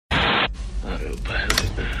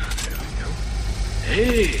Autopilot. There we go.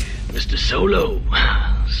 Hey, Mr. Solo.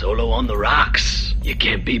 Solo on the rocks. You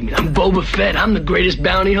can't beat me. I'm Boba Fett. I'm the greatest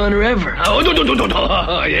bounty hunter ever.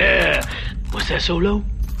 Oh, yeah. What's that, Solo?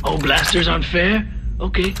 Oh, blasters aren't fair?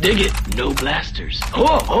 Okay, dig it. No blasters.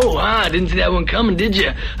 I didn't see that one coming, did you?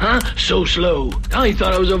 Huh? So slow. Oh, you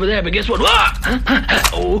thought I was over there, but guess what?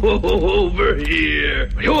 Over here.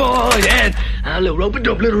 Oh, yeah. Little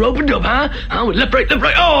rope-a-dope, huh? With left,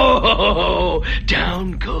 right. Oh,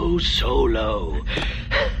 down goes Solo.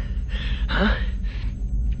 Huh?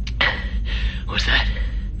 What's that?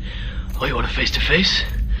 Oh, you want a face-to-face?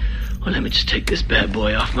 Well, let me just take this bad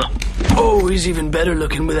boy off my... Oh, he's even better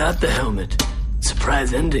looking without the helmet.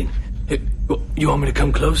 Surprise ending. Hey, you want me to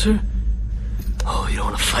come closer? Oh, you don't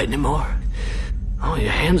want to fight anymore? Oh, your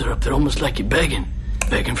hands are up there almost like you're begging.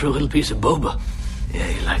 Begging for a little piece of boba. Yeah,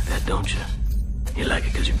 you like that, don't you? You like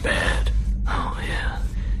it because you're bad. Oh, yeah.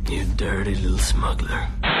 You dirty little smuggler.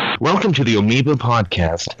 Welcome to the Amoeba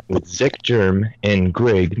Podcast with Zick Germ and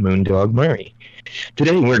Greg Moondog Murray.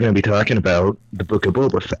 Today we're going to be talking about the Book of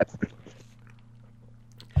Boba Fett.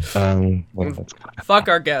 Fuck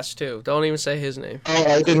our guest, too. Don't even say his name. Oh,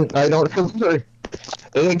 I don't remember.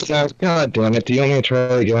 God damn it, do you want me to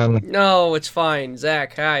try again? No, it's fine.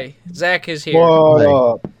 Zach, hi. Zach is here. What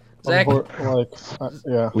up? Zach,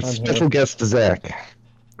 With special guest Zach.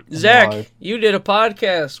 Zach, you did a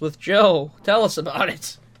podcast with Joe. Tell us about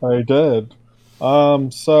it. I did.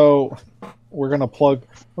 So we're gonna plug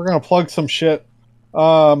some shit.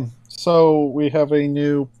 So we have a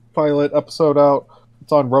new pilot episode out.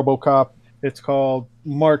 It's on RoboCop. It's called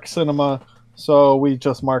Mark Cinema. So we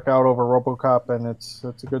just mark out over RoboCop, and it's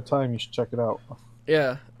a good time. You should check it out.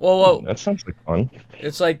 Yeah. Well, That sounds like fun.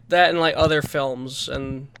 it's like that and like other films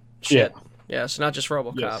and shit. Yeah. Yeah, so not just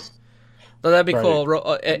RoboCop. Yes. So that'd be Right. cool.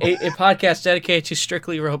 A podcast dedicated to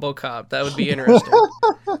strictly RoboCop. That would be interesting.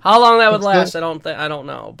 How long that would last, I don't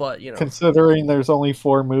know, but you know. Considering there's only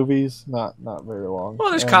 4 movies, not very long. Well,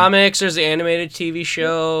 there's And- comics. There's the animated TV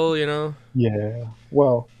show. You know. Yeah.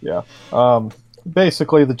 Well, yeah.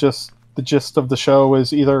 Basically, the gist of the show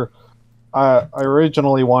is either I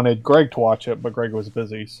originally wanted Greg to watch it, but Greg was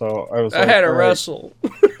busy, so I was. I like, had to all right. wrestle.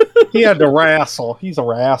 He had to wrestle. He's a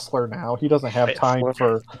wrestler now. He doesn't have time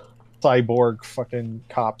for cyborg fucking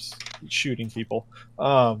cops shooting people.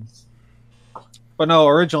 But no,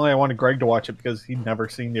 originally I wanted Greg to watch it because he'd never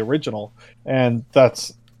seen the original, and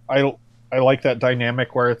I like that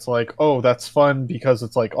dynamic where it's like, oh, that's fun because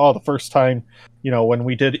it's like, oh, the first time, when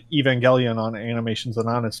we did Evangelion on Animations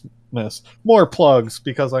Anonymous, more plugs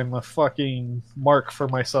because I'm a fucking mark for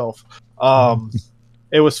myself.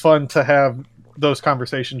 It was fun to have those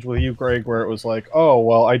conversations with you, Greg, where it was like, oh,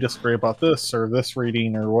 well, I disagree about this or this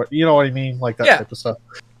reading or what, you know what I mean? Like that type of stuff.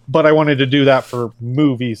 But I wanted to do that for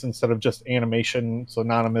movies instead of just Animations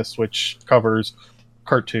Anonymous, which covers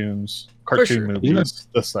cartoon sure. movies.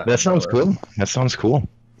 That sounds cool. That sounds cool.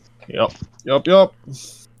 Yep.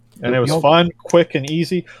 And it was fun, quick, and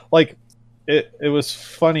easy. Like, it was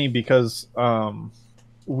funny because Joe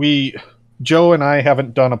and I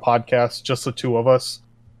haven't done a podcast, just the two of us,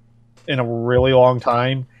 in a really long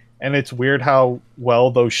time, and it's weird how well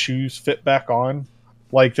those shoes fit back on.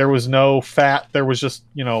 Like, there was no fat, there was just,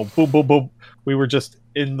 boom, boom, boom. We were just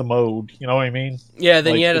in the mode, you know what I mean? Yeah,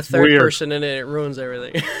 then Like, you had a it's third weird. person in it. It ruins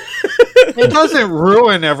everything. It doesn't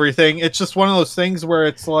ruin everything. It's just one of those things where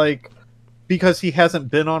it's like, because he hasn't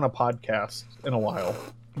been on a podcast in a while,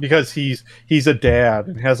 because he's a dad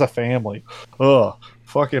and has a family. Ugh,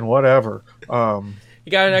 fucking whatever. He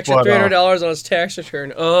got an extra $300 on his tax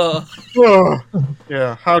return. Ugh.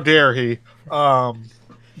 Yeah, how dare he?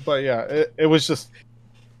 But yeah, it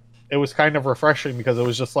was kind of refreshing because it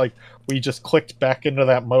was just like we just clicked back into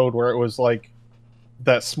that mode where it was like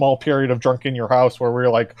that small period of drunk in your house where we were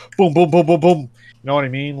like boom, boom, boom, boom, boom. You know what I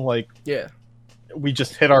mean? Like, Yeah. we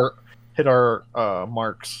just hit our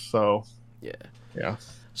marks. So yeah.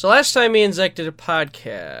 So last time me and Zach did a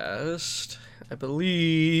podcast, I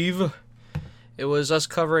believe it was us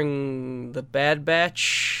covering the Bad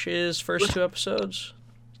Batch's first 2 episodes.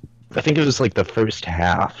 I think it was like the first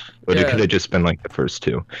half, but Yeah. it could have just been like the first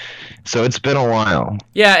 2. So it's been a while.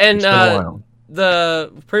 Yeah, and It's been a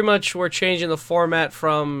while. pretty much we're changing the format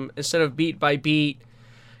from, instead of beat by beat,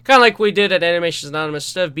 kind of like we did at Animations Anonymous,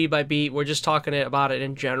 instead of beat by beat, we're just talking about it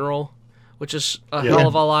in general, which is a hell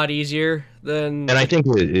of a lot easier than... And I think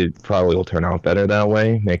it probably will turn out better that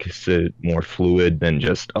way, makes it more fluid than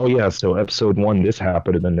just, oh yeah, so episode 1, this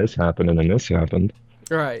happened, and then this happened, and then this happened.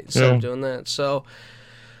 Right, instead of doing that. So,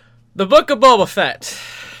 the Book of Boba Fett.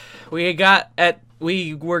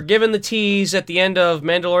 We were given the tease at the end of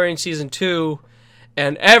Mandalorian Season 2,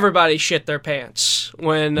 and everybody shit their pants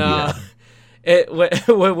when when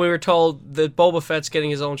we were told that Boba Fett's getting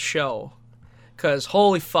his own show, because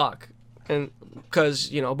holy fuck, and because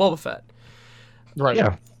Boba Fett. Right.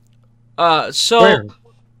 Yeah. So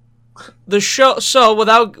the show. So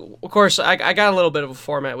without, of course, I got a little bit of a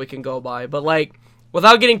format we can go by, but like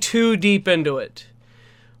without getting too deep into it,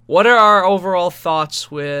 what are our overall thoughts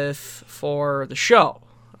for the show?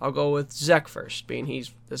 I'll go with Zek first, being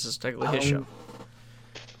this is technically his show.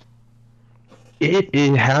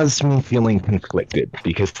 It has me feeling conflicted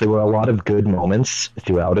because there were a lot of good moments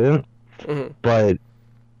throughout it, but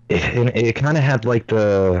it kind of had like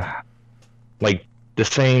the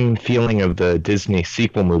same feeling of the Disney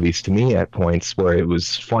sequel movies to me at points, where it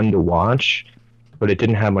was fun to watch, but it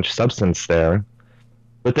didn't have much substance there.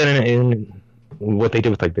 But then in what they did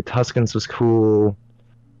with like the Tuskens was cool.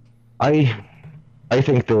 I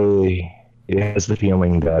think it has the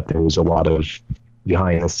feeling that there was a lot of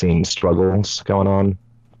behind the scenes struggles going on.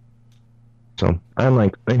 So I'm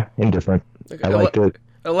like indifferent. I liked it.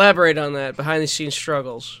 Elaborate on that, behind the scenes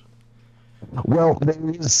struggles. Well,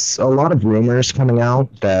 there's a lot of rumors coming out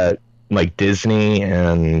that like Disney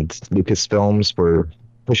and Lucasfilms were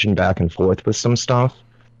pushing back and forth with some stuff.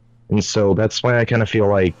 And so that's why I kind of feel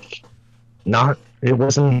like it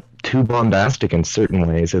wasn't too bombastic in certain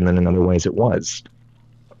ways, and then in other ways it was.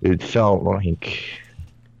 It felt like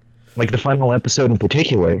the final episode in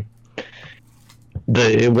particular,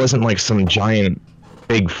 it wasn't like some giant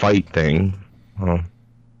big fight thing.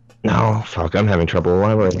 No, fuck, I'm having trouble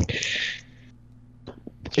elaborating.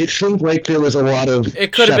 It seemed like there was a lot of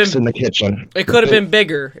chefs in the kitchen. It could have been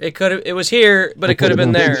bigger. It was here, but it could have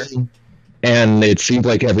been there. And it seemed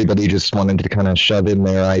like everybody just wanted to kind of shove in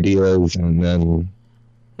their ideas, and then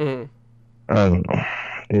I don't know.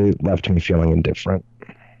 It left me feeling indifferent.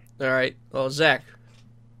 All right. Well, Zach.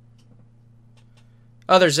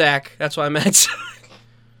 Other Zach. That's what I meant.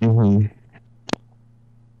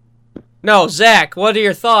 No, Zach. What are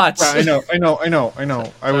your thoughts? I know.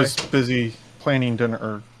 I was busy planning dinner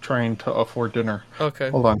or trying to afford dinner.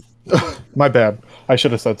 Okay. Hold on. My bad. I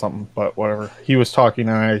should have said something, but whatever. He was talking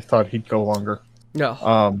and I thought he'd go longer.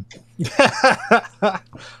 No.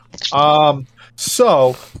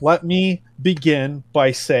 So let me begin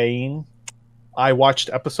by saying I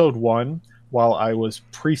watched episode 1 while I was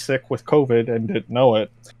pre-sick with COVID and didn't know it,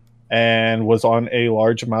 and was on a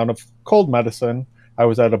large amount of cold medicine. I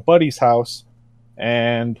was at a buddy's house,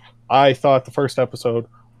 and I thought the first episode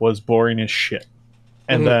was boring as shit.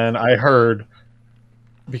 And then I heard,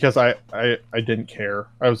 because I didn't care.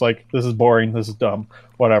 I was like, this is boring, this is dumb,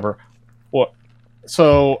 whatever.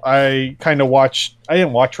 So I kind of watched, I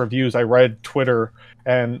didn't watch reviews, I read Twitter,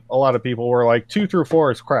 and a lot of people were like, 2 through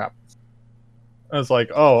 4 is crap. I was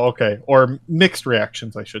like, oh, okay. Or mixed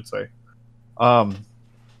reactions, I should say. And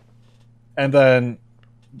then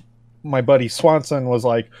my buddy Swanson was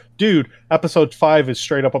like, dude, episode 5 is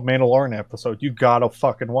straight up a Mandalorian episode. You gotta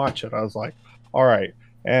fucking watch it. I was like, all right.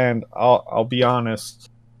 And I'll be honest,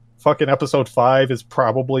 fucking episode 5 is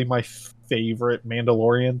probably my favorite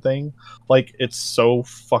Mandalorian thing. Like, it's so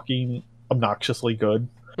fucking obnoxiously good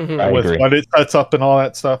with what it sets up and all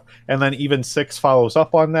that stuff. And then even 6 follows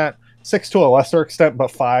up on that. 6 to a lesser extent, but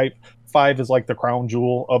 5 is like the crown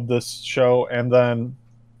jewel of this show. And then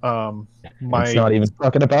it's not even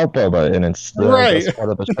talking about Boba, and it's the best part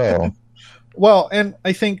of the show. Well, and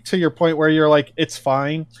I think to your point where you're like, it's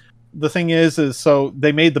fine. The thing is so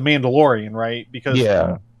they made the Mandalorian, right? Because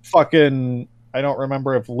fucking, I don't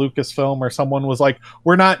remember if Lucasfilm or someone was like,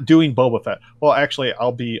 we're not doing Boba Fett. Well, actually,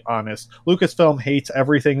 I'll be honest. Lucasfilm hates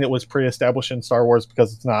everything that was pre-established in Star Wars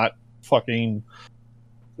because it's not fucking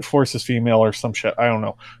Force is female or some shit. I don't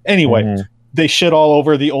know. Anyway, they shit all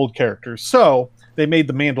over the old characters. So they made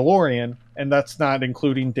the Mandalorian, and that's not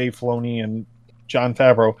including Dave Filoni and Jon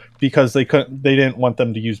Favreau, because they didn't want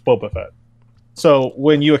them to use Boba Fett. So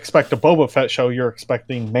when you expect a Boba Fett show, you're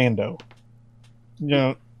expecting Mando. You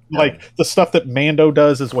know, like the stuff that Mando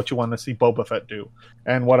does is what you want to see Boba Fett do.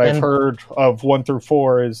 And what I've heard of 1 through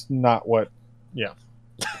 4 is not what. Yeah.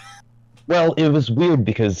 Well, it was weird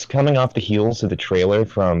because coming off the heels of the trailer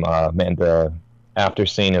from the after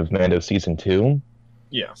scene of Mando season 2,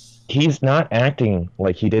 he's not acting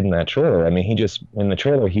like he did in that trailer. I mean, he just, in the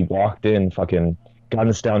trailer, he walked in, fucking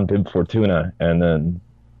guns down Bib Fortuna, and then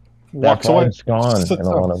walks away. It's gone in a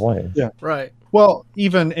lot of ways. Yeah, right. Well,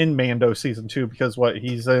 even in Mando season 2, because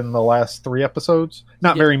he's in the last 3 episodes,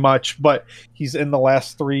 not very much, but he's in the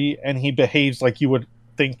last 3, and he behaves like you would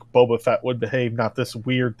think Boba Fett would behave, not this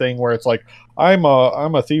weird thing where it's like, I'm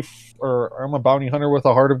a thief, or I'm a bounty hunter with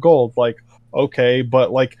a heart of gold. Like, okay,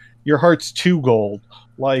 but like your heart's 2 gold.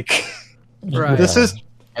 Like, Right. This is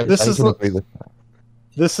I this is can the- agree with that.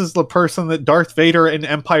 this is the person that Darth Vader in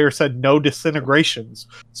Empire said no disintegrations.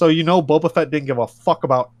 So Boba Fett didn't give a fuck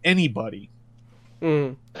about anybody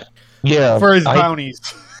Mm. Yeah, for his I- bounties.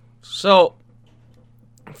 So,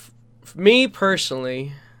 me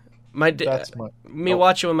personally, That's my me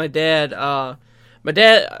watching with my dad. My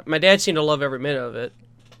dad seemed to love every minute of it.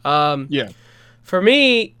 yeah. For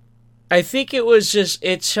me, I think it was just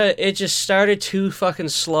it just started too fucking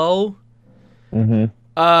slow. Mhm.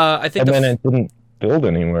 I think And then it didn't build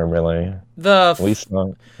anywhere really. the At least not.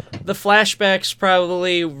 the flashbacks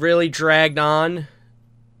probably really dragged on.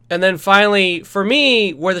 And then finally, for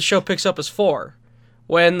me, where the show picks up is 4.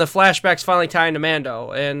 When the flashbacks finally tie into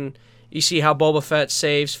Mando, and you see how Boba Fett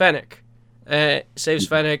saves Fennec. Saves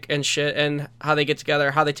Fennec and shit, and how they get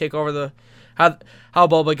together, how they take over how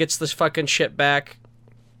Boba gets this fucking shit back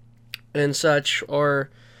and such, or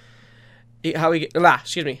how he gets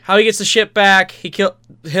the ship back, killing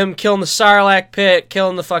the Sarlacc pit,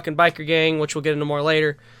 killing the fucking biker gang, which we'll get into more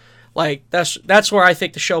later. Like, that's where I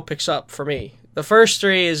think the show picks up for me. The first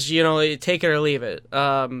 3 is, take it or leave it.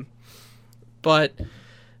 But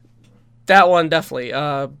that one definitely,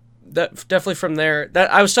 definitely from there.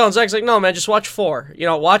 That I was telling Zach, like, no man, just watch 4.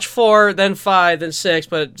 Watch 4, then 5, then 6.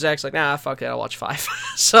 But Zach's like, nah, fuck it, I'll watch 5.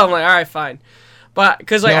 So I'm like, all right, fine. But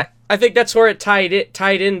because I think that's where it tied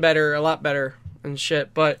in better, a lot better and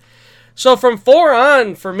shit. But so from 4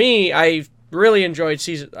 on, for me, I really enjoyed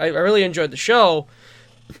the show.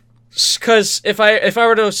 Because if I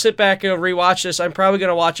were to sit back and rewatch this, I'm probably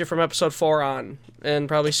gonna watch it from episode 4 on and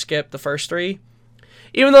probably skip the first 3.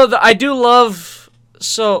 Even though I do love,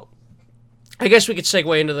 so I guess we could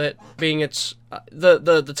segue into that being it's the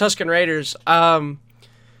Tusken Raiders.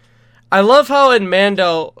 I love how in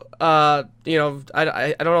Mando, I don't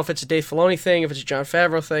know if it's a Dave Filoni thing, if it's a Jon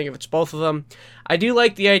Favreau thing, if it's both of them. I do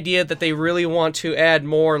like the idea that they really want to add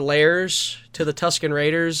more layers to the Tusken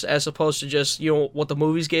Raiders as opposed to just, what the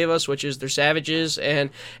movies gave us, which is they're savages and,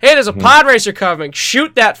 hey, there's a pod racer coming,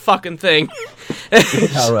 shoot that fucking thing.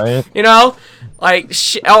 Yeah, right. Like,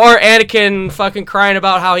 or Anakin fucking crying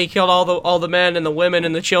about how he killed all the men and the women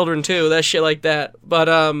and the children too, that shit like that. But,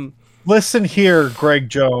 Listen here, Greg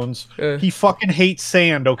Jones. He fucking hates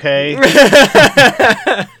sand, okay?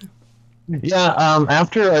 Yeah,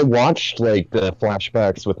 after I watched the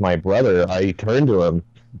flashbacks with my brother, I turned to him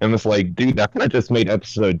and was like, dude, that kind of just made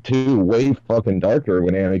episode 2 way fucking darker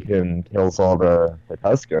when Anakin kills all the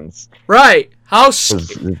Tuskens. Right. How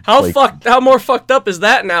more fucked up is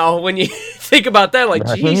that now when you think about that? Like,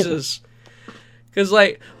 Jesus. Because,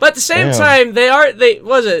 but at the same time,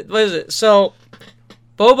 what is it? So,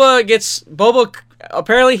 Boba,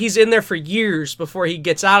 apparently he's in there for years before he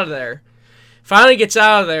gets out of there. Finally gets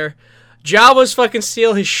out of there. Jabba's fucking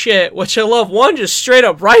steal his shit, which I love. One just straight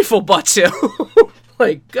up rifle butts him.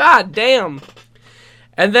 Like, god damn.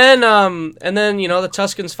 And then, the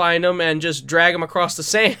Tuskens find him and just drag him across the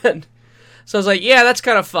sand. So I was like, yeah, that's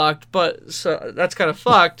kind of fucked, But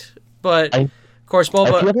of course,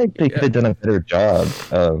 Boba. I feel like they could have done a better job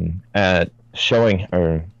at showing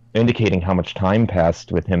or indicating how much time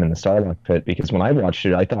passed with him in the Sarlacc pit, because when I watched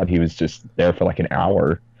it, I thought he was just there for like an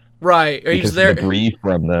hour. Right, or he was there. The debris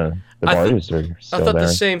from the bars are still I thought there. the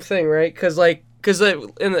same thing, right? Because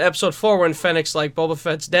in episode 4, when Fennec's like, Boba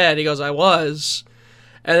Fett's dead, he goes, I was.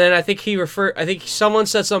 And then I think someone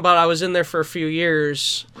said something about I was in there for a few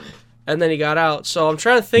years, and then he got out. So I'm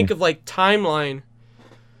trying to think of timeline.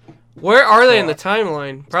 Where are they in the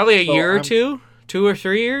timeline? Probably a year or 2 or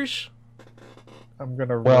 3 years. I'm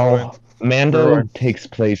gonna Well, Mando takes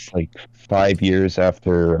place 5 years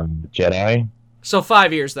after Jedi. So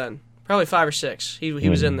 5 years then. Probably 5 or 6. He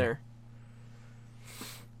was in there.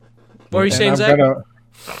 What were you saying, Zach?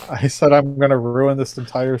 I said I'm gonna ruin this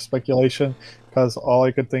entire speculation because all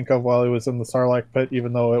I could think of while he was in the Sarlacc pit,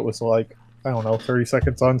 even though it was 30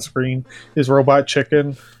 seconds on screen, is Robot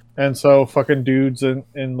Chicken. And so fucking dudes in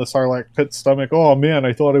the Sarlacc pit stomach, oh man,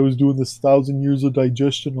 I thought I was doing this 1,000 years of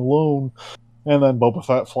digestion alone. And then Boba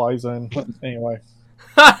Fett flies in. Anyway.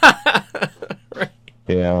 Right.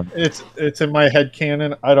 Yeah. It's in my head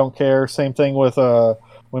canon. I don't care. Same thing with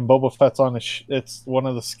when Boba Fett's on it's one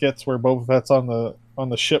of the skits where Boba Fett's on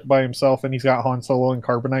the ship by himself and he's got Han Solo and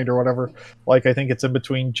Carbonite or whatever. I think it's in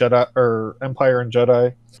between Jedi or Empire and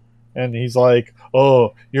Jedi. And he's like,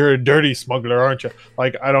 "Oh, you're a dirty smuggler, aren't you?"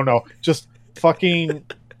 I don't know. Just fucking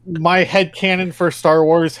my headcanon for Star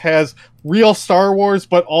Wars has real Star Wars,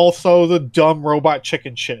 but also the dumb Robot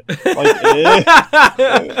Chicken shit. Yeah.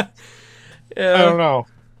 I don't know.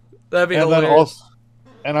 That'd be hilarious.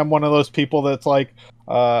 And I'm one of those people that's like,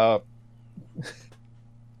 I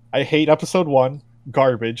hate episode 1,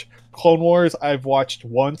 garbage. Clone Wars I've watched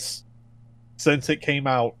once since it came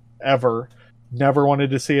out, ever. Never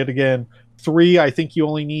wanted to see it again. 3, I think you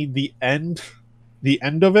only need the end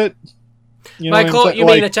of it. You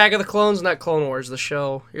mean Attack of the Clones, not Clone Wars, the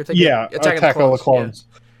show? You're thinking Attack of the Clones.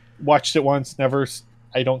 Yeah. Watched it once, never.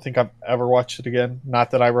 I don't think I've ever watched it again.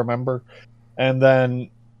 Not that I remember. And then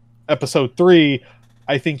Episode 3,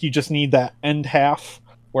 I think you just need that end half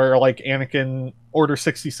where like Anakin Order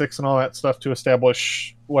 66 and all that stuff to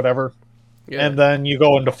establish whatever. Yeah. And then you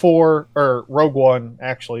go into 4 or Rogue One,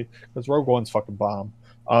 actually, because Rogue One's fucking bomb.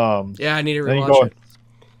 Yeah, I need to rewatch it.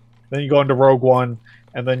 Then you go into Rogue One,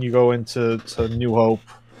 and then you go into New Hope,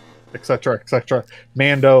 etc.,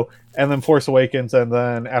 Mando, and then Force Awakens, and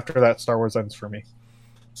then after that, Star Wars ends for me.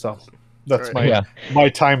 So that's my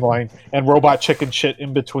timeline, and Robot Chicken shit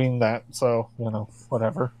in between that. So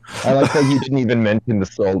whatever. I like that you didn't even mention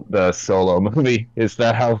the Solo movie. Is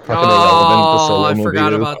that how fucking irrelevant the Solo movie is? I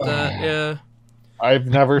forgot about that. Yeah. I've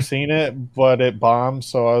never seen it, but it bombed,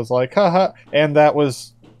 so I was like, haha. And that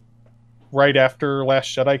was right after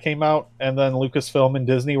Last Jedi came out, and then Lucasfilm and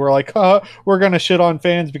Disney were like, haha, we're gonna shit on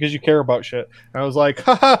fans because you care about shit. And I was like,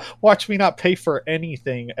 haha, watch me not pay for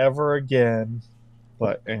anything ever again.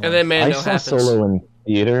 But anyway. And then Mando I saw Solo in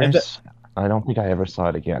theaters. I don't think I ever saw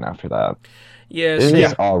it again after that. Yes, it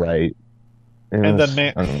was all right. Then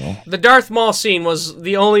I don't know. The Darth Maul scene was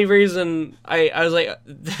the only reason I was like,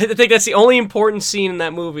 I think that's the only important scene in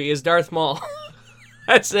that movie is Darth Maul.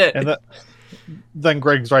 That's it. And then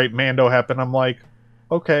Greg's right, Mando happened. I'm like,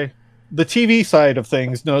 okay, the TV side of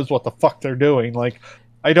things knows what the fuck they're doing. Like,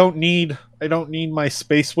 I don't need my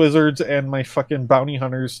space wizards and my fucking bounty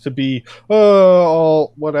hunters to be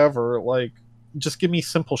all whatever. Like, just give me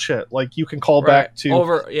simple shit. Like, you can call back to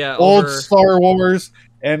old Star Wars,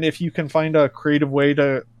 and if you can find a creative way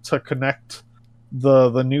to connect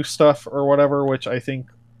the new stuff or whatever, which I think,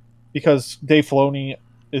 because Dave Filoni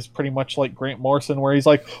is pretty much like Grant Morrison, where he's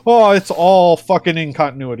like, oh, it's all fucking in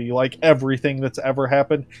continuity. Like, everything that's ever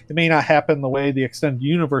happened. It may not happen the way the extended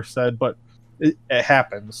universe said, but it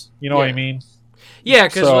happens. You know what I mean? Yeah,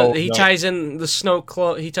 because he ties in the Snoke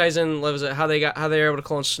clone. He ties in what was it? How they were able to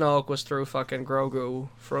clone Snoke was through fucking Grogu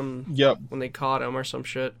from when they caught him or some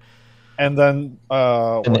shit. And then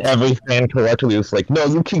and every fan correctly was like, "No,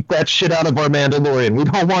 you keep that shit out of our Mandalorian. We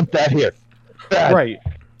don't want that here." Bad. Right.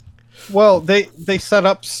 Well, they set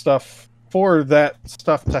up stuff for that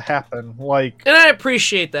stuff to happen, like, and I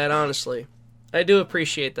appreciate that, honestly. I do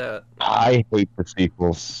appreciate that. I hate the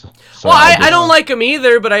sequels. So well, I don't like them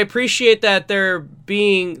either, but I appreciate that they're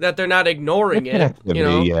not ignoring it.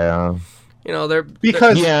 Yeah. They're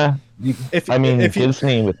Disney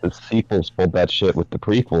with the sequels pulled that shit with the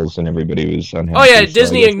prequels, and everybody was unhappy. Oh yeah,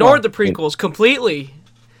 Disney ignored the prequels completely.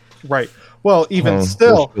 Right. Well, even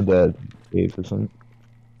still, the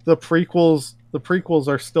prequels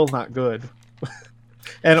are still not good.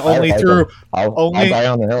 And only through I'll die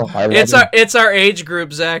on the hill. It's our age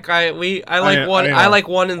group, Zach. I like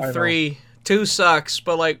 1 and 3. 2 sucks,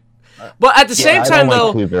 but at the same time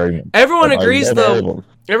though, everyone agrees though.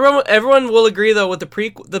 Everyone will agree though with the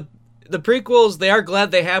prequels. They are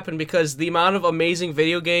glad they happened because the amount of amazing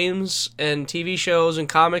video games and TV shows and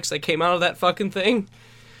comics that came out of that fucking thing.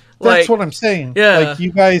 That's what I'm saying. Yeah, like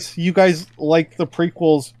you guys like the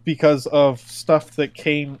prequels because of stuff that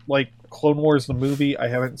came like Clone Wars the movie. I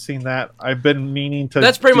haven't seen that. I've been meaning to.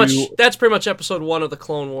 That's pretty much episode 1 of the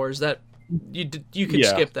Clone Wars. That you could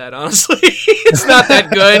skip that, honestly. It's not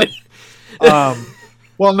that good.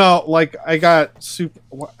 Well, no, like I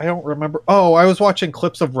don't remember. Oh, I was watching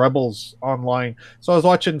clips of Rebels online. So I was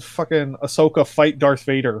watching fucking Ahsoka fight Darth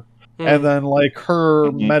Vader. And then like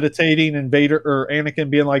her meditating and Vader or Anakin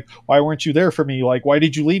being like, why weren't you there for me? Like, why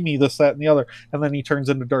did you leave me? This, that, and the other. And then he turns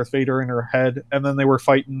into Darth Vader in her head. And then they were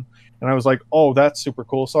fighting. And I was like, oh, that's super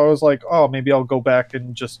cool. So I was like, oh, maybe I'll go back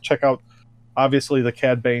and just check out, obviously, the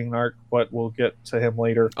Cad Bane arc, but we'll get to him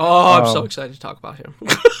later. Oh, I'm so excited to talk about him.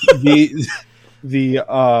 the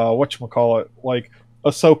whatchamacallit, like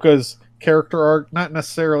Ahsoka's character arc, not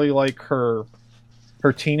necessarily like her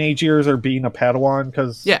teenage years or being a Padawan,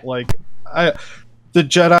 because the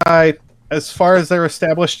Jedi, as far as they're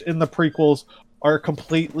established in the prequels, are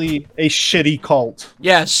completely a shitty cult.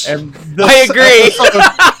 Yes, and I agree.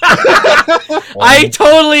 I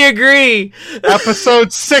totally agree.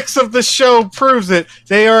 Episode 6 of the show proves it.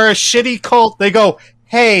 They are a shitty cult. They go,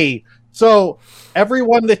 hey, so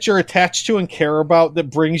everyone that you're attached to and care about that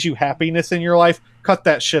brings you happiness in your life, cut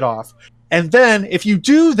that shit off. And then, if you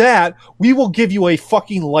do that, we will give you a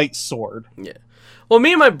fucking light sword. Yeah. Well,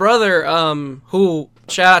 me and my brother, who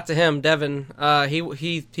shout out to him, Devin.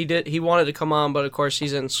 He wanted to come on, but of course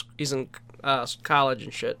he's in college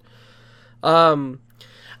and shit.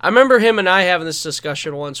 I remember him and I having this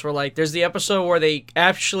discussion once where, like, there's the episode where the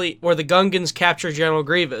Gungans capture General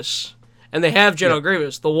Grievous. And they have General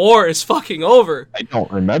Grievous. The war is fucking over. I don't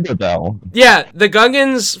remember that one. Yeah, the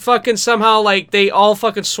Gungans fucking somehow, like, they all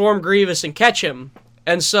fucking swarm Grievous and catch him.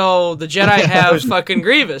 And so the Jedi have fucking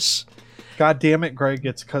Grievous. God damn it, Greg,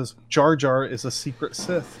 it's because Jar Jar is a secret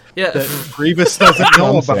Sith. Yeah. That Grievous doesn't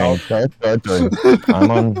know about.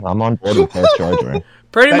 I'm on board with that, Jar Jar.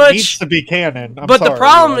 Pretty That much. needs to be canon. I'm But sorry, the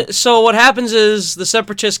problem, so what happens is the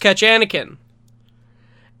Separatists catch Anakin.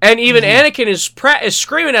 And even Anakin is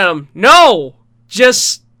screaming at him, no,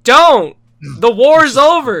 just don't. The war's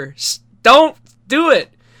over. Don't do it.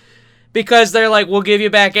 Because they're like, we'll give you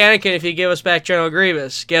back Anakin if you give us back General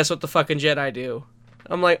Grievous. Guess what the fucking Jedi do?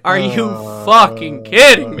 I'm like, are you fucking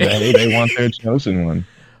kidding me? They want their chosen one.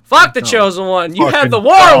 Fuck the chosen one. You Fucking had the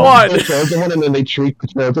war one. The chosen one, and then they treat the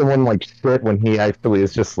chosen one like shit when he actually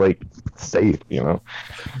is just like safe, you know.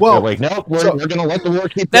 Well, They're like, no, we're gonna let the war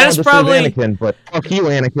keep That going is to probably- save Anakin, but fuck you,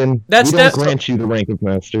 Anakin. That's we don't def- grant you the rank of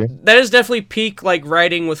master. That is definitely peak, like,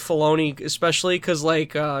 writing with Filoni, especially, because,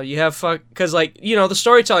 like, you have because, like, you know, the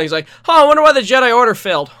storytelling is like, I wonder why the Jedi Order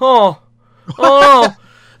failed.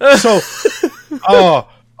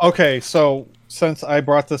 Okay, so since I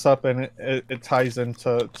brought this up and it ties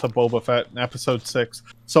into Boba Fett in episode 6,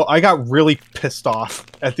 so I got really pissed off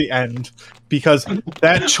at the end because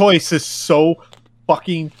that choice is so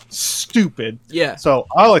fucking stupid. Yeah. So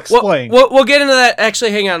I'll explain. We'll get into that.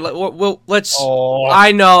 Actually, hang on. Let's. Oh.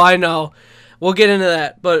 I know. We'll get into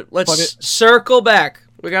that, but let's circle back.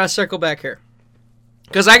 We gotta circle back here,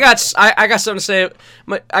 because I got something to say.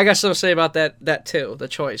 I got something to say about that too. The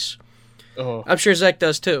choice. Oh, I'm sure Zach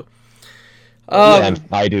does too. Yeah,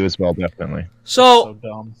 I do as well, definitely. so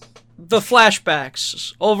dumb. The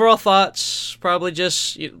flashbacks. Overall thoughts, probably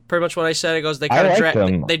just pretty much what I said. It goes, they kind of liked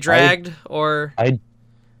them. they dragged, or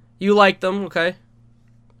you liked them, okay?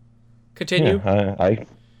 Continue. Yeah, I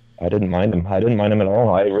didn't mind them. I didn't mind them at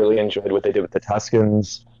all. I really enjoyed what they did with the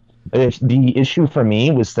Tuscans. The issue for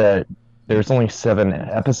me was that there's only 7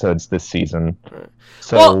 episodes this season,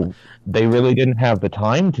 so they really didn't have the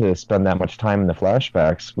time to spend that much time in the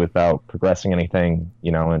flashbacks without progressing anything,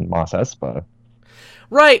 you know, in Mos Espa.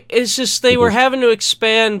 Right, it's just they were having to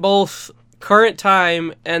expand both current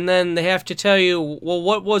time, and then they have to tell you, well,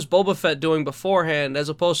 what was Boba Fett doing beforehand, as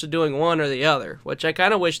opposed to doing one or the other, which I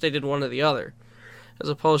kind of wish they did one or the other, as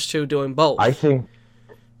opposed to doing both. I think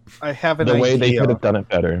I have an the way they idea. could have done it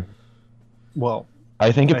better. Well,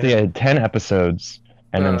 I think if they had 10 episodes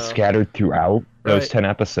and then scattered throughout those Right. 10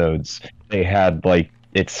 episodes, they had, like,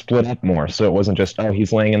 it split up more. So it wasn't just, oh,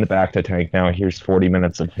 he's laying in the back to tank. Now here's 40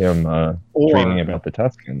 minutes of him dreaming about the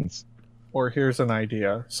Tuscans. or here's an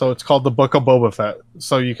idea. So it's called the Book of Boba Fett.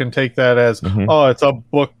 So you can take that as, Mhm. oh, it's a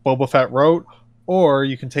book Boba Fett wrote, or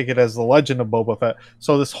you can take it as the Legend of Boba Fett.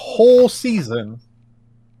 So this whole season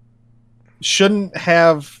shouldn't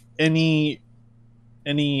have any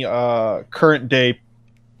current day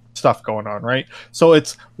stuff going on, right? So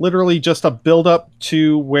it's literally just a build up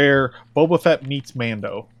to where Boba Fett meets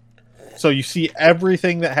Mando. So you see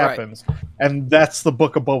everything that happens, and that's the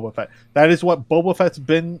Book of Boba Fett. That is what Boba Fett's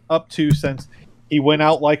been up to since he went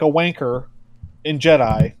out like a wanker in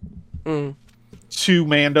Jedi to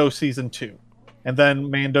Mando season 2, and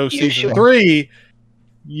then Mando season 3.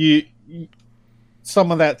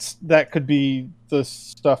 Some of that could be the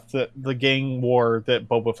stuff that the gang war that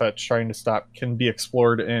Boba Fett's trying to stop can be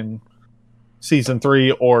explored in season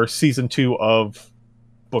 3 or season 2 of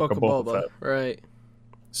Book of Boba Fett. Right.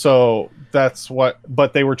 So that's what,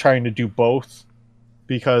 but they were trying to do both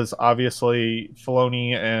because obviously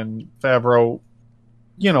Filoni and Favreau,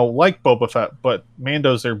 like Boba Fett, but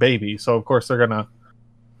Mando's their baby, so of course they're gonna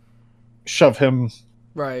shove him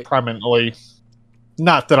prominently.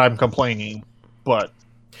 Not that I'm complaining, but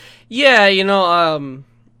yeah, I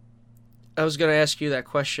was gonna ask you that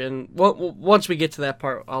question. Once we get to that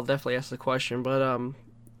part, I'll definitely ask the question. But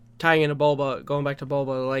tying into Boba, going back to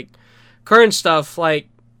Boba, like current stuff, like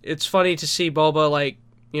it's funny to see Boba, like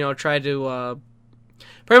try to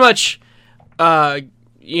pretty much, as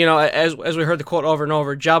we heard the quote over and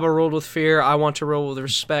over, Jabba ruled with fear, I want to rule with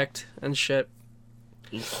respect and shit.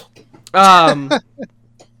 Could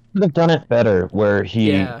have done it better where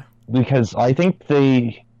because I think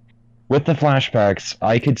with the flashbacks,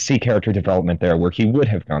 I could see character development there where he would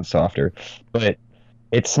have gone softer, but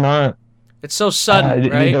it's not. It's so sudden,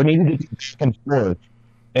 right? There needed to be back and forth.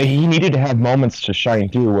 He needed to have moments to shine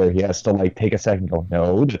through where he has to take a second and go,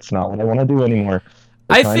 no, that's not what I want to do anymore.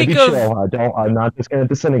 I'm not just going to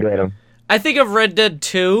disintegrate him. I think of Red Dead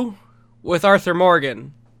 2 with Arthur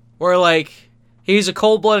Morgan, where he's a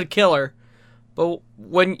cold-blooded killer, But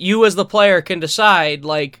when you as the player can decide,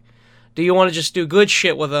 like, do you want to just do good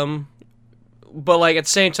shit with them, but like at the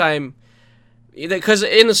same time, because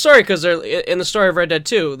in the story of Red Dead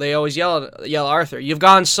 2, they always yell Arthur, "You've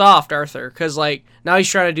gone soft, Arthur," because like now he's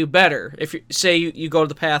trying to do better. If you say you go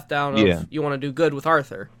the path down of you want to do good with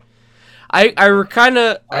Arthur, I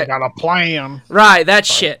got a plan. Right, that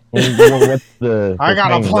shit. Well, what's the I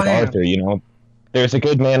got a thing with plan. Arthur, you know? There's a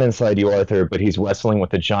good man inside you, Arthur, but he's wrestling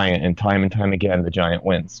with a giant, and time again, the giant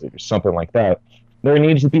wins, or something like that. There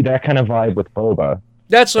needs to be that kind of vibe with Boba.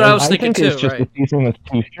 That's what I was thinking think too. It's just right. the season was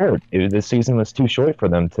too short. The season was too short for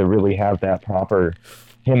them to really have that proper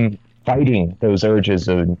him fighting those urges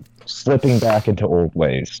of slipping back into old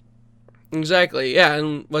ways. Exactly. Yeah,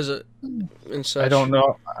 and was it? And such. I don't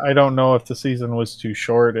know. I don't know if the season was too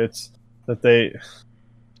short. It's that they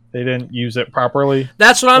didn't use it properly.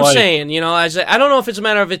 That's what I'm saying. You know, I don't know if it's a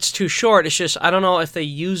matter of it's too short. It's just I don't know if they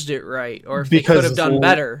used it right or if they could have done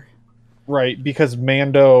better. Right, because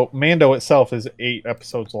Mando itself is 8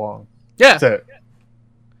 episodes long. Yeah. That's it.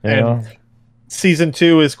 Yeah. And season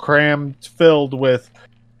 2 is filled with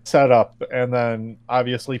setup and then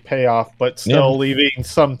obviously payoff, but still leaving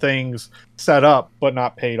some things set up but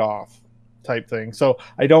not paid off type thing. So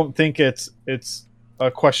I don't think it's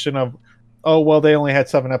a question of, oh well, they only had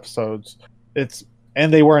 7 episodes.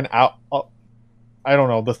 And they were an out. I don't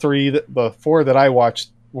know. The 4 that I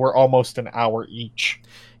watched were almost an hour each.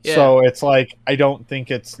 Yeah. So it's like I don't think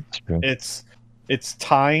it's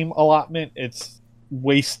time allotment. It's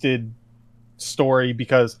wasted story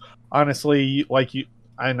because honestly, like you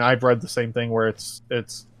and I've read the same thing where it's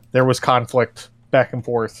there was conflict back and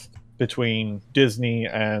forth between Disney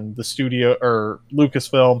and the studio or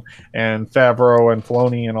Lucasfilm and Favreau and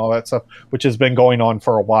Filoni and all that stuff, which has been going on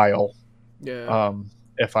for a while. Yeah.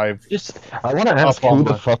 I want to ask who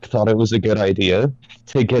the fuck thought it was a good idea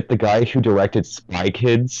to get the guy who directed Spy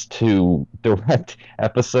Kids to direct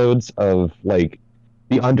episodes of like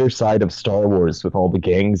the underside of Star Wars with all the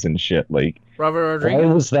gangs and shit. Like, Robert Rodriguez.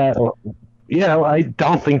 Why was that? Yeah, I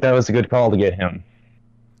don't think that was a good call to get him.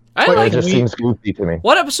 It just seems goofy to me.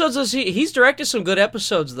 What episodes does he? He's directed some good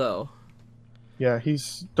episodes though. Yeah,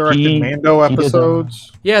 he's directed Mando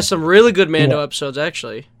episodes. Yeah, some really good Mando episodes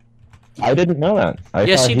actually. I didn't know that. I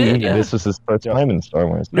yes, thought he did. Yeah. This was his first time in Star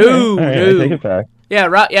Wars. No, I take it back. Yeah,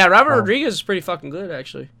 Robert Rodriguez is pretty fucking good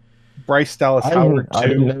actually. Bryce Dallas Howard too. I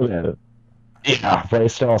didn't know that. Yeah,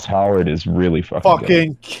 Bryce Dallas Howard is really fucking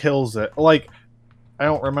good. Kills it. Like, I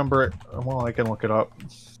don't remember it. Well, I can look it up.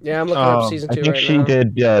 Yeah, I'm looking up season 2 I think right she now.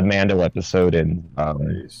 did Mando episode in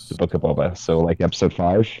the Book of Boba. So like episode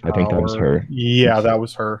 5, I think that was her. Yeah, that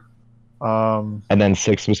was her. And then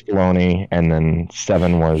 6 was Filoni, and then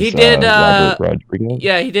 7 was he did Robert Rodriguez.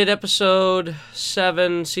 Yeah, he did episode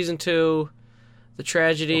 7, season 2, The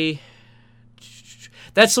Tragedy.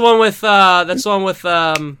 That's the one with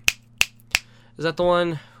is that the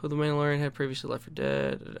one who the Mandalorian had previously left for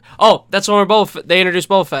dead? Oh, that's the one where they introduced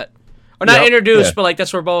Boba Fett. Or not introduced, but like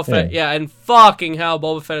that's where Boba Fett. Yeah, and fucking hell,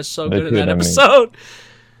 Boba Fett is so good in that episode.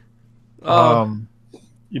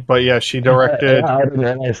 But yeah, she directed. I didn't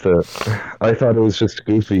realize that. I thought it was just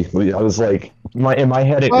goofy. I was like, in my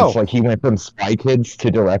head, it's like he went from Spy Kids to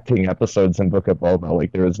directing episodes in Book of Boba.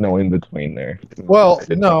 Like there was no in between there. Well,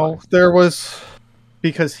 no, there was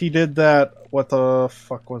because he did that. What the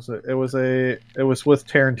fuck was it? It was with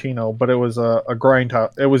Tarantino, but it was a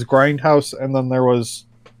Grindhouse. It was Grindhouse, and then there was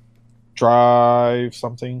Drive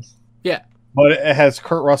something. Yeah. But it has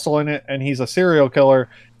Kurt Russell in it, and he's a serial killer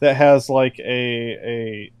that has like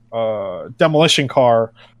a demolition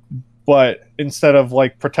car, but instead of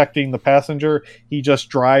like protecting the passenger, he just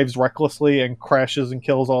drives recklessly and crashes and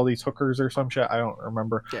kills all these hookers or some shit. I don't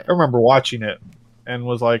remember. Yeah. I remember watching it and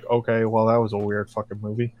was like, okay, well that was a weird fucking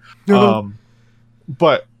movie.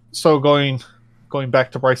 But so going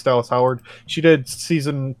back to Bryce Dallas Howard, she did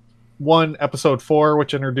season 1, episode 4,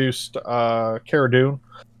 which introduced Cara Dune,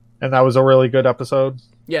 and that was a really good episode.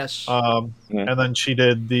 Yes. And then she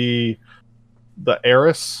did the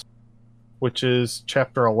Heiress, which is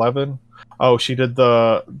chapter 11. Oh, she did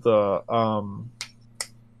the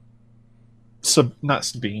not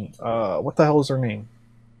Sabine. What the hell is her name?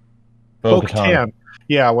 Bo-Katan.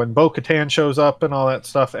 Yeah, when Bo-Katan shows up and all that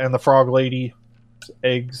stuff, and the Frog Lady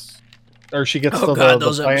eggs, or she gets to the planet.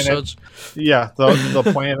 Episodes. Yeah, the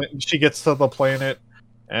planet. She gets to the planet,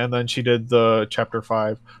 and then she did the chapter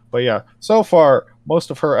 5. But yeah, so far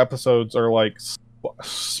most of her episodes are like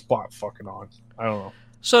spot fucking on. I don't know.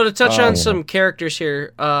 So to touch on some characters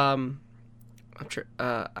here, I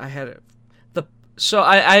had it.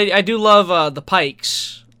 I do love the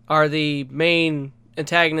Pikes are the main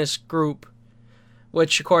antagonist group,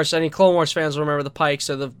 which of course any Clone Wars fans will remember the Pikes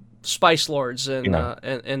are the Spice Lords in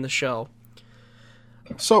the show.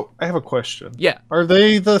 So I have a question. Yeah. Are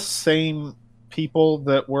they the same people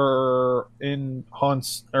that were in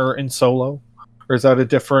Han's or in Solo, or is that a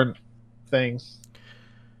different thing?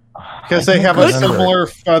 Because they have a similar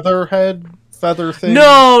feather thing.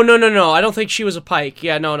 No. I don't think she was a Pike.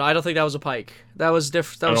 Yeah, no, I don't think that was a Pike. That was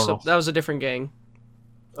different. That was a different gang.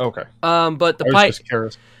 Okay. But the I was Pike. just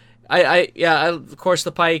curious. Of course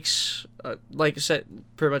the Pikes, like I said,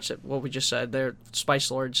 pretty much what we just said. They're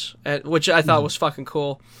Spice Lords, which I thought was fucking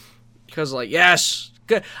cool. Because yes,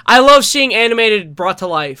 good. I love seeing animated brought to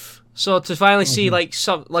life. So to finally see like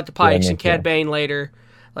the Pikes and Cad Bane later,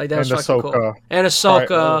 like that was fucking cool. And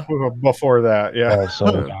Ahsoka. Before that, yeah.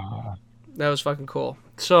 That was fucking cool.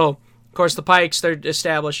 So of course the Pikes, they're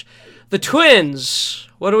established. The twins.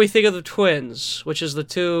 What do we think of the twins? Which is the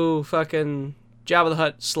two fucking Jabba the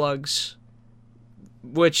Hutt slugs,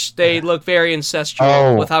 which they look very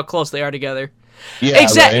ancestral with how close they are together. Yeah,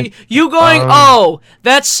 exactly. Right? You going,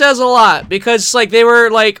 that says a lot, because like they were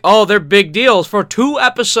like, they're big deals for 2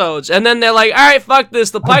 episodes, and then they're like, all right, fuck this,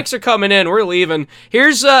 the Pikes are coming in, we're leaving.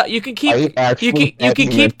 Here's you can keep Quercetin. You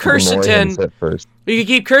can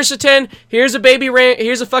keep Quercetin. Here's a baby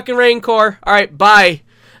here's a fucking Rancor. All right, bye.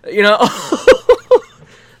 You know,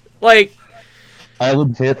 like. I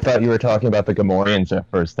legit thought you were talking about the Gamorreans at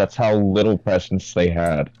first. That's how little presence they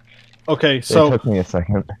had. Okay, so it took me a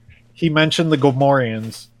second. He mentioned the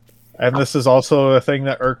Gamorreans, and this is also a thing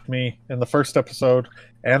that irked me in the first episode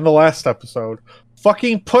and the last episode.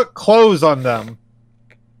 Fucking put clothes on them.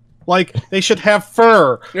 Like, they should have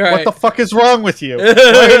fur. Right. What the fuck is wrong with you?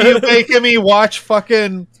 Why are you making me watch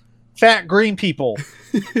fucking fat green people?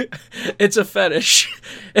 It's a fetish.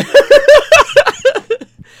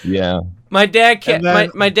 Yeah. My dad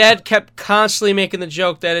kept constantly making the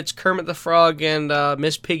joke that it's Kermit the Frog and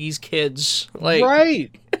Miss Piggy's kids. Like, right.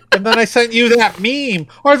 And then I sent you that meme.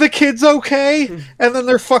 Are the kids okay? And then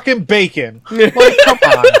they're fucking bacon. Like, come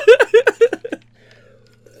on.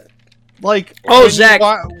 Like, Zach.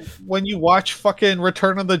 When you watch fucking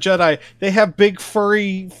Return of the Jedi, they have big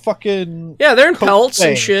furry fucking... Yeah, they're in pelts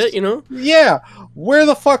and shit, you know? Yeah. Where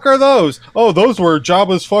the fuck are those? Oh, those were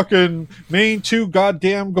Jabba's fucking main 2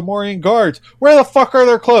 goddamn Gamorrean guards. Where the fuck are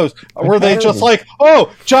their clothes? Were they just like,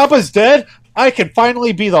 Jabba's dead? I can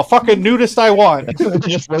finally be the fucking nudist I want.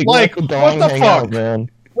 Just like what the fuck? Out,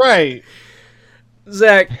 man. Right.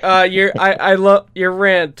 Zach, I love your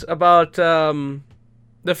rant about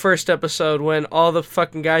the first episode when all the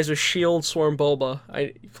fucking guys with shield swarm Boba.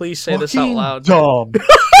 Please say this out loud. Dumb.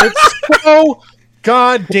 It's so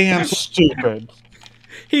goddamn stupid.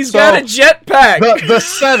 He's got a jetpack. The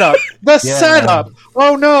setup. Setup.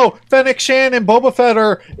 Oh no, Fennec Shan and Boba Fett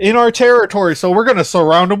are in our territory, so we're gonna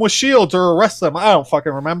surround them with shields or arrest them. I don't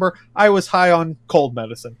fucking remember. I was high on cold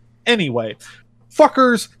medicine. Anyway,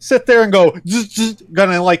 fuckers sit there and go,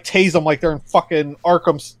 gonna like tase them like they're in fucking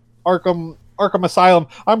Arkham Asylum.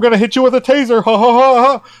 I'm gonna hit you with a taser, ha ha ha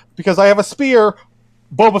ha, because I have a spear.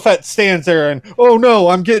 Boba Fett stands there and, oh no,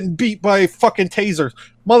 I'm getting beat by fucking tasers.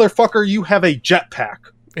 Motherfucker, you have a jetpack.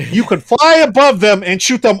 You could fly above them and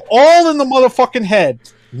shoot them all in the motherfucking head.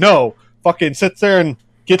 No, fucking sits there and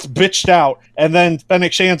gets bitched out, and then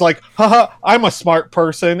Fennec Shan's like, haha, I'm a smart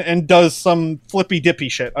person, and does some flippy dippy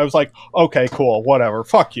shit. I was like, okay, cool, whatever,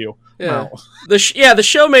 fuck you. Yeah, no. The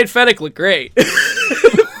show made Fennec look great.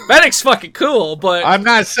 Fennec's fucking cool, but I'm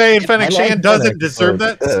not saying Fennec Shan doesn't deserve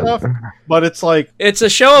that stuff, but it's like, it's a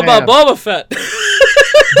show about Boba Fett.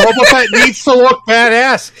 Boba Fett needs to look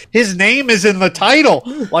badass. His name is in the title.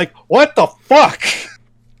 Like, what the fuck?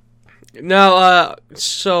 Now,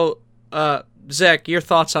 Zach, your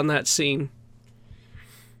thoughts on that scene?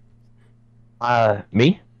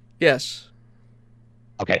 Me? Yes.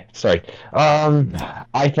 Okay, sorry.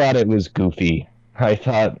 I thought it was goofy. I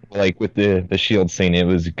thought, like, with the shield scene, it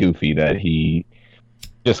was goofy that he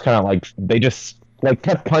just kind of, like, they just, like,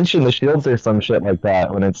 kept punching the shields or some shit like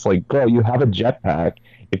that, when it's like, bro, you have a jetpack.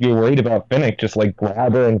 If you're worried about Fennec, just, like,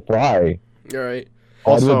 grab her and fly. You're right.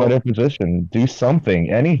 Also, a better position. Do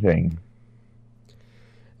something. Anything.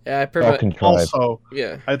 Yeah,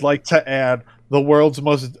 yeah. I'd like to add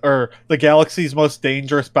the galaxy's most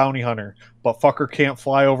dangerous bounty hunter, but fucker can't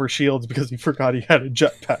fly over shields because he forgot he had a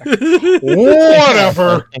jetpack.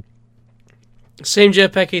 Whatever. Same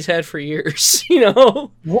jetpack he's had for years, you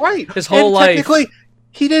know? Right. His whole life. Technically,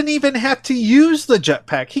 he didn't even have to use the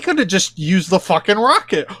jetpack. He could have just used the fucking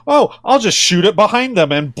rocket. Oh, I'll just shoot it behind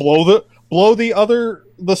them and blow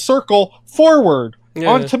the circle forward. Yeah.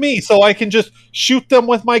 Onto me, so I can just shoot them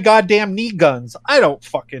with my goddamn knee guns. I don't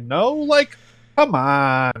fucking know. Like, Come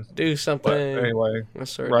on. Do something. But anyway, What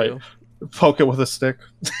sort of right. deal? Poke it with a stick.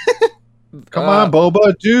 Come on,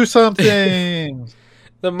 Boba, do something.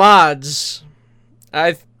 The mods.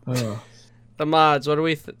 Ugh. The mods. What do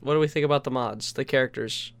we think about the mods? The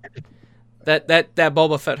characters that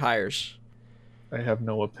Boba Fett hires. I have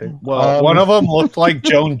no opinion. Well, one of them looked like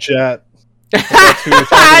Joan Jett.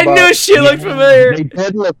 I knew she looked familiar. They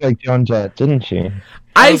did look like Joan Jett, didn't she?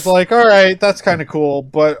 I was like, all right, that's kind of cool,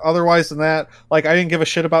 but otherwise than that, like, I didn't give a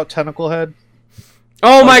shit about Tentacle Head.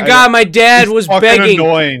 Oh my god, my dad was begging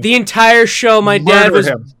annoying. the entire show. My dad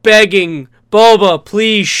was begging, Boba,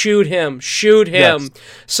 please shoot him, shoot him. Yes.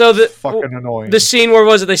 So Fucking annoying. The scene where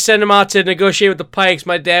was it? They send him out to negotiate with the Pikes.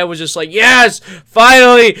 My dad was just like, yes,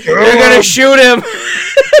 finally, they're gonna shoot him.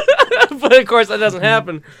 But of course, that doesn't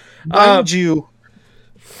happen. Mind you,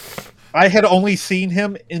 I had only seen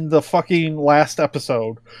him in the fucking last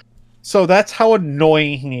episode, so that's how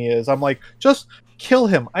annoying he is. I'm like, just kill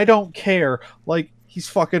him. I don't care. Like, he's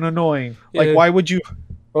fucking annoying. Like, Yeah. why would you?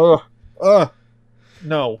 No.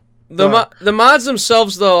 The mods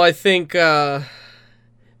themselves, though, I think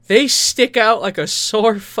they stick out like a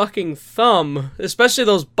sore fucking thumb, especially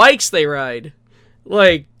those bikes they ride.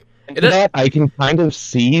 Like, That I can kind of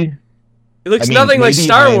see. it looks I mean, nothing like maybe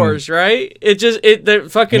Star Wars, right? The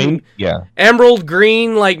fucking Yeah. emerald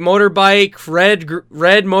green like motorbike,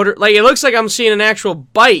 red motor. Like, it looks like I'm seeing an actual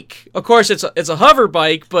bike. Of course, it's a hover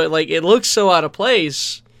bike, but like it looks so out of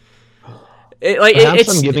place.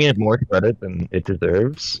 Perhaps I'm giving it more credit than it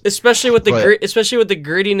deserves. Especially with the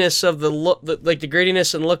grittiness of the look, the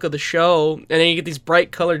grittiness and look of the show, and then you get these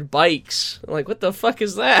bright colored bikes. I'm like, what the fuck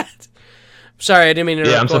is that? Sorry, I didn't mean to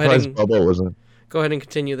interrupt. Yeah, I'm surprised Boba wasn't. Go ahead and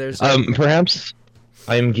continue. There's perhaps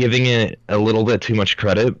I'm giving it a little bit too much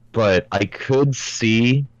credit, but I could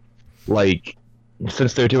see, like,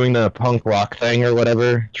 since they're doing the punk rock thing or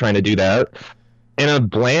whatever, trying to do that in a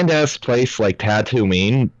bland ass place like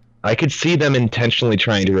Tatooine, I could see them intentionally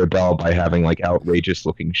trying to rebel by having like outrageous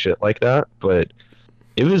looking shit like that, but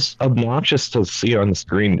it was obnoxious to see on the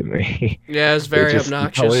screen to me. Yeah, it was very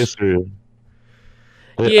obnoxious.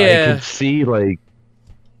 I could see like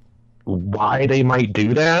why they might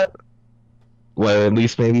do that. Well, at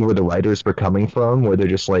least maybe where the writers were coming from, where they're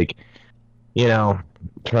just like, you know,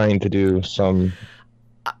 trying to do some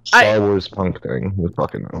Star Wars punk thing with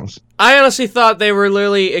fucking nose. I honestly thought they were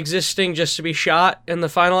literally existing just to be shot in the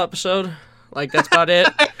final episode. Like, that's about it.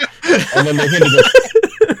 And then they're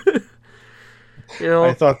gonna You know,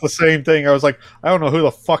 I thought the same thing. I was like, I don't know who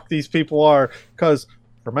the fuck these people are, because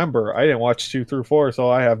remember, I didn't watch 2 through 4, so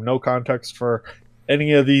I have no context for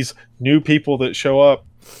any of these new people that show up.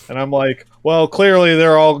 And I'm like, well, clearly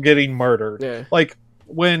they're all getting murdered. Yeah. Like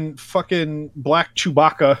when fucking Black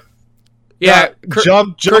Chewbacca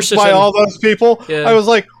jumped by all those people, Yeah. I was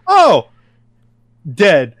like, oh,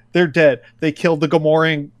 dead. They're dead. They killed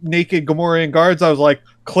the naked Gamorrean guards. I was like,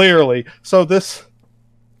 clearly. So this,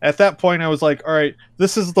 at that point, I was like, all right,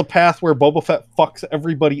 this is the path where Boba Fett fucks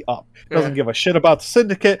everybody up. Doesn't give a shit about the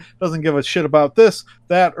Syndicate. Doesn't give a shit about this,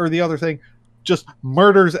 that, or the other thing. Just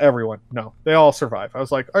murders everyone. No, they all survive. I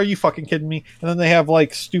was like, are you fucking kidding me? And then they have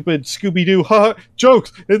like stupid Scooby-Doo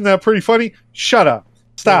jokes. Isn't that pretty funny? Shut up.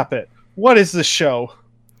 Stop it. What is this show?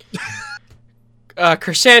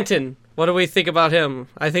 Chrysanthemum. What do we think about him?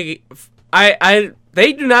 I think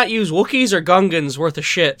they do not use Wookiees or Gungans worth of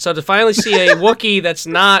shit. So to finally see a Wookiee that's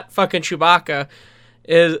not fucking Chewbacca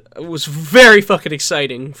was very fucking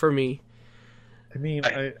exciting for me. I mean,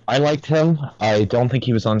 I liked him. I don't think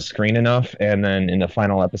he was on screen enough, and then in the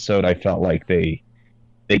final episode, I felt like they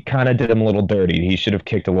kind of did him a little dirty. He should have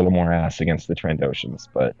kicked a little more ass against the Trandoshans,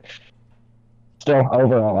 but still,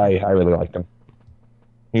 overall, I really liked him.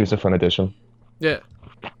 He was a fun addition. Yeah.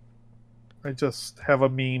 I just have a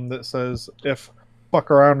meme that says, if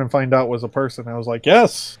fuck around and find out was a person. I was like,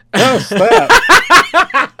 yes,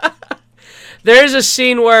 that. There's a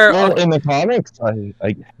scene where... Well, in the comics, I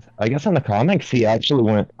guess in the comics, he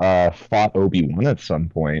actually fought Obi-Wan at some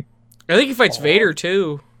point. I think he fights Vader,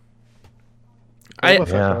 too. I know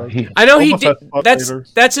Boba he did. Vader.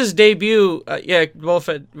 That's his debut. Boba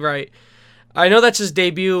Fett, right. I know that's his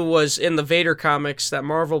debut was in the Vader comics that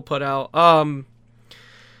Marvel put out.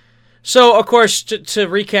 So, of course, to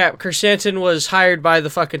recap, Chrysanthemum was hired by the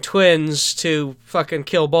fucking twins to fucking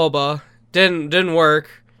kill Boba. Didn't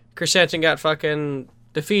work. Chrysanthemum got fucking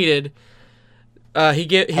defeated. How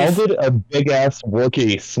did a big-ass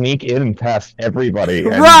Wookiee sneak in past everybody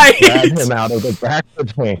and drag him out of the back of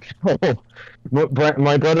the tank?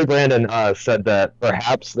 My brother Brandon said that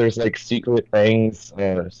perhaps there's like secret things,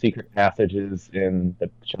 secret passages in the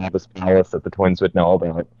Jabba's palace that the twins would know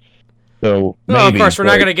about. So Well, of maybe, course, we're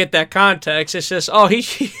not but- gonna get that context. It's just,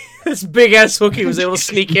 this big ass Wookiee was able to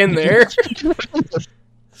sneak in there.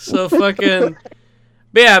 So fucking,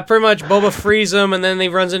 but yeah, pretty much Boba frees him, and then he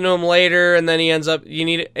runs into him later, and then he ends up.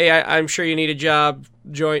 I'm sure you need a job.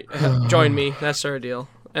 Join me. That sort of deal.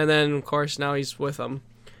 And then of course now he's with him.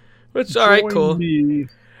 Which all right, cool. Me.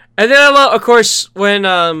 And then I love, of course, when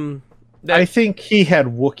I think he had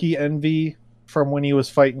Wookiee envy from when he was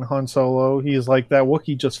fighting Han Solo. He's like, that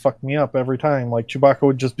Wookiee just fucked me up every time. Like, Chewbacca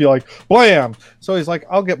would just be like, blam! So he's like,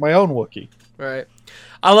 I'll get my own Wookiee. right.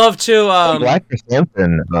 I love to Black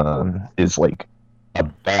Chrysanthemum is like a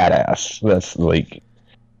badass. That's like,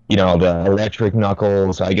 you know, the electric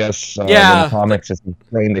knuckles. I guess Yeah. in the comics it's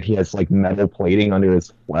saying that he has like metal plating under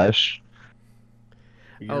his flesh.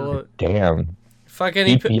 I love, Damn, fucking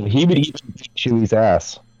he would eat Chewie's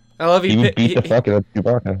ass. I love He would beat the fuck out of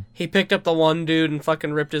Chewbacca. He picked up the one dude and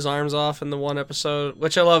fucking ripped his arms off in the one episode,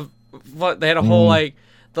 which I love. What they had a whole like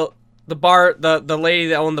the bar, the lady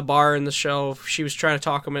that owned the bar in the show. She was trying to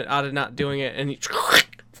talk him out of not doing it, and he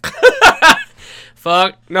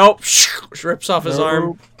fuck nope rips off his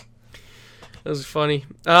arm. That was funny.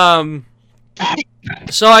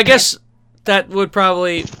 So I guess that would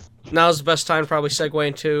probably now's the best time to probably segue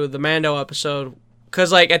into the Mando episode,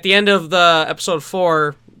 because like at the end of the episode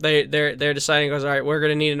 4. They're deciding, goes, all right, we're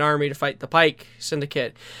gonna need an army to fight the Pike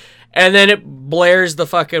Syndicate, and then it blares the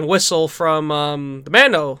fucking whistle from the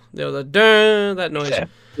Mando, you know, the dun, that noise.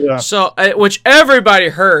 Yeah. So which everybody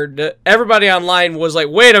heard. Everybody online was like,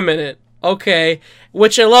 wait a minute, okay.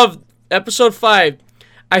 Which I love. Episode 5.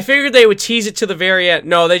 I figured they would tease it to the very end.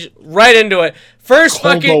 No, they just, right into it. First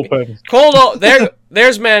Cold fucking open.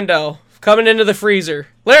 There's Mando coming into the freezer.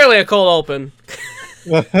 Literally a cold open.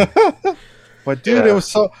 But dude, it was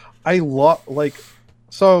so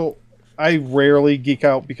I rarely geek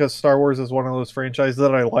out because Star Wars is one of those franchises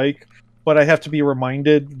that I like, but I have to be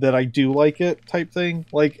reminded that I do like it type thing.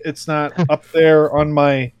 Like it's not up there on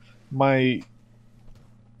my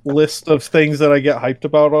list of things that I get hyped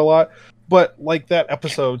about a lot. But like that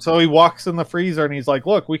episode, so he walks in the freezer and he's like,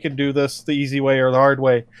 "Look, we can do this the easy way or the hard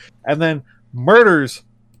way," and then murders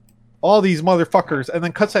all these motherfuckers, and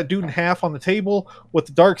then cuts that dude in half on the table with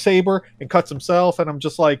the Darksaber and cuts himself, and I'm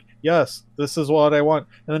just like, yes, this is what I want.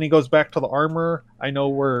 And then he goes back to the armor. I know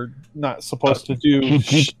we're not supposed to do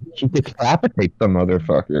He decapitates the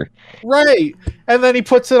motherfucker. right, and then he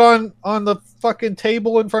puts it on the fucking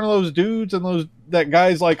table in front of those dudes, and that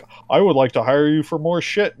guy's like, I would like to hire you for more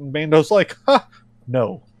shit, and Mando's like,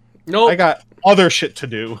 no, Nope. I got other shit to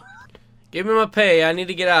do. Give me my pay. I need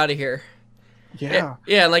to get out of here. Yeah.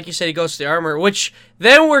 Yeah, and like you said, he goes to the armor, which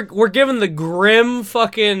then we're given the grim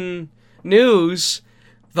fucking news.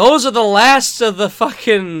 Those are the last of the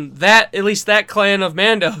fucking at least that clan of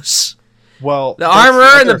Mandos. Well, The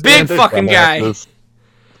armorer and the big They're fucking guy. dumbasses.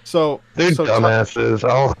 so They're so dumbasses.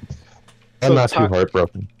 Oh, I'm so not Ty- too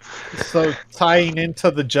heartbroken. So tying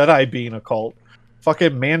into the Jedi being a cult,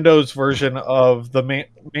 fucking Mando's version of the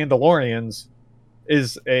Mandalorians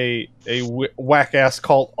is a whack ass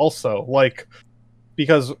cult also. Like,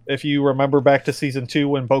 because if you remember back to season 2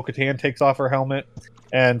 when Bo-Katan takes off her helmet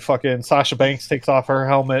and fucking Sasha Banks takes off her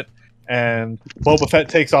helmet and Boba Fett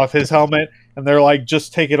takes off his helmet and they're like,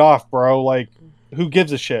 just take it off, bro. Like, who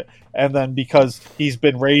gives a shit? And then because he's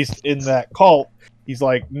been raised in that cult, he's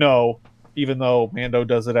like, no. Even though Mando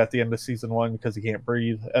does it at the end of season 1 because he can't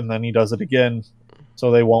breathe, and then he does it again, so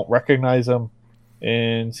they won't recognize him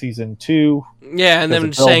in season 2. Yeah, and then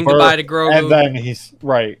Because of saying Bill goodbye Burr, to Grogu. and then he's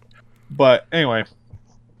right. But anyway,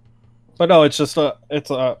 but no, it's just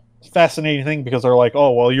it's a fascinating thing because they're like,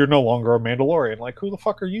 oh well, you're no longer a Mandalorian. Like, who the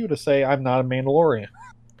fuck are you to say I'm not a Mandalorian?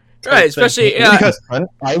 Right, especially yeah, Because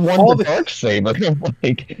I won all the the- Darksaber.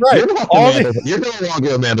 Like, Right, you're no longer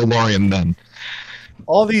a Mandalorian then.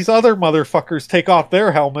 all these other motherfuckers take off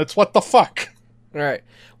their helmets. What the fuck? right.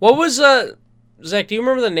 What was Zach? Do you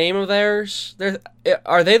remember the name of theirs?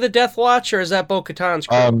 Are they the Death Watch or is that Bo-Katan's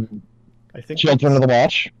crew? I think Children of the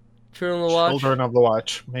Watch. Children of the Watch. Children of the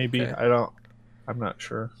Watch. Maybe Okay. I'm not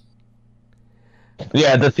sure.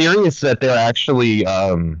 Yeah, the theory is that they're actually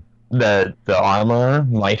that the armor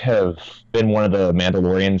might have been one of the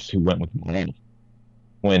Mandalorians who went with Maul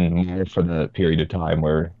for the period of time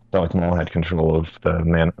where Darth Maul had control of the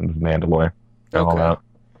Mandalore and all Okay. that.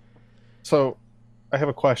 So, I have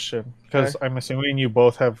a question because I'm assuming you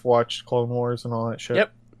both have watched Clone Wars and all that shit.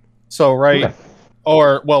 Yep. So right, Yeah.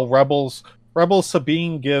 or well, Rebels.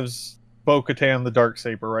 Sabine gives Bo-Katan the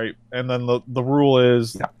Darksaber, right? And then the rule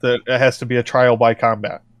is that it has to be a trial by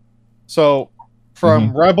combat. So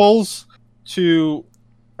from Rebels to,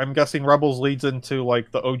 I'm guessing Rebels leads into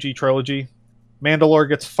like the OG trilogy, Mandalore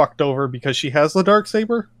gets fucked over because she has the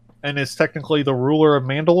Darksaber and is technically the ruler of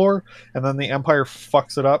Mandalore, and then the Empire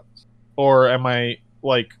fucks it up? Or am I,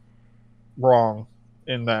 like, wrong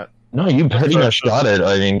in that? No, you pretty much got it.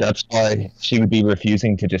 I mean, that's why she would be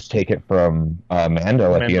refusing to just take it from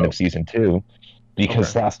Mando at the end of season 2.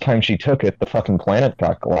 Because last time she took it, the fucking planet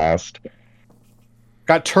got glassed.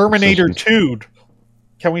 Got Terminator 2'd.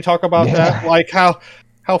 Can we talk about that? Like how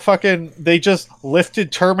fucking they just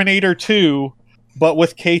lifted Terminator 2, but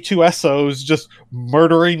with K2SOs just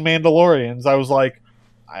murdering Mandalorians. I was like,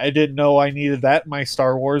 I didn't know I needed that in my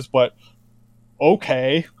Star Wars, but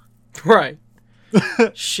okay. Right.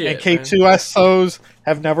 Shit. And K2SOs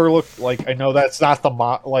have never looked like, I know that's not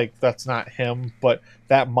that's not him, but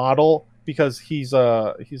that model, because he's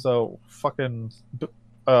a fucking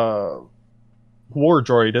war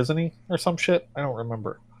droid, isn't he? Or some shit? I don't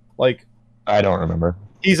remember. Like, I don't remember.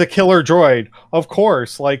 He's a killer droid, of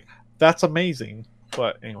course. Like, that's amazing.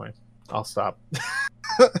 But anyway, I'll stop.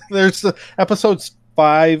 There's episodes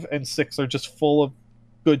 5 and 6 are just full of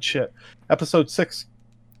good shit. Episode 6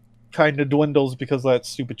 kind of dwindles because of that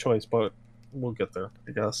stupid choice, but we'll get there,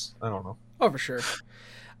 I guess. I don't know. Oh, for sure.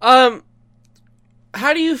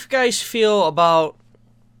 How do you guys feel about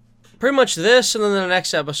pretty much this and then the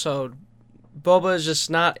next episode? Boba is just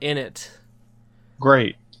not in it.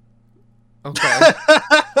 Great. Okay.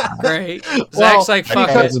 Great. Zach's like, fuck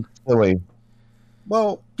it. Silly.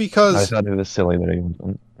 Well, because I thought it was silly that he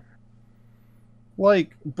wasn't.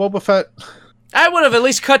 Like, Boba Fett... I would have at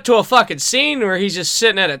least cut to a fucking scene where he's just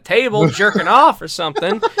sitting at a table jerking off or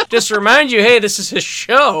something. Just to remind you, hey, this is his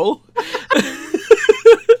show.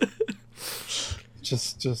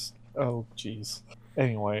 just oh jeez.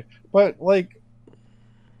 Anyway, but like,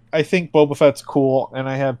 I think Boba Fett's cool, and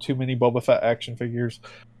I have too many Boba Fett action figures.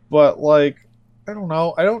 But like, I don't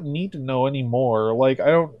know. I don't need to know anymore. Like,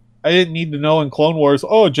 I didn't need to know in Clone Wars.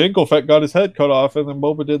 Oh, Jango Fett got his head cut off, and then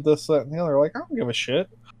Boba did this, that, and the other. Like, I don't give a shit.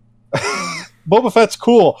 Boba Fett's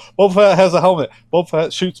cool. Boba Fett has a helmet. Boba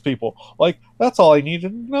Fett shoots people. Like, that's all I needed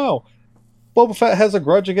to know. Boba Fett has a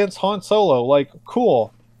grudge against Han Solo. Like,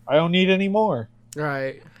 cool. I don't need any more.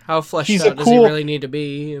 Right. How fleshed out does he really need to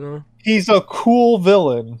be, you know? He's a cool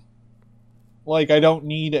villain. Like, I don't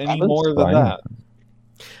need any more than that.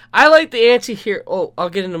 I like the anti-hero... Oh, I'll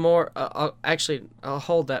get into more... I'll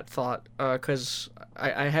hold that thought, because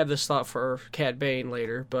I have this thought for Cad Bane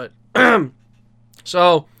later, but...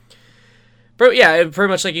 So... But yeah,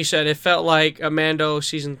 pretty much like you said, it felt like a Mando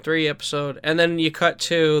season 3 episode, and then you cut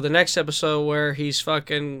to the next episode where he's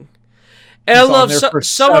fucking. And I love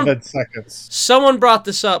someone brought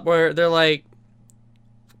this up where they're like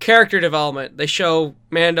character development. They show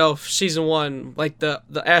Mando season 1, like the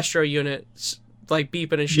Astro unit, like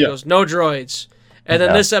beeping, and she goes, "No droids." And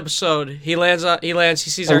then this episode, he lands.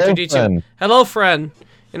 He sees R2-D2. Hello, friend.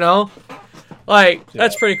 You know, like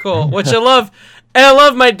that's pretty cool. Which I love. And I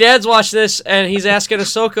love my dad's watched this, and he's asking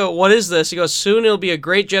Ahsoka, what is this? He goes, soon it'll be a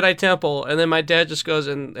great Jedi temple. And then my dad just goes,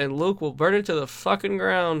 and Luke will burn it to the fucking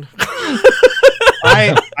ground.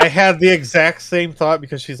 I had the exact same thought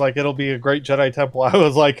because she's like, it'll be a great Jedi temple. I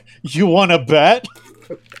was like, you want to bet?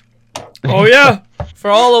 Oh, yeah.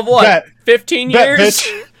 For all of what? Bet. 15 bet, years?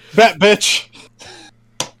 Bitch. Bet, bitch.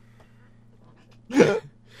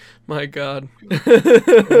 My God.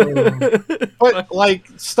 But, like,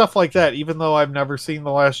 stuff like that, even though I've never seen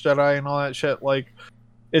The Last Jedi and all that shit, like,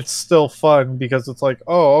 it's still fun because it's like,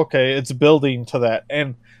 oh, okay, it's building to that.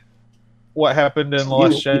 And what happened in The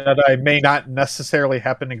Last Jedi may not necessarily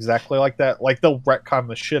happen exactly like that. Like, they'll retcon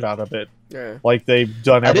the shit out of it. Yeah. Like, they've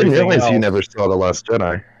done everything I didn't realize else. you never saw The Last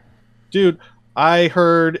Jedi. Dude, I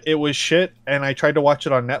heard it was shit, and I tried to watch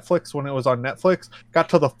it on Netflix when it was on Netflix. Got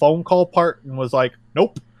to the phone call part and was like,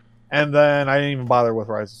 nope. And then I didn't even bother with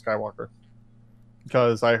Rise of Skywalker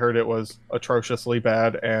because I heard it was atrociously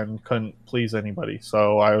bad and couldn't please anybody.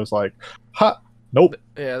 So I was like, ha, nope.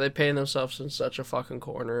 Yeah, they paint themselves in such a fucking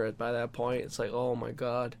corner by that point. It's like, oh my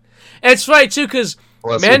God. And it's funny, too, because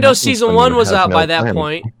Mando Season 1 was out by that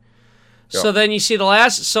point. Yep. So then you see the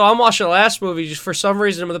last... So I'm watching the last movie, just for some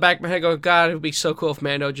reason in the back of my head going, God, it would be so cool if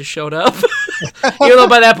Mando just showed up. Even though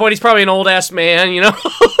by that point he's probably an old-ass man, you know?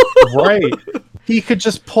 Right. He could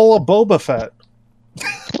just pull a Boba Fett.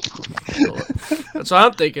 That's what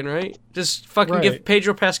I'm thinking, right? Just fucking give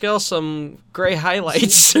Pedro Pascal some gray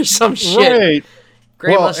highlights or some shit. Right.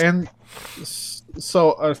 Gray and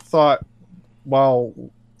so I thought, well,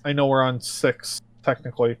 I know we're on 6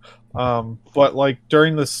 technically, but like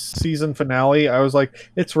during the season finale, I was like,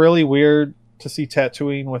 it's really weird to see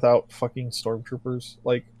Tatooine without fucking stormtroopers.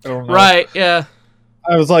 Like, I don't know. Right? Yeah.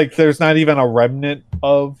 I was like, there's not even a remnant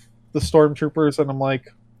of the stormtroopers, and I'm like,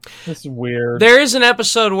 This is weird. There is an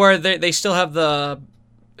episode where they still have the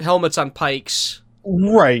helmets on Pikes.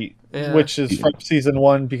 Right. Yeah. Which is from season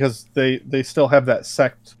 1 because they still have that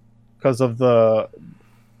sect because of the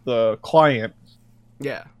client.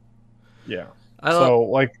 Yeah. Yeah.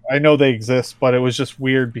 I know they exist, but it was just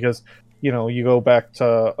weird because, you go back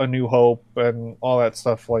to A New Hope and all that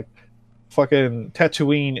stuff. Like, fucking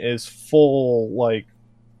Tatooine is full,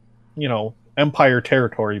 Empire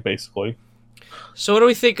territory, basically. So what do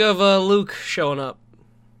we think of Luke showing up?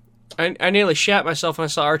 I nearly shat myself when I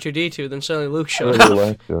saw R2-D2, then suddenly Luke showed up.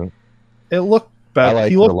 liked it. It looked better. I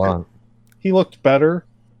liked it a lot. He looked better,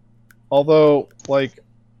 although,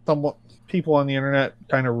 some people on the internet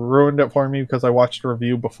kind of ruined it for me because I watched a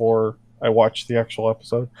review before I watched the actual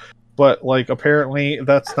episode. But, apparently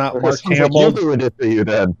that's not Mark Hamill. You ruined it for you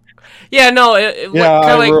then. Yeah, no,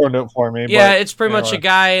 ruined it for me. Yeah, but it's pretty much a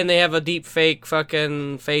guy, and they have a deep fake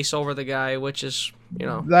fucking face over the guy, which is,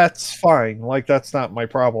 That's fine. That's not my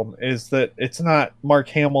problem. Is that it's not Mark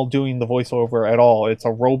Hamill doing the voiceover at all. It's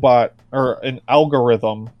a robot or an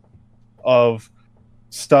algorithm of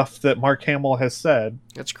stuff that Mark Hamill has said.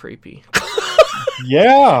 That's creepy.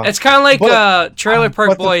 Yeah. It's kind of like Trailer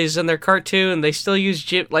Park Boys and their cartoon. They still use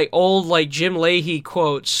old Jim Leahy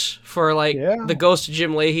quotes for the ghost of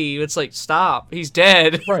Jim Leahy. It's stop. He's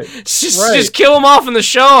dead. Right. Just kill him off in the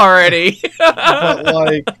show already.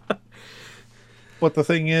 But the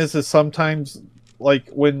thing is sometimes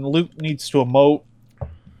when Luke needs to emote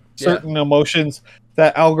certain emotions,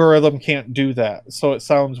 that algorithm can't do that. So it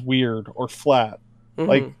sounds weird or flat.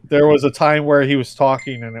 Mm-hmm. There was a time where he was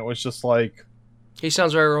talking and it was just he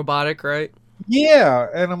sounds very robotic, right? Yeah,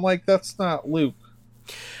 and I'm that's not Luke.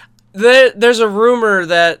 There's a rumor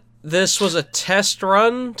that this was a test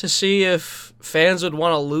run to see if fans would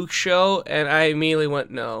want a Luke show, and I immediately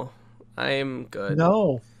went, no. I am good.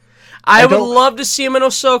 No. I would love to see him in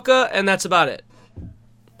Ahsoka, and that's about it.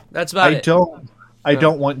 That's about it. I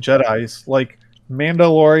don't want Jedis.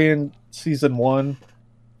 Mandalorian Season 1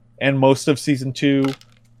 and most of Season 2,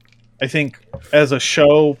 I think, as a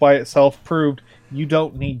show by itself proved you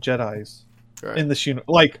don't need Jedis in this universe.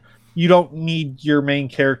 You don't need your main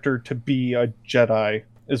character to be a Jedi,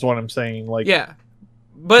 is what I'm saying.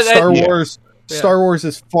 But Star Wars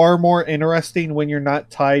is far more interesting when you're not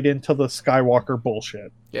tied into the Skywalker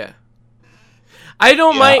bullshit. Yeah. I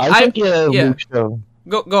don't mind. I think Luke show.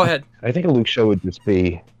 Go ahead. I think a Luke show would just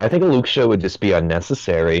be. I think a Luke show would just be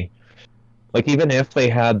unnecessary. Even if they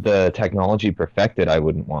had the technology perfected, I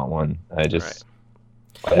wouldn't want one.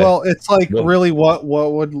 Well, it's really, what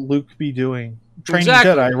would Luke be doing? Training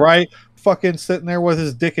Jedi, right? Fucking sitting there with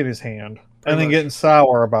his dick in his hand, and then getting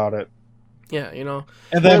sour about it. Yeah,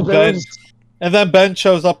 And then Ben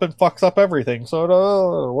shows up and fucks up everything.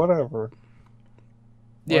 So whatever.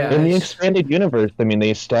 Yeah. In the expanded universe,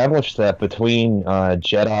 they established that between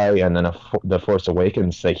Jedi and then The Force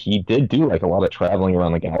Awakens, that he did do a lot of traveling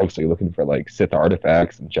around the galaxy looking for Sith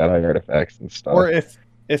artifacts and Jedi artifacts and stuff. Or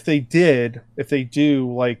if they do,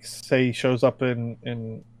 say he shows up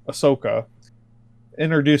in Ahsoka,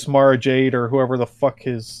 introduce Mara Jade or whoever the fuck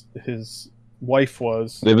his wife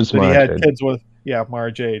was. It was that Mara he had Jade. kids with. Yeah,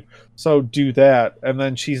 Mara Jade. So do that, and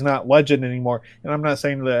then she's not Legend anymore. And I'm not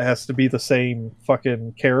saying that it has to be the same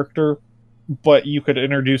fucking character, but you could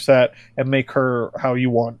introduce that and make her how you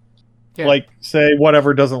want. Yeah. Say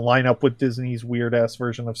whatever doesn't line up with Disney's weird ass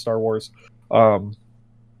version of Star Wars.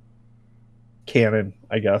 Canon,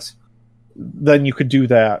 I guess. Then you could do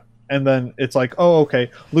that. And then it's oh, okay,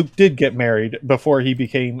 Luke did get married before he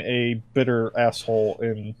became a bitter asshole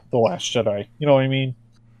in The Last Jedi. You know what I mean?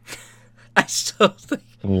 I still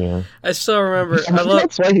remember. That's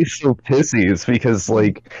why he's so pissy, is because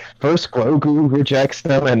first Grogu rejects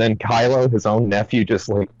them, and then Kylo, his own nephew, just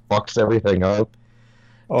fucks everything up.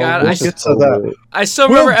 God, I still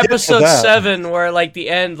remember episode 7 where the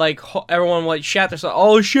end, everyone shat themselves.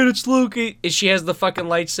 Oh shit, it's Luke! She has the fucking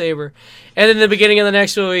lightsaber, and in the beginning of the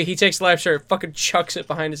next movie, he takes the lightsaber, fucking chucks it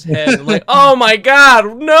behind his head. I'm oh my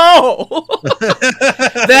god, no!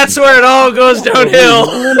 That's where it all goes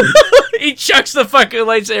downhill. He chucks the fucking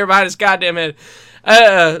lightsaber behind his goddamn head.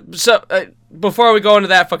 Before we go into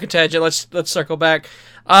that fucking tangent, let's circle back.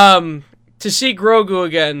 To see Grogu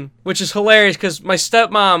again, which is hilarious because my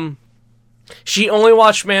stepmom, she only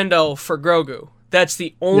watched Mando for Grogu. That's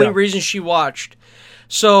the only reason she watched.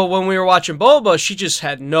 So when we were watching Boba, she just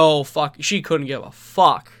had no fuck. She couldn't give a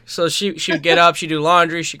fuck. So she would get up, she'd do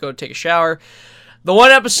laundry, she'd go take a shower. The one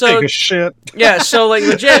episode, take a shit. Yeah. So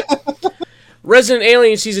legit, Resident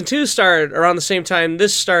Alien Season 2 started around the same time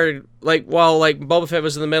this started, like, while, like, Boba Fett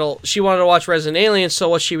was in the middle. She wanted to watch Resident Alien, so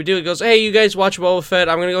what she would do, it goes, hey, you guys watch Boba Fett,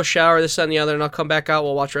 I'm gonna go shower, this, that, and the other, and I'll come back out,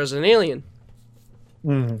 we'll watch Resident Alien.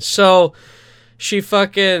 So, she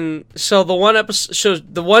fucking, so the one episode, so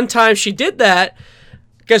the one time she did that,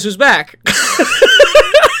 guess who's back?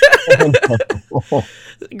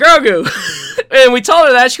 Grogu. And we told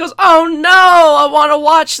her that, she goes, oh no, I want to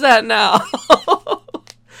watch that now.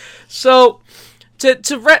 So,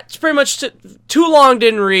 pretty much too long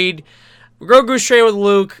didn't read. Grogu's training with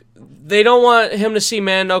Luke. They don't want him to see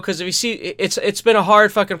Mando because if you see, it's been a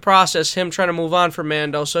hard fucking process him trying to move on from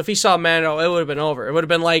Mando. So if he saw Mando, it would have been over. It would have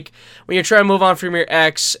been like when you're trying to move on from your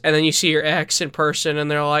ex and then you see your ex in person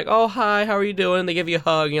and they're like, "Oh hi, how are you doing?" They give you a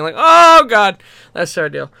hug and you're like, "Oh god," that's our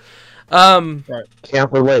deal. Right.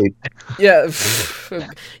 Can't relate. Yeah,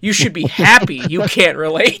 you should be happy you can't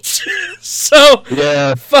relate. So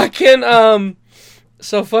yeah, fucking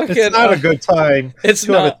So fucking. It's not a good time. It's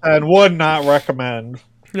 2 not. out of 10 would not recommend.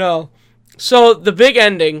 No. So the big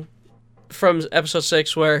ending from episode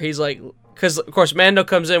 6, where he's like, because of course Mando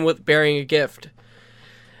comes in with bearing a gift.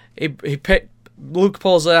 Luke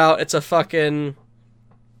pulls it out. It's a fucking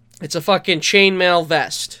chainmail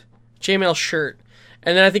vest, chainmail shirt,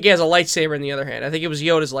 and then I think he has a lightsaber in the other hand. I think it was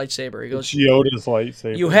Yoda's lightsaber. He goes, it's Yoda's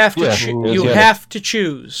lightsaber. You have to have to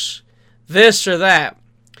choose this or that.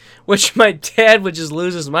 Which my dad would just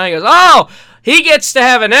lose his mind. He goes, oh, he gets to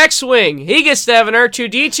have an X-Wing. He gets to have an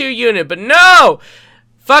R2-D2 unit. But no,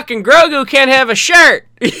 fucking Grogu can't have a shirt.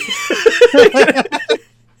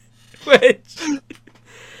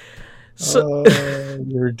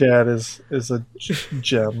 Your dad is a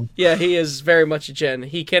gem. Yeah, he is very much a gem.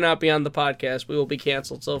 He cannot be on the podcast. We will be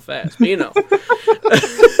canceled so fast. But you know.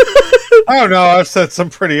 I don't know. I've said some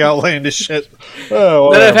pretty outlandish shit.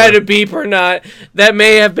 That I've had to beep or not. That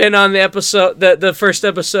may have been on the episode, the first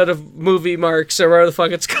episode of Movie Marks or whatever the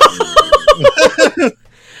fuck it's called.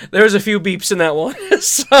 There was a few beeps in that one.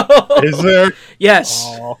 So is there? Yes.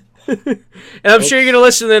 And I'm sure you're gonna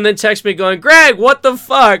listen and then text me going, Greg, what the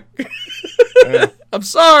fuck? I'm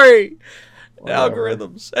sorry.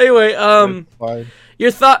 Algorithms. Anyway,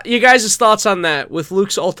 you guys' thoughts on that with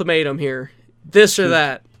Luke's ultimatum here. This or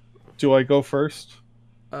that. Do I go first?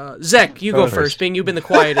 Zach, you go first, being you've been the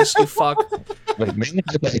quietest, you fuck. Wait, me?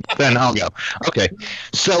 Then I'll go. Okay.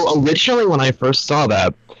 So originally when I first saw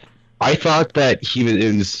that, I thought that he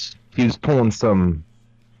was pulling some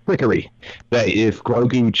trickery. That if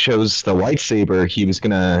Grogu chose the lightsaber, he was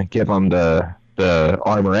gonna give him the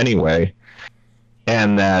armor anyway.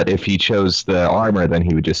 And that if he chose the armor, then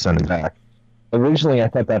he would just send him back. Originally I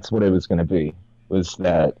thought that's what it was gonna be. Was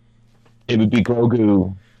that it would be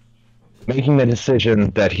Grogu making the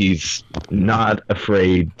decision that he's not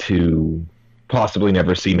afraid to possibly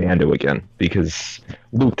never see Mando again. Because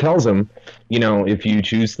Luke tells him, you know, if you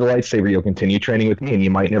choose the lightsaber, you'll continue training with me and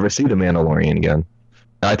you might never see the Mandalorian again.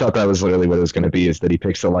 I thought that was literally what it was going to be, is that he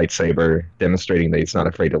picks the lightsaber, demonstrating that he's not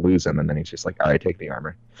afraid to lose him, and then he's just like, all right, take the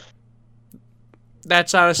armor.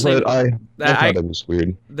 That's honestly... But I thought it was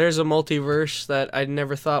weird. There's a multiverse that I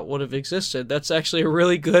never thought would have existed. That's actually a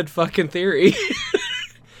really good fucking theory.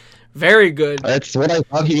 Very good. That's what I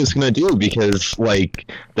thought he was going to do, because, like,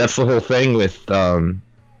 that's the whole thing with, or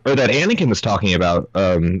that Anakin was talking about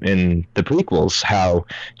in the prequels, how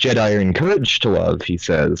Jedi are encouraged to love, he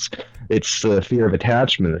says. It's the fear of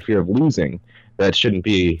attachment, the fear of losing. That shouldn't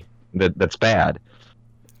be, that's bad.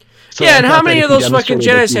 So yeah, and how many of those fucking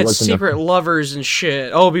Jedis had secret lovers and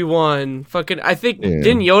shit? Obi-Wan, fucking, I think,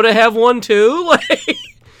 didn't Yoda have one too? Like,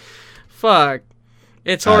 fuck.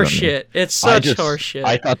 It's horseshit. It's such horseshit.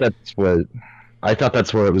 I thought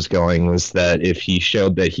that's where it was going, was that if he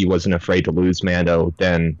showed that he wasn't afraid to lose Mando,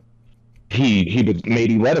 then he would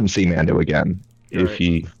maybe let him see Mando again. Right. If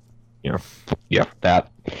he, that.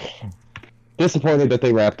 Disappointed that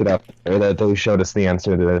they wrapped it up, or that they showed us the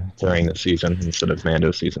answer during the season instead of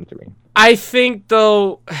Mando season 3. I think,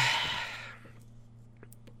 though,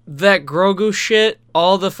 that Grogu shit,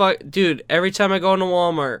 dude, every time I go into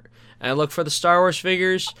Walmart and I look for the Star Wars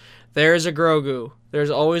figures, there's a Grogu.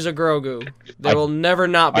 There's always a Grogu. There will never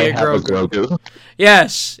not be a Grogu.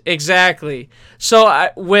 Yes, exactly. So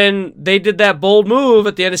when they did that bold move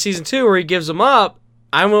at the end of season 2 where he gives them up,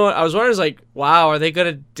 I was wondering, like, wow, are they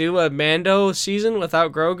going to do a Mando season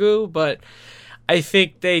without Grogu? But I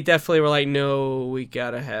think they definitely were like, no, we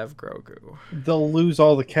got to have Grogu. They'll lose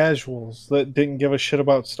all the casuals that didn't give a shit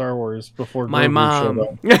about Star Wars before my Grogu mom. showed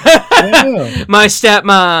up. Yeah. My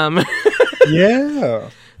stepmom. Yeah.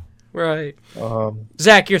 Right.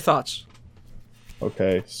 Zach, your thoughts?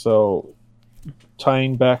 Okay, so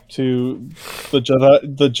tying back to the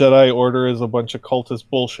Jedi Order is a bunch of cultist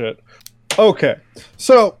bullshit. Okay,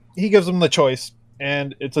 so he gives him the choice,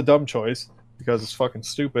 and it's a dumb choice because it's fucking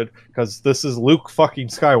stupid. Because this is Luke fucking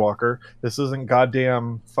Skywalker. This isn't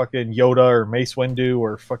goddamn fucking Yoda or Mace Windu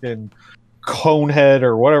or fucking Conehead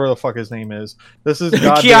or whatever the fuck his name is. This is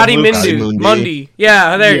goddamn Kiadi Luke Mundi.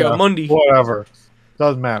 Yeah, there you go, Mundi. Whatever.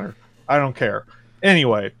 Doesn't matter. I don't care.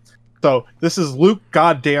 Anyway, so this is Luke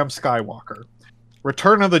goddamn Skywalker.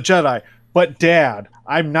 Return of the Jedi. But Dad,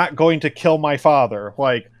 I'm not going to kill my father.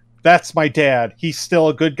 Like, that's my dad. He's still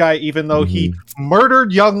a good guy, even though he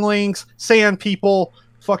murdered younglings, sand people,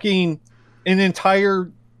 fucking an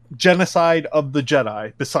entire genocide of the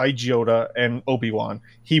Jedi, besides Yoda and Obi-Wan.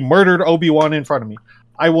 He murdered Obi-Wan in front of me.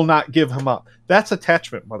 I will not give him up. That's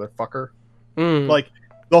attachment, motherfucker. Like,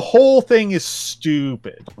 the whole thing is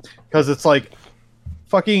stupid. Because it's like,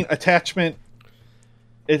 fucking attachment,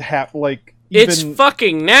 it's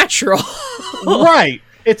fucking natural. Right.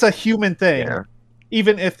 It's a human thing. Yeah.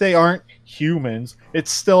 Even if they aren't humans,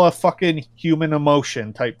 it's still a fucking human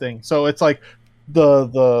emotion type thing. So it's like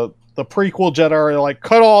the prequel Jedi are like,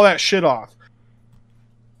 cut all that shit off.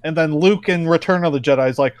 And then Luke in Return of the Jedi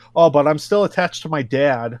is like, oh, but I'm still attached to my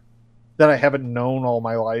dad that I haven't known all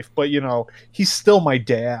my life. But, you know, he's still my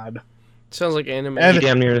dad. Sounds like anime. He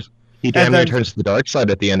damn near turns to the dark side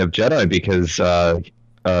at the end of Jedi because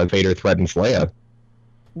Vader threatens Leia.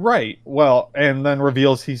 Right. Well, and then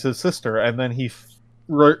reveals he's his sister. And then he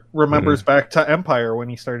remembers back to Empire when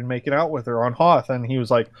he started making out with her on Hoth, and he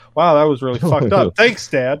was like, wow, that was really fucked up. Thanks,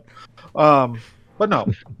 Dad. But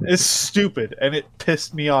no, it's stupid, and it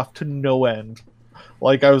pissed me off to no end.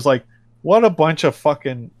 Like, I was like, what a bunch of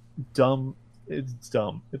fucking dumb. It's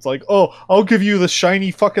dumb. It's like, oh, I'll give you the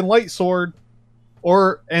shiny fucking light sword,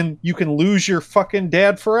 and you can lose your fucking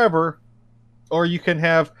dad forever, or you can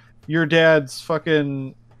have your dad's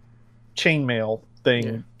fucking chainmail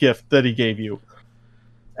thing gift that he gave you.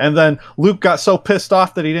 And then Luke got so pissed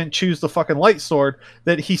off that he didn't choose the fucking light sword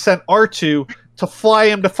that he sent R2 to fly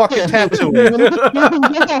him to fucking Tatooine.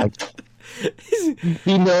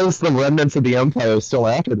 He knows the remnants of the Empire are still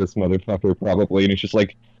after this motherfucker, probably, and he's just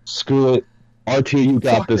like, screw it. R2, you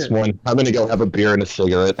got this one. I'm gonna go have a beer and a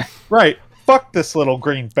cigarette. Right. Fuck this little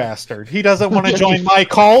green bastard. He doesn't want to join my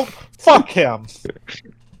cult. Fuck him.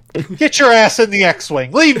 Get your ass in the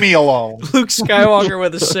X-Wing. Leave me alone. Luke Skywalker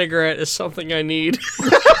with a cigarette is something I need.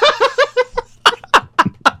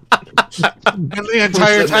 And the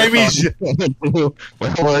entire time he's... Well,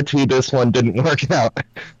 R2, this one didn't work out.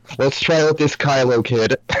 Let's try with this Kylo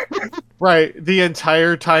kid. Right. The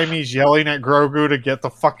entire time he's yelling at Grogu to get the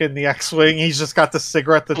fuck in the X-Wing, he's just got the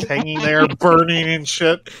cigarette that's hanging there, burning and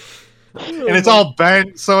shit. And it's all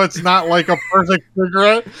bent, so it's not like a perfect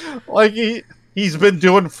cigarette. Like, he's been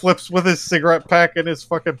doing flips with his cigarette pack in his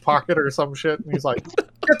fucking pocket or some shit, and he's like,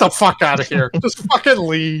 get the fuck out of here. Just fucking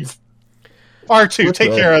leave. R2,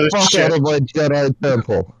 take care of this shit. Out of my Jedi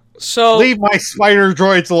temple. So, leave my spider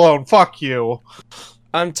droids alone. Fuck you.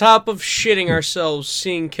 On top of shitting ourselves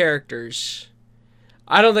seeing characters,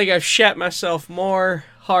 I don't think I've shat myself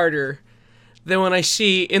harder than when I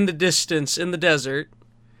see in the distance, in the desert,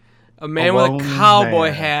 a man with a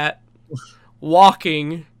cowboy hat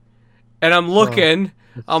walking, and I'm looking,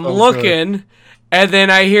 good. And then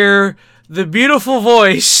I hear the beautiful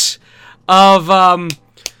voice of, I'm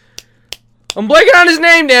blanking on his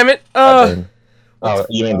name, damn it.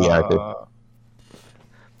 You mean the actor.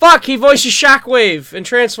 Fuck, he voices Shockwave in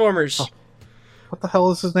Transformers. Oh, what the hell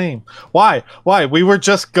is his name? Why? We were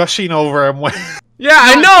just gushing over him when... Yeah,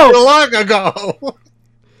 I know! Long ago!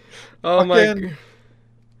 Oh my...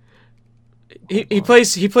 He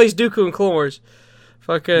plays Dooku in Clone Wars.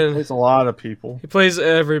 Fucking... He plays a lot of people. He plays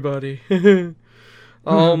everybody.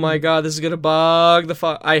 Oh my god, this is gonna bug the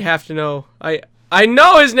fuck... I have to know. I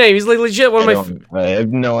know his name. He's like legit one of my... I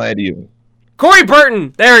have no idea. Corey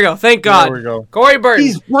Burton! There we go, thank God. There we go. Corey Burton.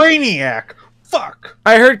 He's Brainiac! Fuck!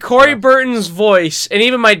 I heard Corey Burton's voice, and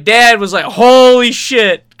even my dad was like, holy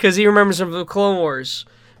shit! Because he remembers from the Clone Wars.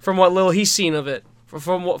 From what little he's seen of it.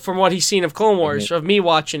 From what he's seen of Clone Wars, of me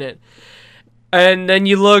watching it. And then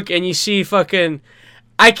you look and you see fucking...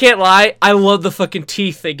 I can't lie, I love the fucking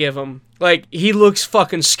teeth they give him. Like, he looks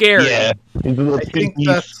fucking scary. Yeah. I think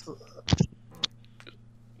that's...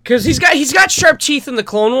 Because he's got sharp teeth in the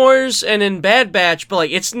Clone Wars and in Bad Batch, but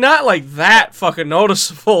like it's not like that fucking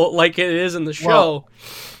noticeable like it is in the show.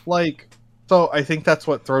 Well, so I think that's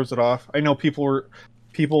what throws it off. I know people were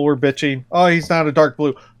bitching. Oh, he's not a dark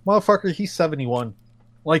blue, motherfucker. He's 71.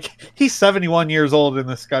 Like, he's 71 years old in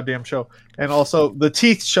this goddamn show, and also the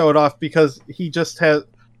teeth show it off because he just has,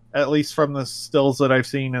 at least from the stills that I've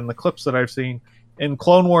seen and the clips that I've seen, In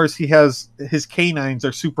Clone Wars, he has his canines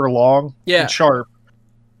are super long Yeah. and sharp,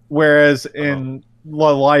 whereas in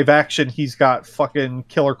live action, he's got fucking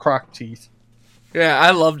Killer Croc teeth. Yeah,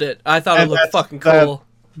 I loved it. I thought it And looked fucking cool.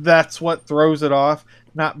 That's what throws it off.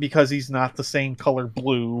 Not because he's not the same color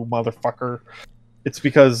blue, motherfucker. It's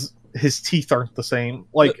because his teeth aren't the same.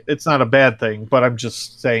 Like, it's not a bad thing, but I'm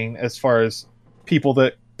just saying, as far as people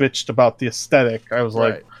that bitched about the aesthetic, I was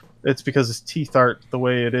like, it's because his teeth aren't the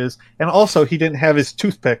way it is. And also, he didn't have his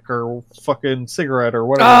toothpick or fucking cigarette or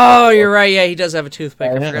whatever. Oh, you're right. Yeah, he does have a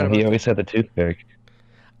toothpick. I forgot about he that. always had the toothpick.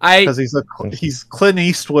 Because he's Clint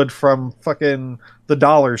Eastwood from fucking the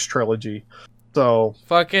Dollars trilogy. So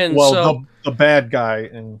fucking the bad guy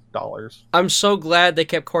in Dollars. I'm so glad they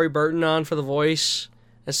kept Corey Burton on for the voice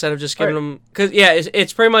instead of just giving him, because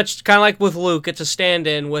it's pretty much kind of like with Luke. It's a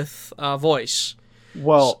stand-in with voice.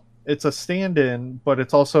 Well, it's a stand-in, but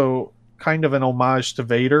it's also kind of an homage to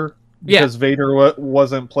Vader because Vader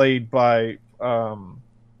wasn't played by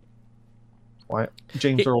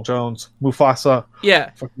James Earl Jones, Mufasa.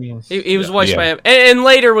 Yeah, fucking, he was voiced by him, and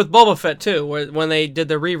later with Boba Fett too, when they did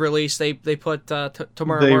the re-release, they put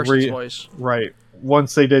Tamara Morrison's voice. Right.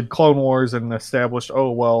 Once they did Clone Wars and established,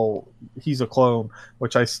 oh well, he's a clone,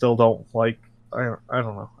 which I still don't like. I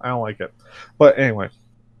don't know. I don't like it. But anyway,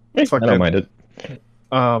 I don't mind it.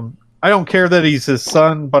 I don't care that he's his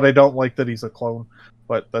son, but I don't like that he's a clone.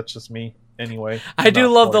 But that's just me. Anyway, I do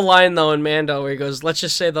love the line though in Mando where he goes, "Let's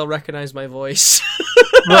just say they'll recognize my voice."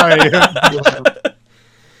 Right. But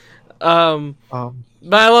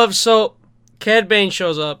I love Cad Bane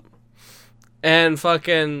shows up and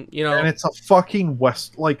fucking and it's a fucking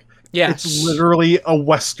it's literally a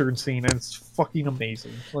Western scene and it's fucking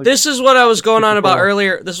amazing. Like, this is what I was going on about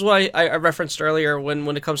earlier. This is what I referenced earlier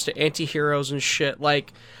when it comes to anti-heroes and shit.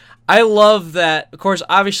 Like, I love that. Of course,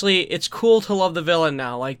 obviously, it's cool to love the villain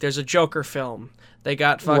now. Like, there's a Joker film. They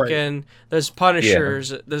got fucking... There's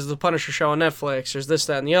Punishers. Yeah. There's the Punisher show on Netflix. There's this,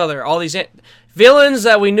 that, and the other. All these villains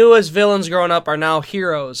that we knew as villains growing up are now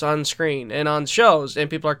heroes on screen and on shows,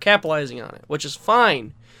 and people are capitalizing on it, which is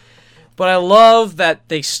fine. But I love that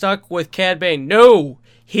they stuck with Cad Bane. No!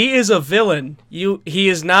 He is a villain. He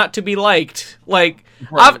is not to be liked. Like,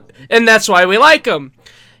 and that's why we like him.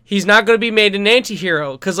 He's not going to be made an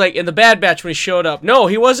anti-hero, because like in the Bad Batch when he showed up,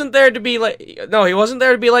 he wasn't there to be like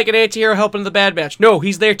an anti-hero helping the Bad Batch. No,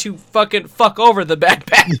 he's there to fucking fuck over the Bad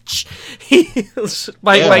Batch.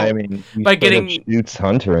 By getting shoots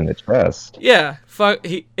Hunter in the chest. Yeah,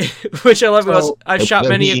 which I love. So, I've shot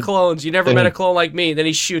many clones. You never met a clone like me. Then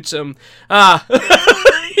he shoots him.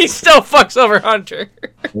 He still fucks over Hunter.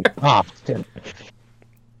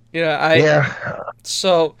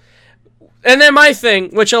 So. And then my thing,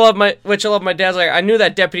 which I love my dad's like, I knew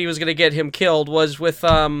that deputy was gonna get him killed, was with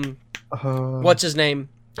what's his name?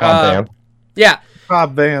 Cobb Vanth. Yeah.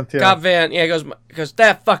 Cobb Vanth, yeah. Cobb Vanth, yeah, he goes,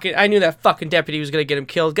 I knew that fucking deputy was gonna get him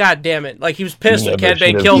killed. God damn it. Like, he was pissed when Cad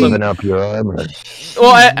Bane killed him.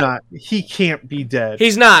 He can't be dead.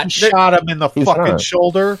 He's not. He shot him in the fucking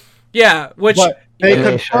shoulder. Yeah, which but they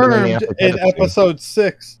confirmed in episode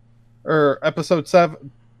 6 or episode 7.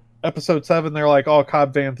 Episode 7, they're like, "Oh,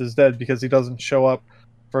 Cobb Vanth is dead because he doesn't show up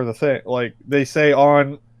for the thing." Like they say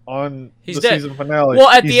on the season finale,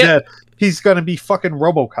 he's dead. He's gonna be fucking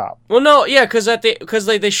RoboCop. Well, no, yeah, because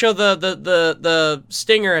they show the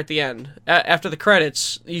stinger at the end after the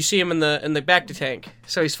credits. You see him in the Bacta tank,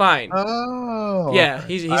 so he's fine. Oh, yeah,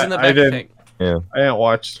 he's in the Bacta tank. Yeah, I didn't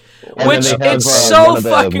watch. Which it's so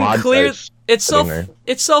fucking clear. It's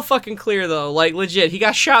so fucking clear though. Like legit, he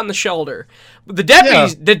got shot in the shoulder. The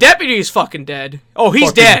deputy's fucking dead. Oh,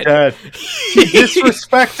 he's dead. He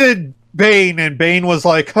disrespected Bane, and Bane was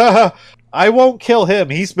like, "Haha, I won't kill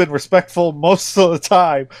him. He's been respectful most of the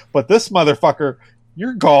time, but this motherfucker,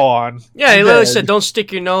 you're gone." Yeah, he literally said, "Don't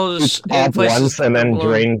stick your nose in places." Once and then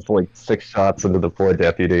drained like 6 shots into the poor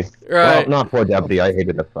deputy. Right? Well, not poor deputy. I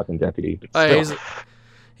hated the fucking deputy.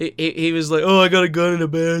 He was like, "Oh, I got a gun in a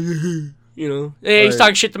bag." Yeah, he's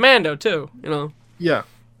talking shit to Mando too. Yeah.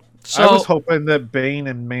 So, I was hoping that Bane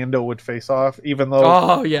and Mando would face off, even though.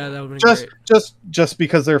 Oh yeah, that would be great. Just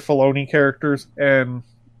because they're Filoni characters, and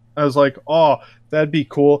I was like, oh, that'd be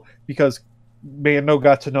cool because Mando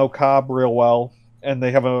got to know Cobb real well, and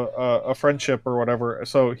they have a friendship or whatever.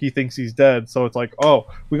 So he thinks he's dead. So it's like, oh,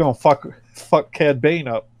 we're gonna fuck Cad Bane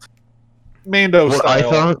up, Mando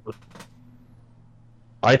style.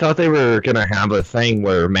 I thought they were gonna have a thing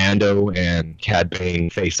where Mando and Cad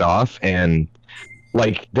Bane face off, and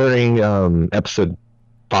like during episode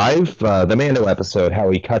 5, the Mando episode, how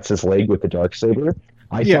he cuts his leg with the Darksaber.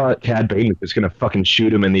 I thought Cad Bane was gonna fucking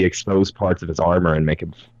shoot him in the exposed parts of his armor and make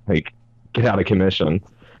him like get out of commission.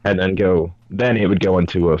 and then he would go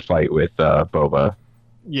into a fight with Boba.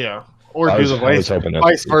 Yeah. Or I do was- the I was hoping that's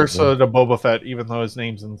vice what you versa to Boba Fett, even though his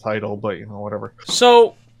name's in the title, but whatever.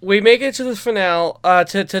 So we make it to the finale.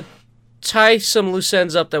 To tie some loose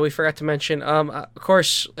ends up that we forgot to mention. Of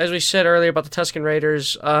course, as we said earlier about the Tusken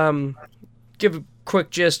Raiders. Give a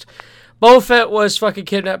quick gist. Boba Fett was fucking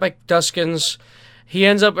kidnapped by Tuskens. He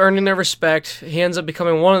ends up earning their respect. He ends up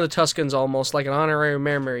becoming one of the Tuskens, almost like an honorary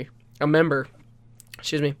member.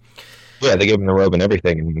 Excuse me. Yeah, they gave him the robe and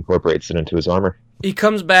everything, and he incorporates it into his armor. He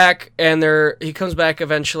comes back, and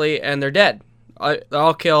eventually, and they're dead. They're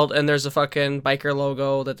all killed, and there's a fucking biker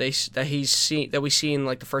logo that we see in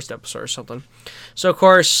like the first episode or something. So of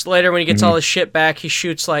course, later when he gets all his shit back, he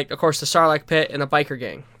shoots like, of course, the Sarlacc pit and a biker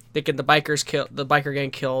gang. Thinking the biker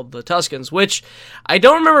gang killed the Tuskens, which I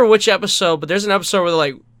don't remember which episode, but there's an episode where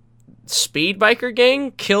like speed biker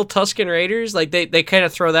gang kill Tusken Raiders. Like they kind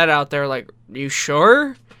of throw that out there, like, you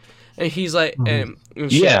sure? And he's like, and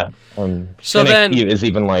shit. Yeah. So then he is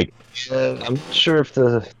even like, I'm not sure if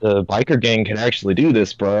the biker gang can actually do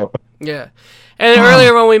this, bro. Yeah. And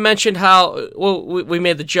earlier when we mentioned how, well, we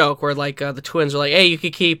made the joke where like the twins were like, hey, you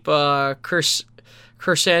could keep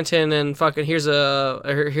Chrysanthemum and fucking here's a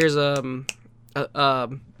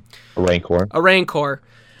Rancor,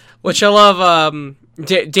 which I love.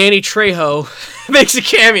 Danny Trejo makes a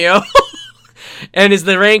cameo and is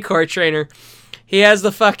the Rancor trainer. He has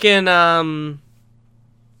the fucking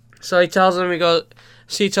so he tells him,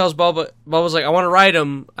 he tells Boba's like, I want to ride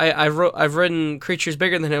him. I've ridden creatures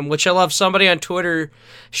bigger than him, which I love. Somebody on Twitter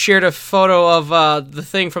shared a photo of the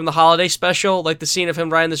thing from the holiday special, like the scene of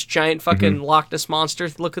him riding this giant fucking Loch Ness monster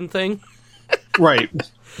looking thing. Right.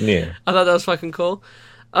 Yeah. I thought that was fucking cool.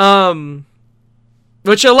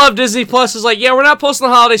 Which I love. Disney Plus is like, yeah, we're not posting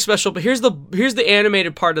the holiday special, but here's the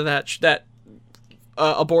animated part of that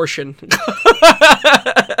abortion.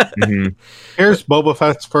 Here's Boba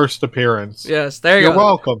Fett's first appearance. Yes, there you You're go.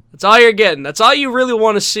 welcome. That's all you're getting. That's all you really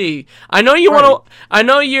want to see. I know you want to. I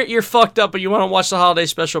know you're fucked up, and you want to watch the holiday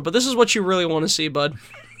special, but this is what you really want to see, bud.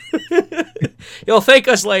 You'll thank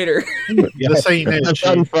us later. This ain't it. I've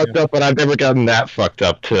gotten fucked up, but I've never gotten that fucked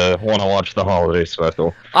up to want to watch the holiday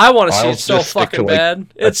special. I want to see I'll it so just stick fucking to, like, bad.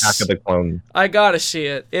 It's Attack of the Clones. I gotta see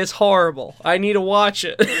it. It's horrible. I need to watch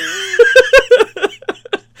it.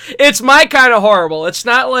 It's my kind of horrible. It's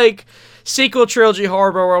not like sequel trilogy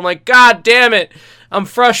horrible where I'm like, God damn it, I'm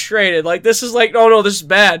frustrated. Like, this is like, oh no, this is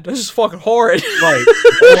bad. This is fucking horrid. Right.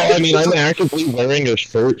 Well, I mean, I'm actively wearing a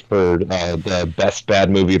shirt for the best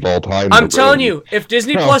bad movie of all time. I'm telling you, if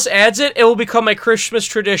Disney Plus adds it, it will become my Christmas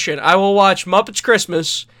tradition. I will watch Muppets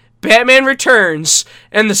Christmas, Batman Returns,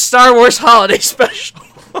 and the Star Wars Holiday Special.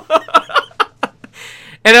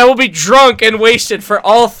 And I will be drunk and wasted for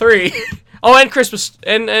all three. Oh, and Christmas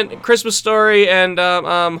and Christmas Story and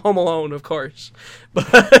Home Alone, of course.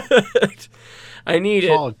 But I need it.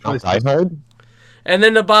 Solid choice. Die Hard? And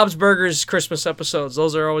then the Bob's Burgers Christmas episodes.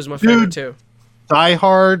 Those are always my favorite too. Die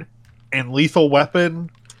Hard and Lethal Weapon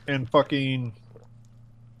and fucking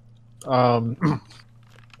yeah.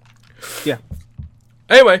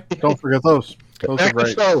 Anyway, Don't forget those. Those are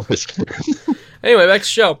great. Anyway, back to the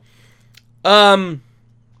show.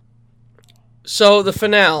 So the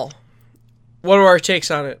finale. What are our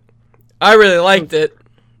takes on it? I really liked it.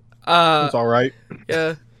 It's all right.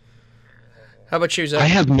 Yeah. How about you, Zach? I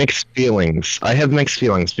have mixed feelings.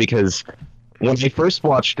 Because when I first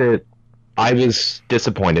watched it, I was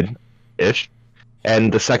disappointed-ish.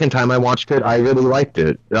 And the second time I watched it, I really liked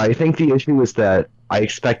it. I think the issue is that I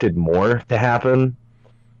expected more to happen.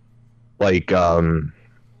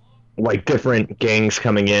 Like different gangs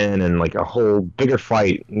coming in and like a whole bigger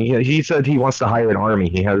fight. He said he wants to hire an army.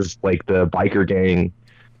 He has like the biker gang,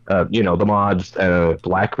 the mods,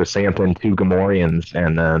 Black Chrysanthemum, 2 Gamorreans,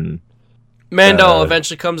 and then Mando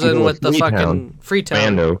eventually comes in with the Freetown. fucking Freetown.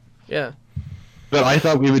 Mando. Yeah. But I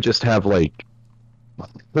thought we would just have like a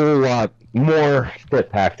whole lot more shit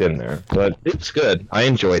packed in there. But it's good. I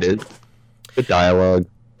enjoyed it. Good dialogue.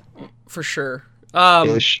 For sure.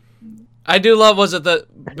 Ish. I do love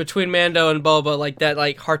between Mando and Boba, like that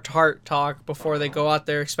like heart-to-heart talk before they go out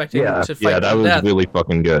there expecting to fight that to was death. really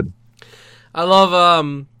fucking good. I love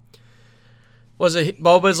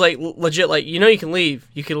Boba's like legit like, you can leave.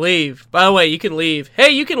 You can leave. By the way, you can leave.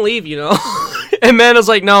 Hey, you can leave, And Mando's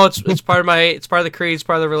like, no, it's part of it's part of the creed, it's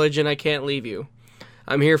part of the religion. I can't leave you.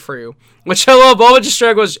 I'm here for you. Which I love. Boba just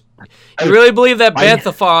goes, you really believe that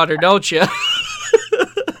Bantha fodder, don't you?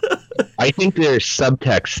 I think there's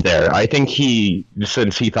subtext there. I think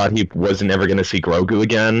since he thought he wasn't ever going to see Grogu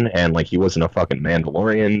again, and like he wasn't a fucking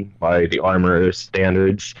Mandalorian by the armor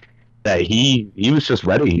standards, that he was just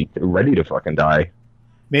ready to fucking die.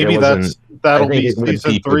 Maybe that'll be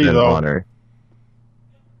season 3 though. Honor.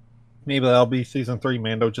 Maybe that'll be season 3.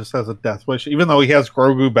 Mando just has a death wish, even though he has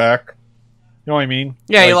Grogu back. You know what I mean?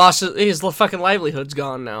 Yeah, he lost his fucking livelihood's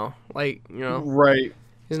gone now. Like, you know, right?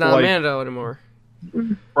 He's not a Mando anymore.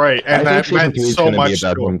 Right, and that meant so much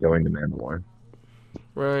about to him him going to Mandalore.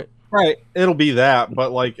 Right. Right, it'll be that,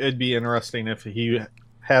 but like it'd be interesting if he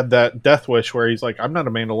had that death wish where he's like, "I'm not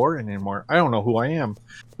a Mandalorian anymore. I don't know who I am."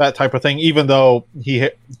 That type of thing. Even though he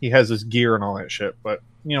has his gear and all that shit, but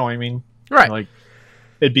you know what I mean? Right. Like,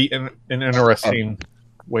 it'd be an interesting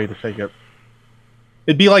way to take it.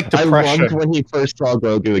 It'd be like depression. I loved when he first saw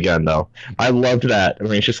Grogu again, though. I loved that. I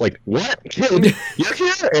mean, it's just like, "What, kid? You're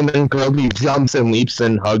here!" And then Grogu jumps and leaps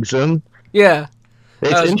and hugs him. Yeah,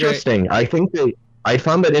 it's interesting. Great. I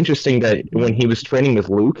found that interesting that when he was training with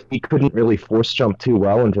Luke, he couldn't really force jump too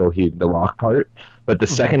well until the lock part. But the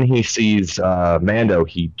second he sees Mando,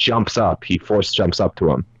 he jumps up. He force jumps up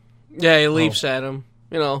to him. Yeah, he leaps at him.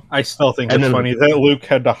 You know. I still think it's funny that Luke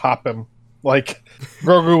had to hop him. Like,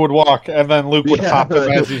 Grogu would walk, and then Luke would hop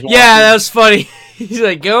him as he's walking. Yeah, that was funny. He's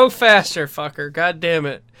like, "Go faster, fucker! God damn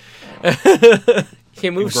it!"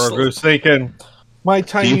 He moves. Grogu's thinking, "My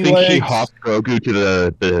tiny legs." Do you think he hopped Grogu to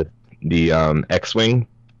the X-wing?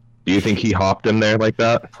 Do you think he hopped him there like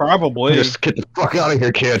that? Probably. Just get the fuck out of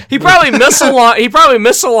here, kid. He probably missile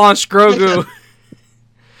launched Grogu.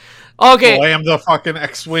 Okay. Slam the fucking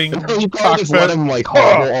X-wing. You probably just let him like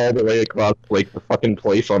hobble all the way across like the fucking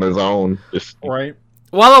place on his own. Just right.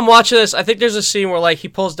 While I'm watching this, I think there's a scene where like he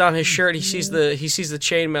pulls down his shirt, he sees the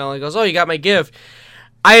chainmail, and he goes, "Oh, you got my gift."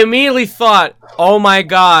 I immediately thought, "Oh my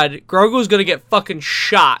god, Grogu's gonna get fucking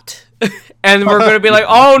shot." And we're gonna be like,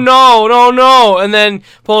 "Oh no," and then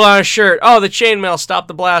pull down his shirt. Oh, the chainmail stopped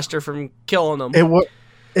the blaster from killing him.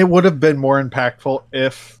 It would have been more impactful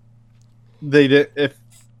if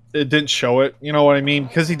it didn't show it, you know what I mean?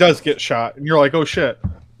 Because he does get shot, and you're like, "Oh shit!"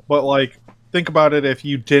 But like, think about it if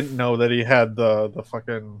you didn't know that he had the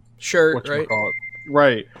fucking shirt, right?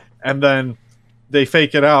 Right, and then they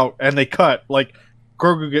fake it out and they cut. Like,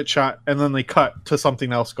 Grogu gets shot, and then they cut to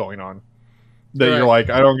something else going on. That you're like,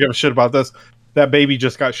 "I don't give a shit about this." That baby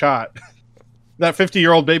just got shot. That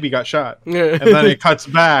 50-year-old baby got shot, and then it cuts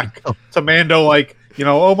back to Mando, like, you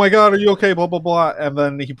know, "Oh my god, are you okay?" Blah blah blah, and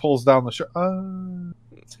then he pulls down the shirt.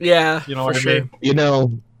 Yeah, you know what I mean? You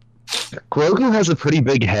know, Grogu has a pretty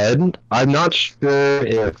big head. I'm not sure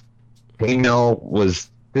if chainmail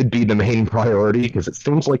could be the main priority, because it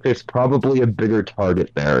seems like there's probably a bigger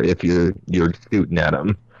target there if you're shooting at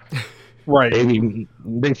him. Right. Maybe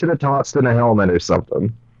they should have tossed in a helmet or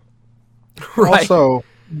something. Right. Also,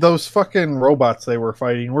 those fucking robots they were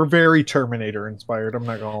fighting were very Terminator inspired. I'm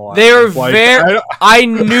not gonna lie. They were I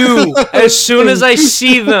knew as soon as I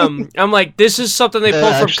see them, I'm like, this is something they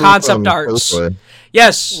pull from concept arts.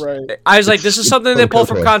 Yes, right. I was like, this is something they pull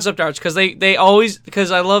from concept arts, because they always,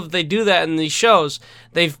 because I love they do that in these shows.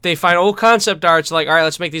 They find old concept arts, like, all right,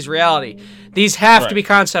 let's make these reality. These have to be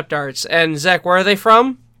concept arts. And Zach, where are they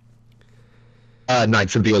from?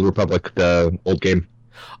 Knights of the Old Republic, the old game.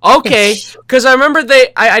 Okay, because I remember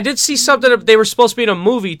I did see something, they were supposed to be in a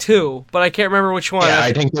movie too, but I can't remember which one. Yeah,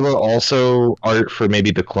 I think they were also art for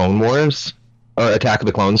maybe the Clone Wars, or Attack of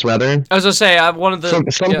the Clones, rather. I was going to say, one of the...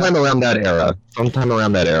 Sometime around that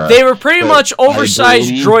era. They were pretty much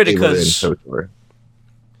oversized droidicas.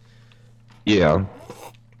 Yeah.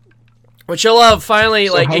 Which I love, finally,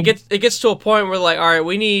 so it gets to a point where, like, all right,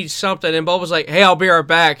 we need something, and Boba's like, "Hey, I'll be right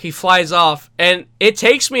back." He flies off, and it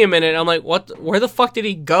takes me a minute. I'm like, "What? Where the fuck did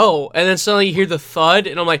he go?" And then suddenly you hear the thud,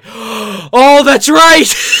 and I'm like, "Oh, that's right!"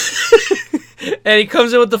 And he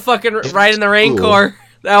comes in with the fucking right in the Rancor.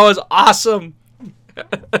 That was awesome.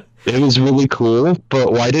 It was really cool,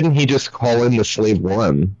 but why didn't he just call in the Slave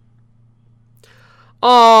One?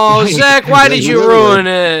 Oh, Zach, why did you ruin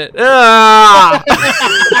it? Ah!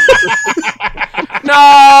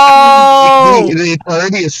 No! They've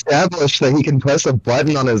already established that he can press a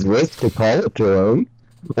button on his wrist to call it to him.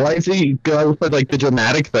 Why is he going for like the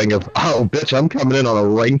dramatic thing of, "Oh, bitch, I'm coming in on a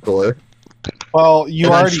Rancor"? Well, you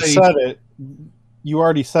already said it. You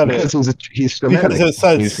already said because it. He's dramatic. Because it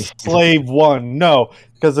says Slave One. No,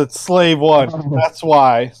 because it's Slave One. That's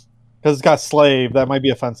why. Because it's got slave. That might be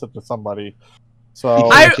offensive to somebody.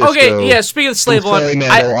 So speaking of Slave One,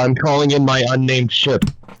 I'm calling in my unnamed ship.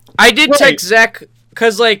 I did text Zach,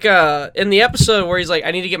 because like in the episode where he's like,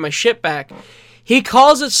 "I need to get my ship back," he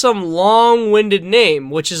calls it some long-winded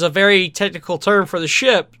name, which is a very technical term for the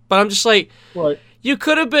ship. But I'm just like, right. You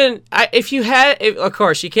could have been, of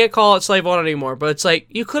course, you can't call it Slave One anymore. But it's like,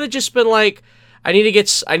 you could have just been like, I need to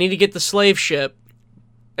get the slave ship,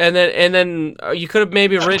 and then you could have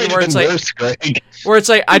maybe written where it's worse,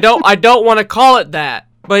 like I don't want to call it that.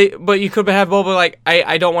 But you could have Boba like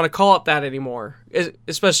I don't want to call it that anymore,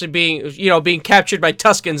 especially being captured by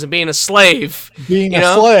Tuskens and being a slave.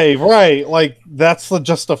 Slave, right? Like that's the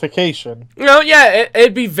justification.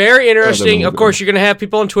 It'd be very interesting. Of course, you're gonna have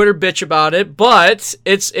people on Twitter bitch about it, but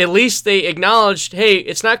it's at least they acknowledged, hey,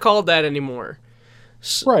 it's not called that anymore.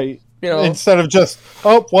 Right. Instead of just,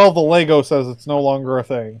 the Lego says it's no longer a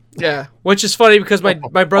thing. Yeah, which is funny because my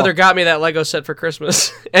brother got me that Lego set for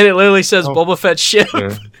Christmas, and it literally says Boba Fett ship.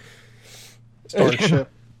 Yeah. Starship.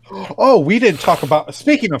 Oh, we didn't talk about,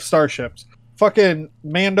 speaking of starships, fucking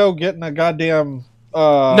Mando getting a goddamn...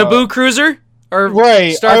 Naboo cruiser?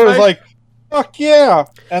 Right, Starfighter? I was like, fuck yeah!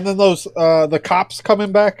 And then those, the cops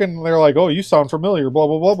coming back and they're like, oh, you sound familiar, blah,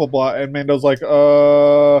 blah, blah, blah, blah. And Mando's like,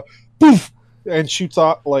 poof! And shoots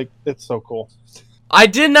off, like, it's so cool. I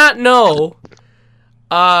did not know,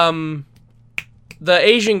 the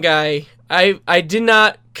Asian guy, I did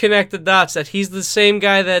not connect the dots that he's the same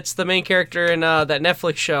guy that's the main character in that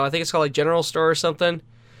Netflix show. I think it's called, like, General Store or something.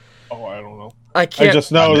 Oh, I don't know. I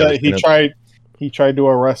just know that he tried to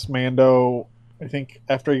arrest Mando, I think,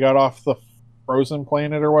 after he got off the frozen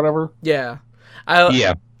planet or whatever. Yeah. I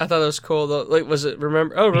thought that was cool, though. Like, was it,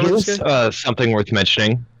 remember this guy? Something worth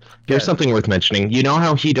mentioning. Here's something worth mentioning. You know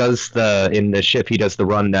how he does in the ship, he does the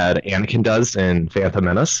run that Anakin does in Phantom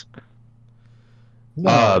Menace?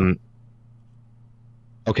 No.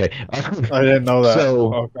 Okay. I didn't know that.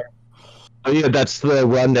 So, that's the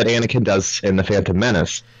run that Anakin does in the Phantom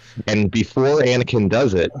Menace. And before Anakin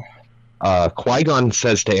does it, Qui-Gon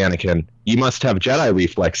says to Anakin, you must have Jedi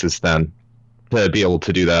reflexes then to be able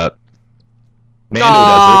to do that.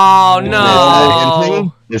 Mando does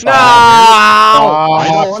it. No! I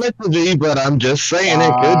don't want it to be, but I'm just saying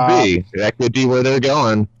it could be. That could be where they're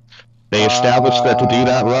going. They established that to do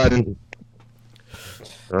that run.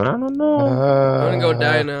 I don't know. I'm gonna go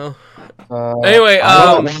die now. Anyway,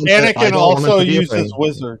 Anakin also uses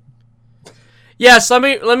wizard. Yes, let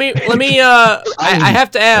me. I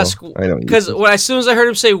have to ask because as soon as I heard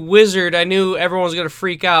him say wizard, I knew everyone was gonna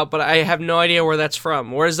freak out. But I have no idea where that's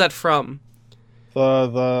from. Where is that from?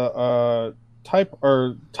 The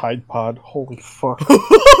Tide Pod. Holy fuck.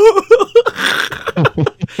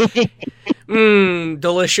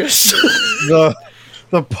 Delicious.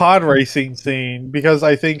 The pod racing scene, because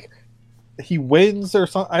I think he wins or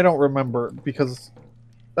something. I don't remember because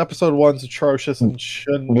episode 1's atrocious and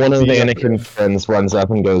shouldn't. One of the Anakin friends runs up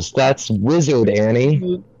and goes, "That's Wizard,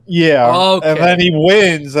 Annie." Yeah. Okay. And then he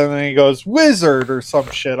wins, and then he goes Wizard or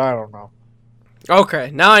some shit. I don't know.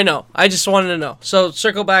 Okay, now I know. I just wanted to know. So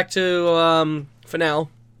circle back to finale.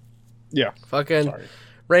 Yeah. Fucking Sorry.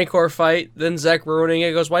 Rancor fight. Then Zek ruining it.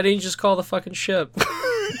 He goes, why didn't you just call the fucking ship?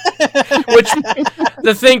 Which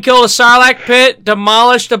the thing killed a Sarlacc pit,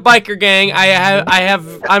 demolished a biker gang.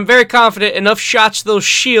 I'm very confident enough shots to those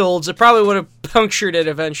shields, it probably would have punctured it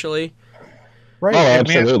eventually. Right. Oh,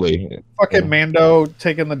 absolutely. Fucking Mando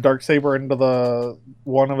taking the Darksaber into the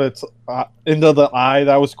into the eye.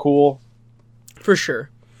 That was cool. For sure.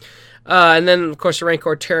 And then, of course, the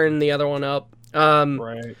Rancor tearing the other one up.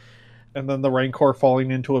 Right. And then the Rancor falling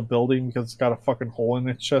into a building because it's got a fucking hole in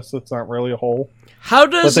its chest that's not really a hole. How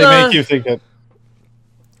does... But they make you think it...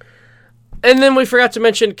 And then we forgot to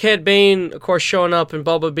mention Cad Bane, of course, showing up and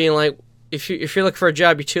Boba being like, if you're looking for a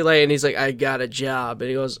job, you're too late. And he's like, I got a job. And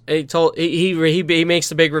he goes... And he makes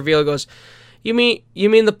the big reveal. He goes... You mean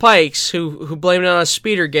the Pikes who blamed it on a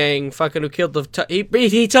speeder gang fucking who killed the...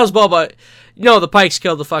 He tells Boba, no, the Pikes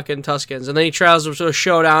killed the fucking Tuskens. And then he tries to a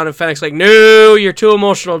showdown and Fennec's like, no, you're too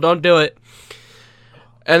emotional, don't do it.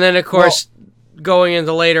 And then, of course, going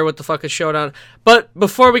into later with the fucking showdown. But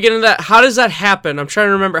before we get into that, how does that happen? I'm trying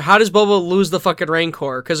to remember. How does Boba lose the fucking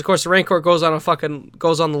Rancor? Because, of course, the Rancor goes on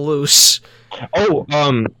the loose. Oh,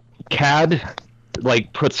 Cad...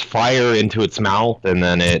 puts fire into its mouth and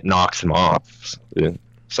then it knocks him off.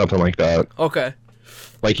 Something like that. Okay.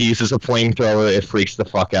 Like he uses a flamethrower, it freaks the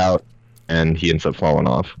fuck out, and he ends up falling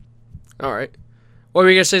off. Alright. What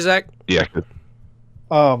were you gonna say, Zach? Yeah.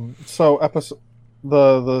 So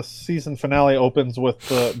the season finale opens with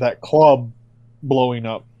that club blowing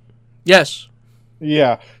up. Yes.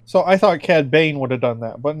 Yeah. So I thought Cad Bane would have done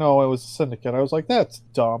that, but no, it was a Syndicate. I was like, that's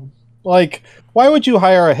dumb. Like, why would you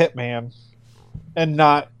hire a hitman and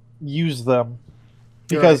not use them?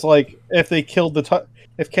 Because right. If they killed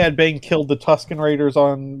if Cad Bane killed the Tusken Raiders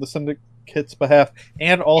on the Syndicate's behalf,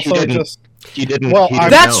 and also he didn't. Well,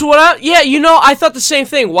 that's what I thought the same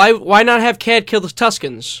thing. Why not have Cad kill the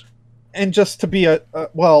Tuskens? And just to be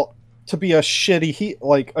to be a shit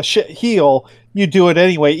heel, you do it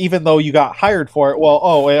anyway, even though you got hired for it. Well,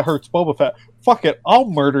 oh, it hurts Boba Fett. Fuck it, I'll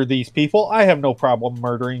murder these people. I have no problem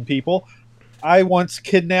murdering people. I once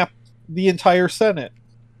kidnapped the entire Senate.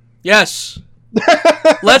 Yes.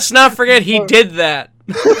 Let's not forget he did that.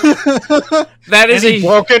 That is and he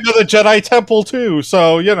broke into the Jedi Temple too,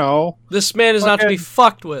 so, you know. This man is not to be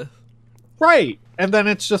fucked with. Right. And then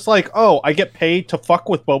it's just like, oh, I get paid to fuck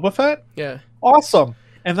with Boba Fett? Yeah. Awesome.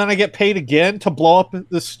 And then I get paid again to blow up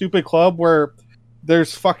this stupid club where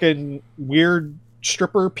there's fucking weird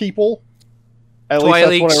stripper people. At least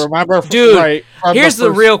that's what I remember. Dude, here's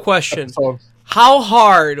the real question. Episode. How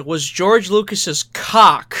hard was George Lucas's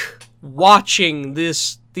cock watching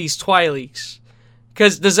these Twi'leks?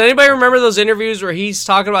 Because does anybody remember those interviews where he's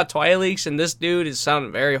talking about Twi'leks and this dude is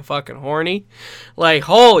sounding very fucking horny? Like,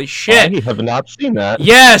 holy shit. I have not seen that.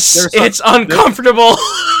 Yes, it's uncomfortable.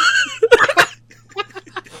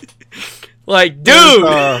 Like,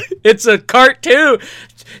 dude, it's a cartoon.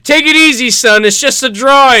 Take it easy, son. It's just a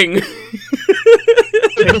drawing.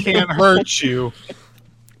 It can't hurt you.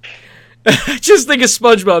 Just think of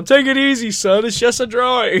SpongeBob. Take it easy, son. It's just a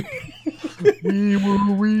drawing.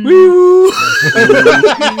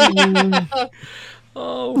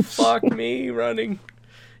 Oh, fuck me running.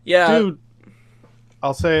 Yeah. Dude,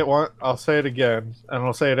 I'll say it again, and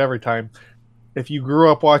I'll say it every time. If you grew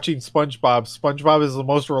up watching SpongeBob, SpongeBob is the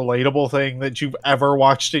most relatable thing that you've ever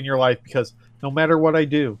watched in your life, because no matter what I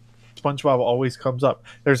do, SpongeBob always comes up.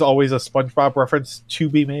 There's always a SpongeBob reference to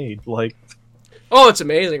be made. Like, oh, it's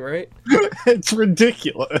amazing, right? It's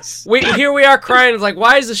ridiculous. Here we are crying. It's like,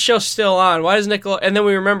 why is this show still on? Why is Nickelodeon? And then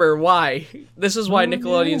we remember why. This is why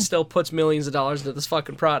Nickelodeon still puts millions of dollars into this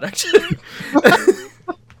fucking product.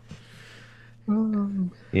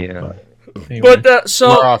 Yeah. Anyway, but so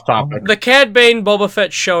we're off topic. The Cad Bane Boba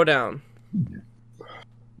Fett showdown.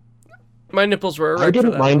 My nipples were erect. I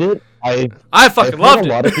didn't mind it. I fucking loved it.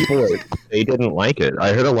 A lot of people they didn't like it.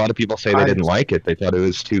 I heard a lot of people say they didn't like it. They thought it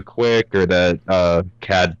was too quick, or that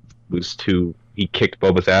Cad was he kicked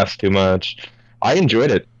Boba's ass too much. I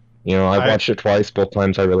enjoyed it. You know, I watched it twice. Both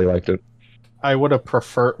times I really liked it. I would have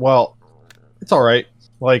preferred. Well, it's all right.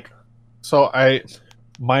 Like, so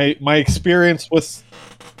my experience with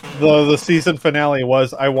the season finale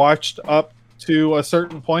was I watched up to a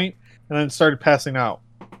certain point and then started passing out.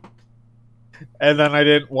 And then I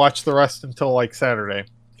didn't watch the rest until like Saturday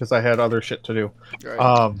because I had other shit to do.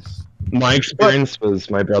 Right. My experience was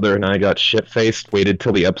my brother and I got shit-faced, waited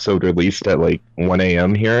till the episode released at like 1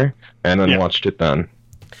 a.m. here, and then watched it then.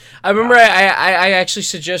 I remember I actually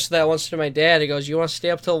suggested that once to my dad. He goes, "You want to stay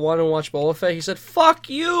up till 1 and watch Boba Fett?" He said, "Fuck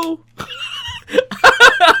you!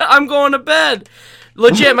 I'm going to bed."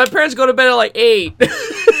 Legit, my parents go to bed at like 8.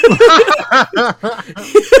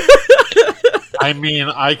 I mean,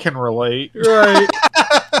 I can relate. Right.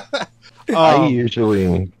 I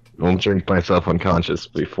usually don't drink myself unconscious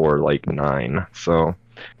before like 9, so.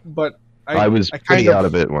 But I was pretty out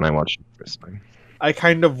of it when I watched it first time. I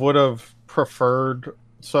kind of would have preferred,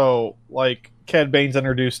 so like Cad Bane's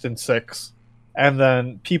introduced in 6, and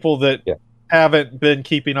then people that haven't been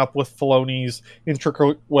keeping up with Filoni's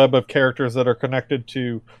intricate web of characters that are connected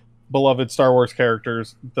to beloved Star Wars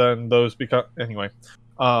characters, then those become anyway.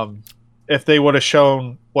 If they would have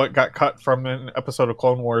shown what got cut from an episode of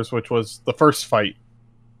Clone Wars, which was the first fight,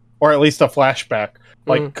 or at least a flashback,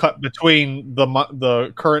 like cut between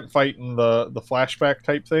the current fight and the flashback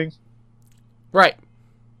type thing, right?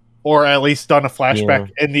 Or at least done a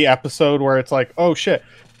flashback in the episode where it's like, oh shit,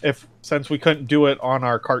 since we couldn't do it on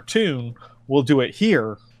our cartoon, we'll do it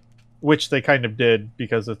here, which they kind of did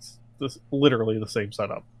because it's literally the same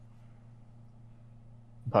setup.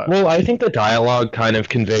 But, well, I think the dialogue kind of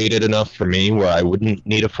conveyed it enough for me where I wouldn't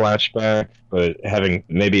need a flashback, but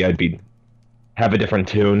maybe I'd have a different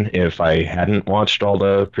tune if I hadn't watched all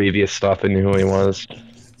the previous stuff and knew who he was.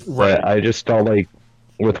 Right. But I just felt like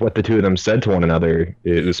with what the two of them said to one another,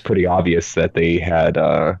 it was pretty obvious that they had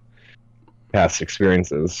past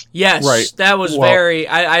experiences. Yes, right. That was very.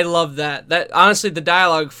 I love that. That honestly, the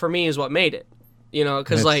dialogue for me is what made it. You know,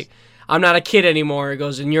 because like, I'm not a kid anymore. He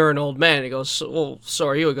goes, and you're an old man. He goes, well, so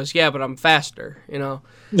are you. He goes, yeah, but I'm faster. You know.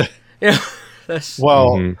 Yeah.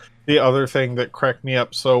 The other thing that cracked me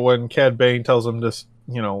up. So when Cad Bane tells him this,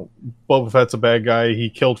 you know, Boba Fett's a bad guy. He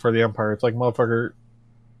killed for the Empire. It's like, motherfucker,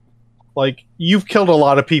 Like, you've killed a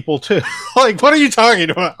lot of people too. Like, what are you talking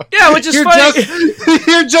about? Yeah, which is funny.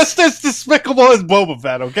 You're just as despicable as Boba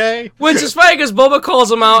Fett, okay? Which is funny because Boba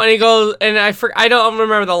calls him out and he goes, and I don't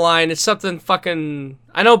remember the line. It's something fucking.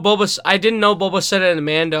 I didn't know Boba said it in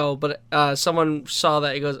Mando, but someone saw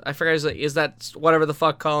that. He goes, I forgot. He's like, is that whatever the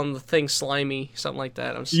fuck calling the thing slimy? Something like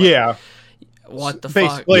that. I'm just like, what the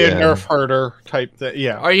basically fuck? a nerf herder type thing.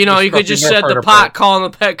 Yeah. Or you could just said the pot calling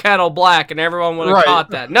the pet kettle black, and everyone would have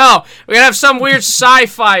caught that. No, we gotta have some weird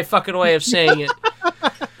sci-fi fucking way of saying it.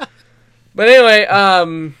 But anyway,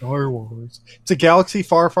 Star Wars. It's a galaxy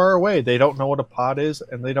far, far away. They don't know what a pot is,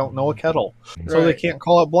 and they don't know a kettle, so they can't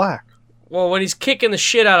call it black. Well, when he's kicking the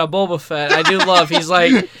shit out of Boba Fett, I do love. He's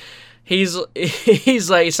like,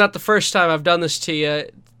 it's not the first time I've done this to you.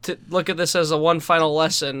 To look at this as a one final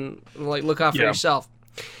lesson, like look out for yourself.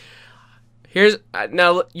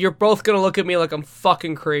 Now you're both gonna look at me like I'm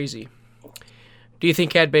fucking crazy. Do you think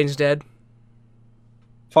Cad Bane's dead?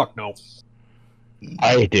 Fuck no.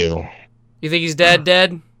 I do. You think he's dead?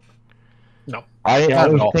 Dead? No. I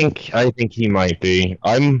think he might be.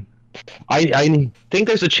 I think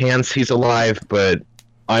there's a chance he's alive, but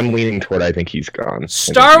I'm leaning toward I think he's gone.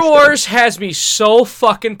 Star Wars has me so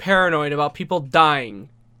fucking paranoid about people dying.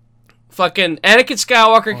 Fucking Anakin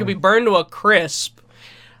Skywalker could be burned to a crisp.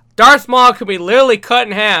 Darth Maul could be literally cut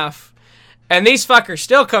in half, and these fuckers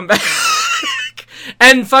still come back.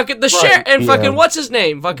 And fucking fucking what's his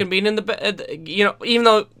name? Fucking being in the even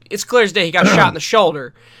though it's clear as day he got shot in the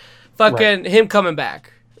shoulder. Fucking him coming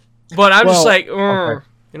back. But I'm just like, okay.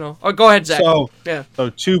 Oh, go ahead, Zach. So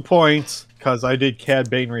 2 points because I did Cad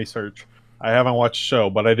Bane research. I haven't watched the show,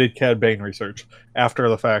 but I did Cad Bane research after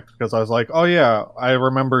the fact because I was like, oh yeah, I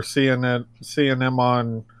remember seeing him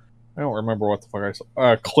on. I don't remember what the fuck I saw.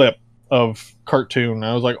 A clip of cartoon.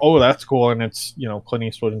 I was like, oh, that's cool, and it's Clint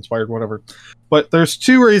Eastwood inspired, whatever. But there's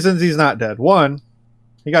 2 reasons he's not dead. One,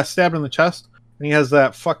 he got stabbed in the chest, and he has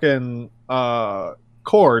that fucking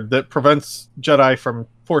cord that prevents Jedi from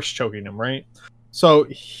force choking him, right? So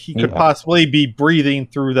he could possibly be breathing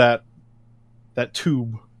through that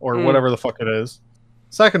tube or whatever the fuck it is.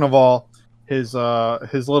 Second of all, his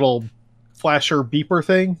little flasher beeper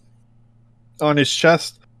thing on his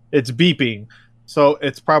chest, it's beeping. So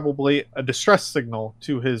it's probably a distress signal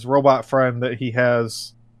to his robot friend that he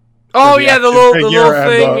has. Oh yeah, the little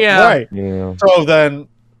thing, yeah. Right. Yeah. So then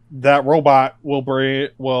that robot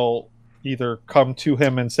will either come to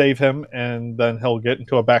him and save him, and then he'll get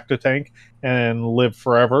into a Bacta tank and live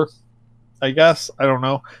forever. I guess. I don't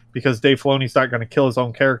know. Because Dave Filoni's not going to kill his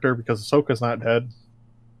own character because Ahsoka's not dead.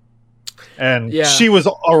 And she was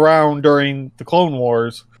around during the Clone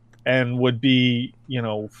Wars and would be,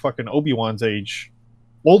 fucking Obi-Wan's age.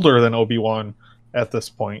 Older than Obi-Wan at this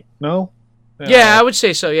point. No? Yeah, I would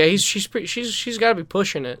say so. Yeah, she's got to be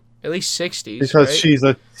pushing it. At least 60s. Because she's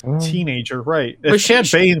a teenager, right. It's Cad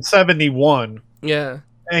Bane 71. Yeah.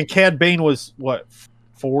 And Cad Bane was, what,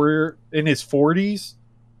 in his 40s?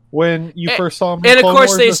 When you first saw him, and of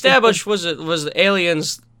course they established was the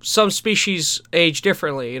aliens some species age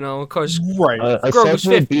differently, Of course, right. Ahsoka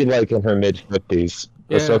would be like in her mid-50s.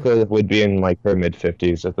 Yeah. Ahsoka would be in like her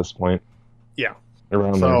mid-50s at this point. Yeah,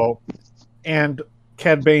 around there. And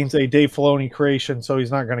Cad Bane's a Dave Filoni creation, so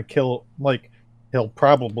he's not going to kill. Like, he'll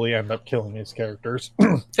probably end up killing his characters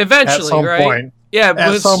eventually, at some right? point. Yeah,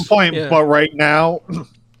 at some point. Yeah. But right now,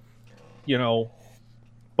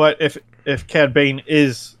 But if Cad Bane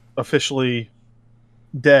is officially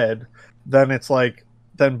dead, then it's like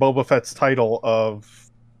Boba Fett's title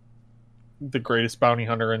of the greatest bounty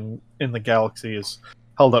hunter in the galaxy is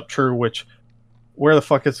held up true. Which, where the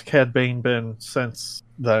fuck has Cad Bane been since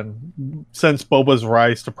then? Since Boba's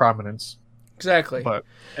rise to prominence. Exactly. But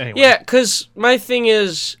anyway, yeah, because my thing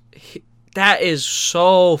is that is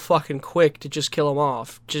so fucking quick to just kill him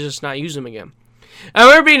off, to just not use him again. I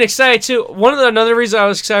remember being excited too. Another reason I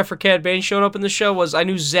was excited for Cad Bane showing up in the show was I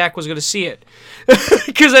knew Zach was going to see it,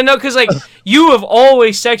 because like you have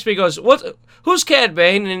always texted me, goes, who's Cad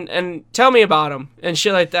Bane, and tell me about him and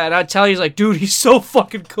shit like that. And I'd tell you, he's like, dude, he's so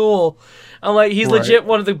fucking cool. I'm like, he's legit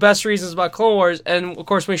one of the best reasons about Clone Wars. And of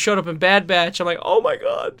course, when he showed up in Bad Batch, I'm like, oh my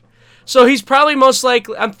god. So he's probably most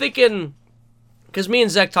likely. I'm thinking, because me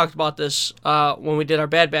and Zach talked about this when we did our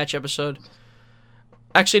Bad Batch episode.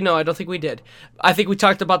 Actually, no, I don't think we did. I think we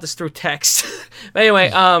talked about this through text. But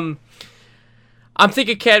anyway, I'm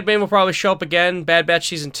thinking Cad Bane will probably show up again, Bad Batch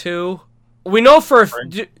Season 2. We know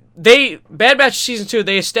Bad Batch Season 2,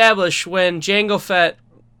 they established when Jango Fett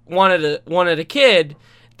wanted a kid,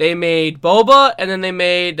 they made Boba, and then they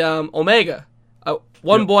made Omega.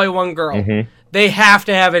 One boy, one girl. Mm-hmm. They have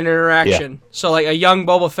to have an interaction. Yeah. So like a young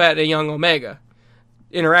Boba Fett and a young Omega.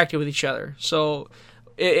 interacting with each other. So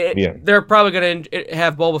Yeah. they're probably going to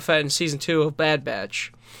have Boba Fett in season 2 of Bad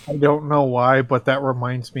Batch. I don't know why, but that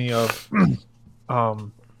reminds me of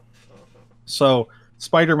so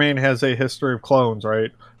Spider-Man has a history of clones,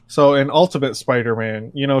 right? So in Ultimate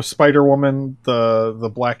Spider-Man, you know Spider-Woman,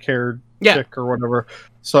 the black-haired chick or whatever.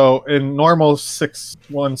 So in normal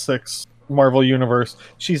 616 Marvel Universe,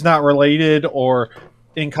 she's not related or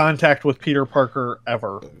in contact with Peter Parker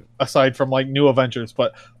ever, aside from like New Avengers,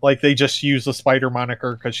 but like they just use the Spider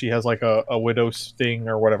moniker because she has like a widow sting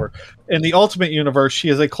or whatever. In the Ultimate Universe, she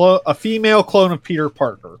is a female clone of Peter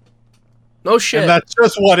Parker. No shit. And that's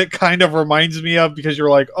just what it kind of reminds me of, because you're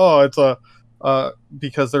like, oh, it's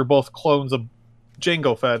because they're both clones of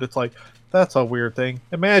Jango Fett. It's like, that's a weird thing.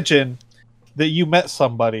 Imagine that you met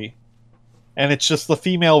somebody and it's just the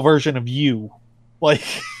female version of you. Like,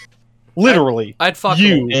 literally. I'd fuck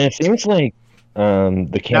you. And it seems like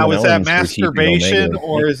the now, is that masturbation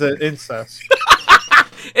or is it incest?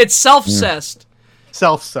 It's self-cessed.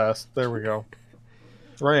 Self-cessed. There we go.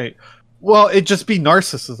 Right. Well, it'd just be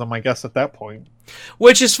narcissism, I guess, at that point.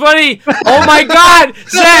 Which is funny. Oh my god,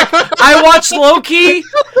 Zach! I watched Loki.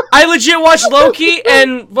 I legit watched Loki,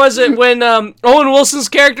 and was it when Owen Wilson's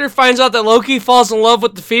character finds out that Loki falls in love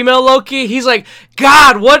with the female Loki? He's like,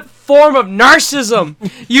 God, what form of narcissism?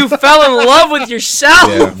 You fell in love with yourself.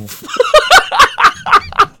 Yeah.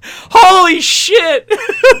 Holy shit!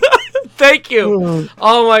 Thank you.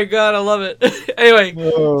 Oh my god, I love it. Anyway,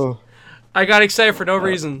 I got excited for no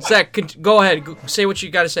reason. Zach, go ahead. Say what you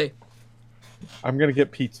got to say. I'm gonna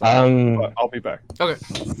get pizza. But I'll be back. Okay.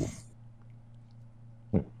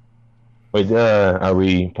 Wait, are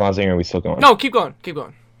we pausing or are we still going? No, keep going. Keep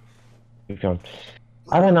going. Keep going.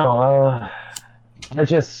 I don't know. I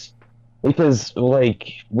just, because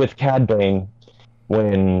like with Cad Bane,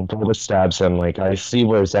 when Boba stabs him, like I see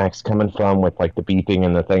where Zach's coming from with like the beeping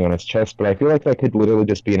and the thing on his chest, but I feel like that could literally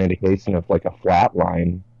just be an indication of like a flat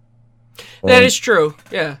line. That is true.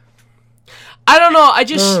 Yeah. I don't know. I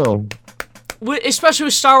just. Especially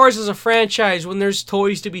with Star Wars as a franchise, when there's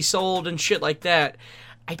toys to be sold and shit like that,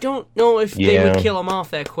 I don't know if they would kill him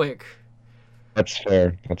off that quick. That's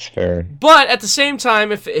fair. That's fair. But at the same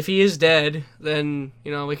time, if he is dead, then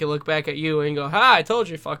we can look back at you and go, "Ha! I told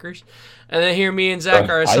you, fuckers," and then here me and Zach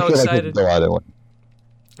are so excited. Like it could go either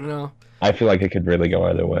way. I feel like it could really go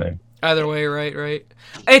either way. Either way, right.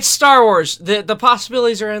 It's Star Wars. The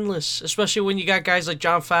possibilities are endless, especially when you got guys like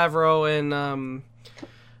Jon Favreau and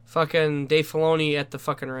fucking Dave Filoni at the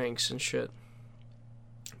fucking ranks and shit.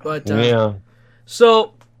 But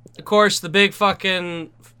so of course the big fucking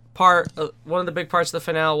part, one of the big parts of the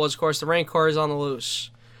finale was, of course, the Rancor is on the loose.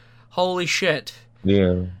 Holy shit!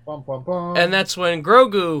 Yeah. Bum, bum, bum. And that's when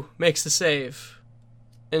Grogu makes the save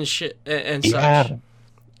and shit and such.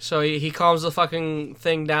 So he calms the fucking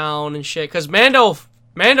thing down and shit, because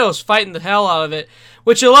Mando's fighting the hell out of it,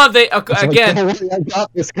 which you love. Again, I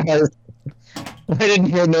got this, guys. I didn't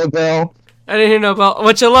hear no bell.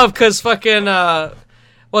 Which I love, because fucking,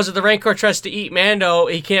 was it the Rancor tries to eat Mando,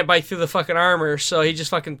 he can't bite through the fucking armor, so he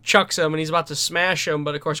just fucking chucks him, and he's about to smash him,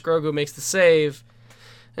 but of course Grogu makes the save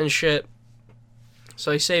and shit.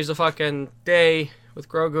 So he saves the fucking day with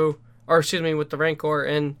Grogu, or excuse me, with the Rancor,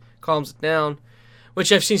 and calms it down.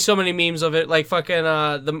 Which I've seen so many memes of it, like fucking,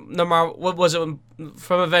 the Marvel, what was it,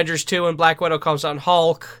 from Avengers 2 when Black Widow comes out, and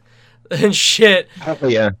Hulk and shit. Oh,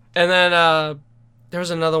 yeah. And then, there was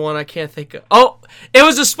another one I can't think of. Oh, it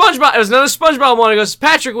was a SpongeBob. It was another SpongeBob one. It goes,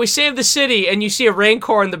 Patrick, we saved the city, and you see a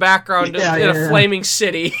Rancor in the background in a flaming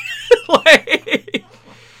city.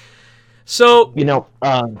 So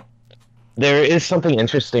there is something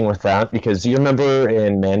interesting with that, because you remember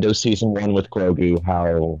in Mando season 1 with Grogu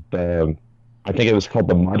how I think it was called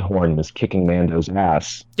the Mudhorn was kicking Mando's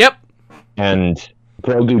ass. Yep. And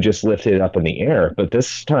Grogu just lifted it up in the air, but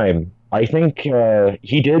this time I think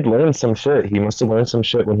he did learn some shit. He must have learned some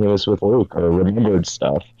shit when he was with Luke, or remembered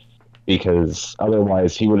stuff, because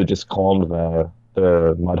otherwise he would have just calmed the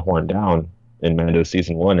Mudhorn down in Mando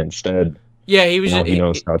season 1 instead. Yeah, he was. He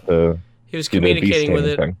knows how to. He was communicating with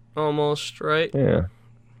it thing. almost, right? Yeah.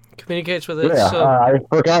 Communicates with it. Yeah, so. I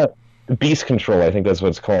forgot. Beast control, I think that's what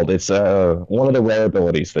it's called. It's one of the rare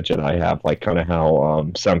abilities that Jedi have, like kind of how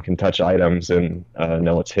some can touch items and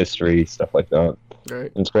know its history, stuff like that.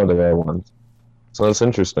 Right. It's one of the rare ones. So that's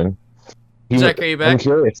interesting. Zach, are you back? I'm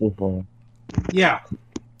curious. Yeah.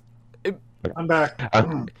 I'm back.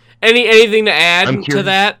 Anything to add to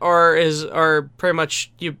that, or pretty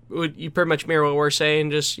much you pretty much mirror what we're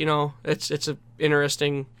saying? Just it's an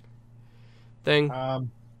interesting thing. I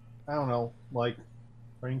don't know, like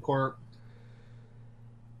Rancor.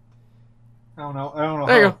 I don't know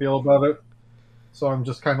how I feel about it. so I'm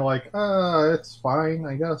just kind of like, it's fine,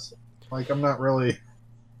 I guess. Like, I'm not really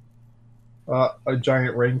a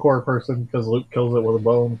giant Rancor person because Luke kills it with a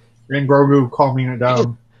bone. And Grogu calming it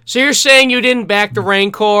down. So you're saying you didn't back the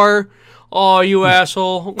Rancor? Oh, you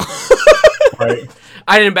asshole. Right.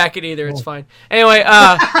 I didn't back it either. It's fine. Anyway,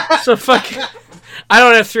 so fuck. I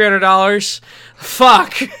don't have $300.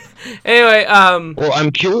 Fuck. Anyway, Well,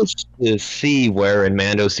 I'm curious to see where in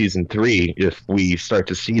Mando season 3 if we start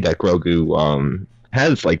to see that Grogu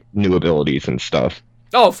has like new abilities and stuff.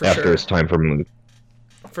 Oh, for after sure. it's time for him.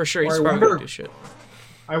 For sure, he's I probably wonder- gonna do shit.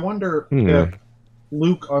 I wonder if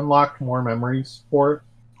Luke unlocked more memories for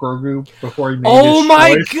Grogu before he made Oh his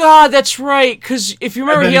my choice. god, that's right. Because if you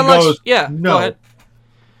remember, And he then he unlocks. goes, Yeah, "No." go ahead.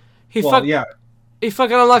 He Well, fuck. yeah, He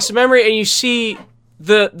fucking unlocks the memory, and you see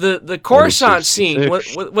the Coruscant scene with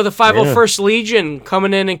 46. the 501st Legion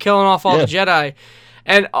coming in and killing off all the Jedi.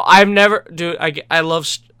 And I've never, dude. I love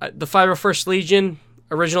the 501st Legion,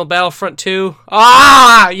 original Battlefront 2.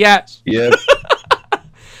 Ah, yes. Yep.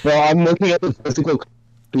 Well, I'm looking at the physical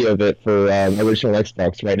copy of it for original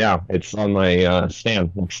Xbox right now. It's on my stand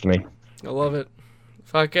next to me. I love it.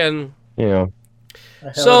 Fucking. You know. I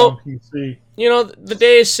have So- it on PC. You know, the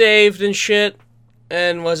day is saved and shit.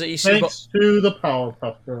 And was it you see? Thanks to the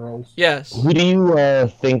Powerpuff Girls. Yes. Who do you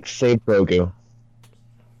think saved Grogu from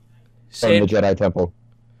Saved the Jedi Temple?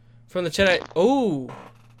 from the Jedi. Oh.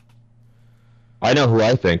 I know who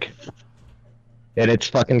I think. And it's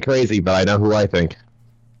fucking crazy, but I know who I think.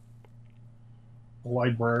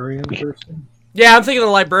 Librarian person. Yeah, I'm thinking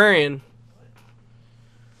the librarian.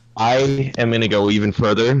 I am gonna go even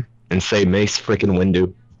further and say Mace freaking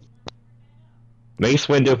Windu. Mace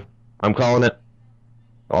Windu. I'm calling it.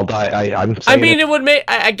 I'll die. I'm I saying mean, it. it would make.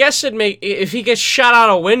 I guess it'd make if he gets shot out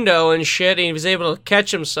a window and shit, and he was able to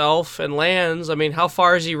catch himself and lands. I mean, how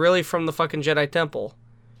far is he really from the fucking Jedi Temple?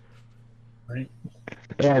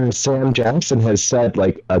 And Sam Jackson has said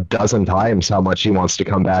like a dozen times how much he wants to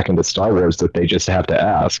come back into Star Wars that they just have to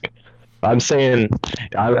ask. I'm saying,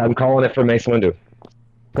 I'm calling it for Mace Windu.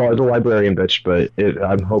 Call it the librarian bitch, but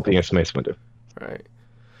I'm hoping it's Mace Windu. Right.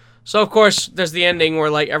 So of course, there's the ending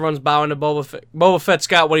where like everyone's bowing to Boba Fett. Boba Fett's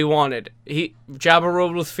got what he wanted. Jabba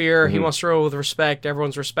ruled with fear. He wants to rule with respect.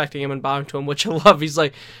 Everyone's respecting him and bowing to him, which I love. He's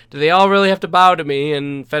like, "Do they all really have to bow to me?"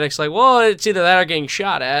 And Fennec's like, "Well, it's either that or getting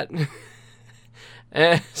shot at."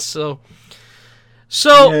 So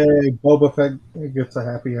Yay, Boba Fett gets a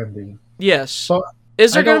happy ending. yes. So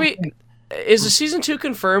Is there I gonna don't be? think- Is the season 2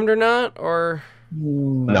 confirmed or not? Or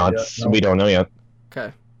No, we don't know yet.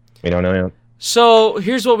 okay. We don't know yet. So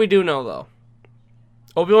here's what we do know though.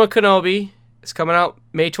 Obi-Wan Kenobi is coming out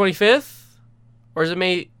May 25th, or is it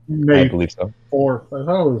May? I May believe so. 4th. I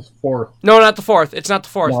thought it was 4th. No, not the 4th. It's not the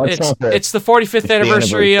 4th. No, it's not the- it's the 45th it's the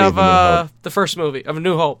anniversary anniversary of of A New Hope. the first movie of A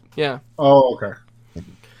New Hope. Yeah, Oh, okay.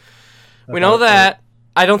 we know that.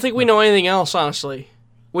 I don't think we know anything else, honestly.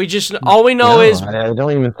 We just all we know is I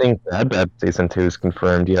don't even think that season 2 is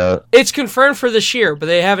confirmed yet. it's confirmed for this year, but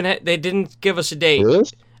they haven't. They didn't give us a date. Really?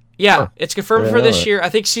 Yeah, Huh. it's confirmed I for didn't know this that. year. I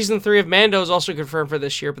think season 3 of Mando is also confirmed for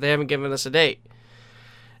this year, but they haven't given us a date.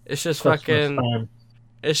 It's just Christmas fucking. time.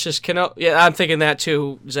 It's just Yeah, I'm thinking that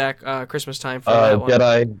too, Zach. Christmas time for that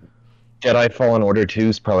one. Jedi Fallen Order 2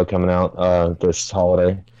 is probably coming out this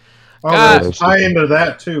holiday. Oh, God. let's tie into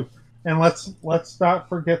that too. And let's not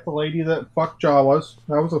forget the lady that fucked Jawas.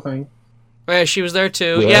 That was a thing. Oh, yeah, she was there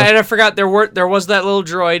too. Yeah. Yeah, and I forgot there was that little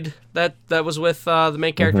droid that was with the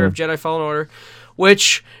main character of Jedi Fallen Order,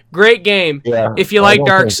 which great game. Yeah. If you I like don't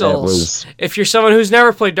Dark think that Souls. was- If you're someone who's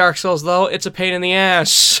never played Dark Souls though, it's a pain in the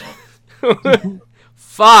ass.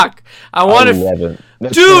 Fuck. I want I to love it.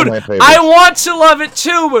 That's Dude, one of my favorites. I want to love it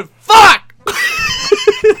too, but fuck!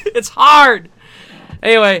 It's hard.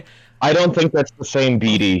 Anyway, I don't think that's the same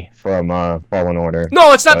BD from Fallen Order.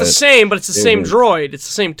 no, it's not the But same, but it's the it same is. droid. It's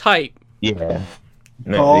the same type. Yeah.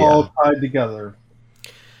 It's all tied together.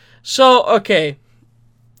 So, okay.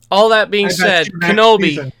 All that being I bet said, you next Kenobi.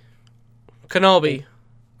 season- Kenobi.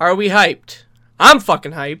 Are we hyped? I'm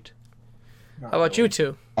fucking hyped. How about you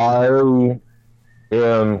two? I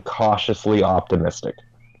am cautiously optimistic.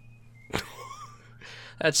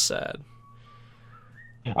 That's sad.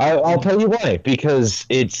 I'll tell you why. Because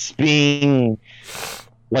it's being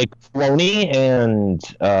like Filoni and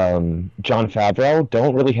Jon Favreau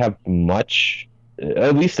don't really have much.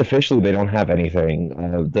 At least officially, they don't have anything.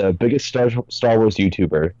 The biggest Star Wars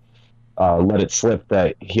YouTuber let it slip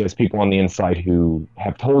that he has people on the inside who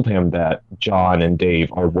have told him that John and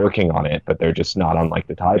Dave are working on it, but they're just not on like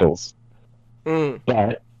the titles. Mm.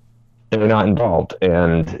 But they're not involved,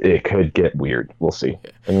 and it could get weird. We'll see.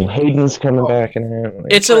 I mean, Hayden's coming back in it.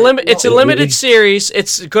 Like, It's a limited series.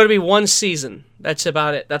 It's going to be one season. That's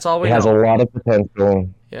about it. That's all we know. It has a lot of potential.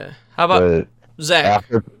 Yeah. How about Zach?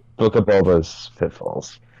 After Book of Boba's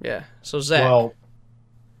pitfalls. Yeah. So Zach. Well,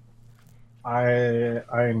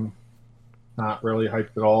 I'm not really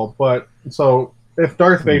hyped at all. But so if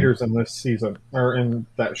Darth Vader's in this season or in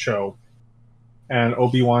that show, and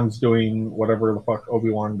Obi-Wan's doing whatever the fuck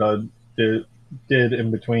Obi-Wan did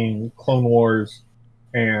in between Clone Wars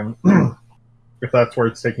and if that's where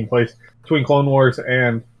it's taking place, between Clone Wars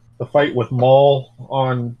and the fight with Maul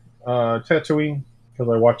on Tatooine,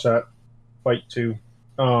 because I watched that fight too.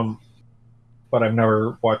 But I've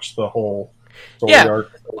never watched the whole story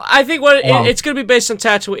arc. I think it's going to be based on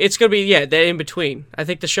Tatooine. It's going to be, the in-between. I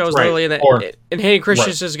think the show is literally in that. And Hayden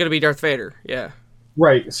Christensen is going to be Darth Vader. Yeah.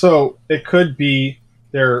 Right. So it could be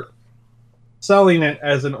they're selling it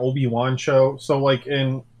as an Obi-Wan show. So like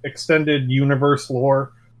in extended universe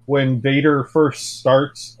lore, when Vader first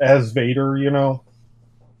starts as Vader,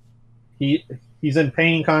 he's in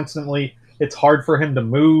pain constantly. It's hard for him to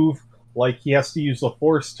move. Like he has to use the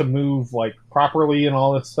Force to move like properly and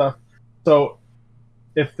all this stuff. So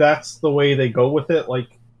if that's the way they go with it, like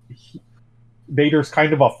Vader's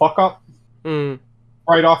kind of a fuck up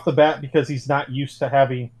right off the bat because he's not used to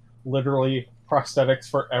having literally prosthetics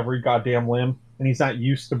for every goddamn limb, and he's not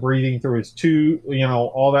used to breathing through his tube,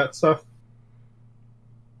 all that stuff.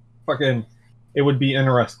 Fucking, it would be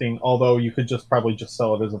interesting, although you could probably just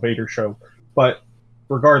sell it as a Vader show. But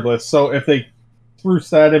regardless, so if they threw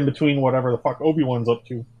that in between whatever the fuck Obi-Wan's up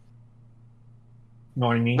to, know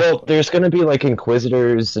what I mean? Well, there's going to be like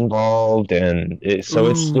Inquisitors involved, and it's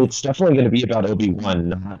definitely going to be about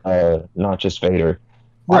Obi-Wan, not just Vader.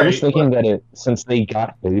 Right, I was thinking that since they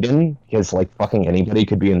got Hayden, because like fucking anybody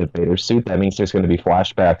could be in the Vader suit, that means there's going to be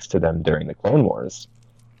flashbacks to them during the Clone Wars.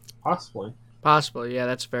 Possibly, yeah,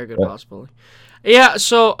 that's a very good possibility. Yeah,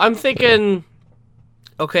 so I'm thinking.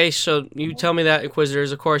 Okay, so you tell me that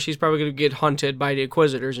Inquisitors, of course, he's probably going to get hunted by the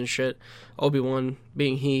Inquisitors and shit. Obi-Wan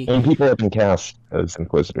being he. And people have been cast as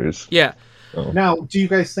Inquisitors. Yeah. So. Now, do you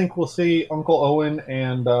guys think we'll see Uncle Owen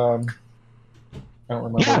and I don't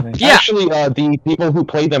remember the name. Yeah, actually, the people who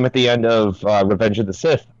played them at the end of Revenge of the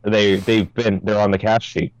Sith, they're on the cast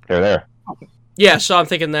sheet. They're there. Yeah, so I'm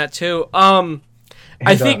thinking that too. I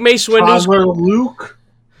think Mace Windu's Luke.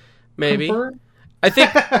 Maybe. Confirmed?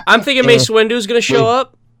 I'm thinking Mace Windu's gonna show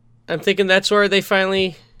up. I'm thinking that's where they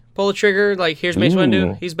finally pull the trigger. Like, here's Mace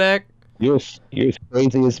Windu. He's back. You're as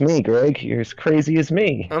crazy as me, Greg. You're as crazy as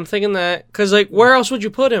me. I'm thinking that because, like, where else would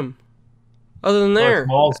you put him other than there? Darth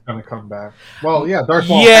Maul's gonna come back. Well, yeah, Darth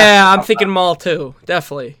Maul. Yeah, I'm thinking Maul too.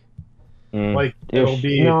 Definitely. Like it'll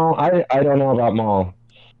be. No, I don't know about Maul.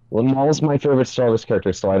 Well, Maul's my favorite Star Wars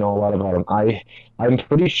character, so I know a lot about him. I'm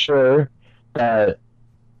pretty sure that,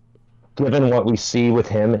 given what we see with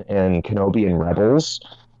him and Kenobi and Rebels,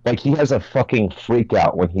 like, he has a fucking freak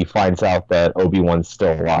out when he finds out that Obi-Wan's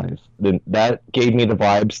still alive. That gave me the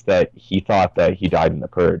vibes that he thought that he died in the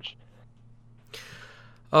Purge.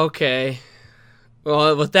 Okay.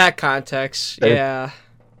 Well, with that context, yeah.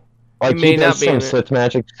 Like, he does some Sith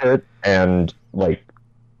magic shit and, like,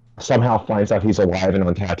 somehow finds out he's alive and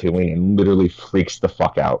on Tatooine and literally freaks the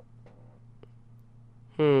fuck out.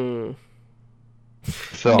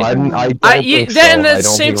 So I don't think so. Then at the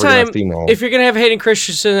same time, if you're gonna have Hayden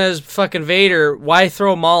Christensen as fucking Vader, why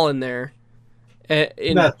throw Maul in there?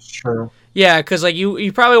 That's true. Yeah, because like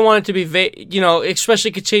you probably want it to be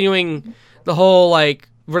especially continuing the whole like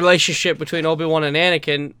relationship between Obi-Wan and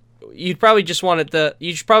Anakin. You'd probably just want it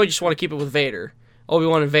you should probably just want to keep it with Vader,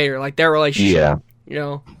 Obi-Wan and Vader, like their relationship.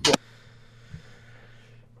 Yeah.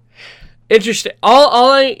 Interesting.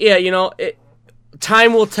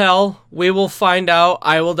 Time will tell. We will find out.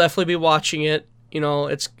 I will definitely be watching it.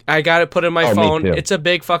 I got it put in my phone. It's a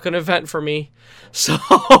big fucking event for me.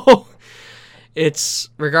 So it's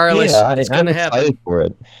regardless. Yeah, it's gonna happen. I'm excited for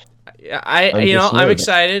it. I'm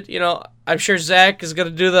excited. I'm sure Zach is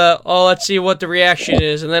gonna do let's see what the reaction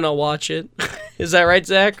is, and then I'll watch it. Is that right,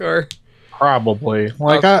 Zach? Or probably.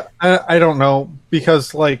 Like I don't know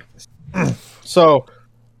because like so.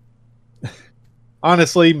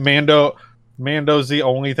 Honestly, Mando's the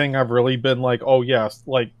only thing I've really been like, oh yes,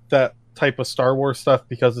 like that type of Star Wars stuff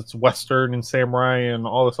because it's Western and samurai and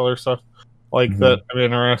all this other stuff like that I'm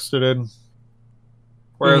interested in.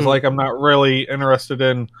 Whereas like I'm not really interested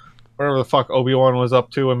in whatever the fuck Obi-Wan was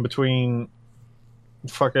up to in between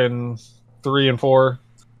fucking 3 and 4.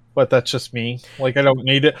 But that's just me. Like I don't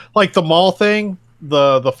need it. Like the Maul thing,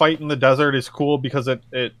 the fight in the desert is cool because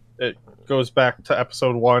it goes back to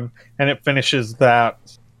episode 1 and it finishes that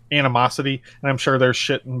animosity, and I'm sure there's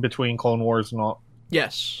shit in between Clone Wars and all.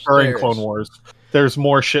 Yes, During Clone Wars, there's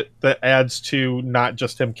more shit that adds to not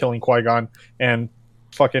just him killing Qui-Gon and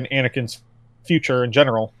fucking Anakin's future in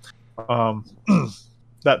general,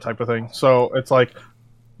 that type of thing. So it's like,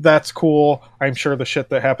 that's cool. I'm sure the shit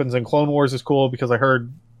that happens in Clone Wars is cool, because I heard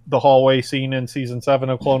the hallway scene in season 7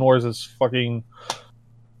 of Clone Wars is fucking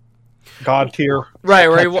god tier. Right,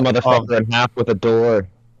 where Cuts the motherfucker in half with a door.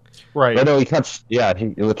 Right. No, he cuts,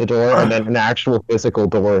 with the door, and then an actual physical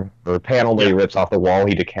door or panel that he rips off the wall,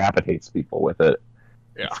 he decapitates people with it.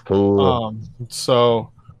 Yeah. It's cool.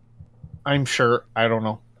 So I'm sure, I don't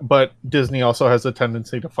know, but Disney also has a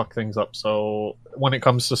tendency to fuck things up. So when it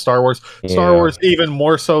comes to Star Wars, Star Wars, even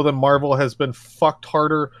more so than Marvel, has been fucked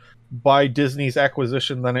harder by Disney's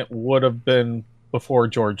acquisition than it would have been before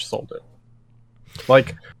George sold it.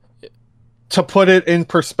 Like, to put it in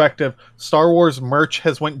perspective, Star Wars merch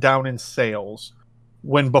has went down in sales,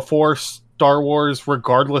 when before Star Wars,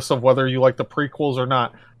 regardless of whether you like the prequels or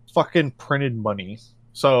not, fucking printed money.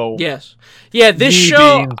 So yes, yeah, this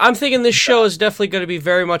show, I'm thinking this show is definitely going to be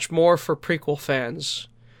very much more for prequel fans.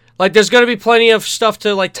 Like, there's going to be plenty of stuff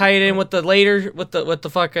to like tie it in with the later, with the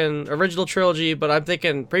fucking original trilogy, but I'm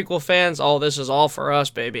thinking prequel fans, this is all for us,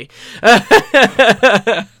 baby.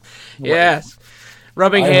 Yes.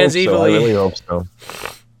 Rubbing hands evilly. I really hope so.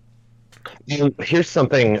 Here's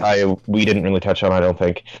something we didn't really touch on, I don't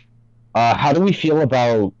think. How do we feel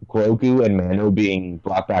about Grogu and Mando being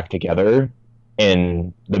brought back together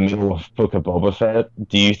in the middle of Book of Boba Fett?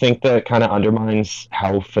 Do you think that kind of undermines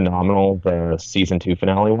how phenomenal the season 2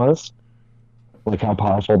 finale was? Like how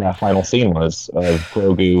powerful that final scene was of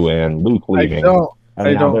Grogu and Luke leaving.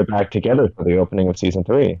 And now they're back together for the opening of season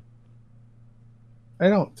 3. I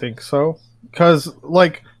don't think so. Because,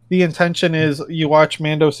 like, the intention is you watch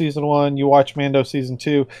Mando season 1, you watch Mando season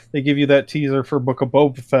 2, they give you that teaser for Book of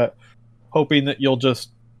Boba Fett, hoping that you'll just,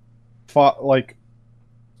 Book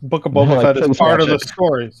of Boba Fett is part of the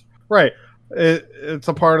stories. Right. It's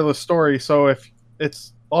a part of the story, so if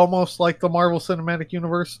it's almost like the Marvel Cinematic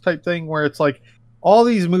Universe type thing, where it's like, all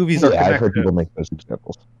these movies are connected. I've heard people make those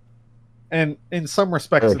examples. And in some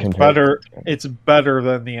respects, it's better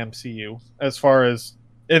than the MCU, as far as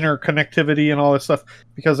interconnectivity and all this stuff,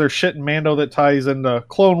 because there's shit in Mando that ties into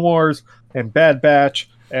Clone Wars and Bad Batch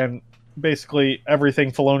and basically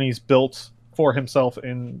everything Filoni's built for himself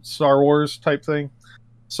in Star Wars type thing.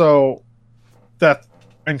 So that,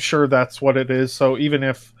 I'm sure that's what it is. So even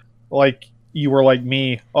if, like, you were like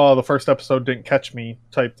me, the first episode didn't catch me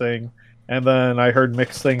type thing, and then I heard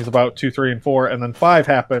mixed things about 2, 3, and 4, and then 5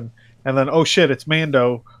 happened, and then, oh shit, it's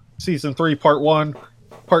Mando season 3 part 1,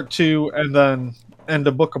 part 2, and then end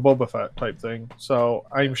of Book of Boba Fett type thing. So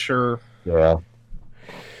I'm sure. Yeah.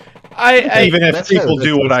 Even if people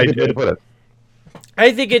do what I did.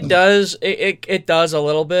 I think it does. It does a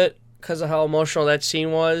little bit because of how emotional that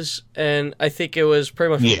scene was, and I think it was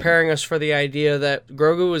pretty much preparing us for the idea that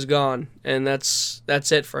Grogu was gone, and that's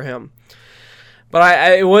it for him.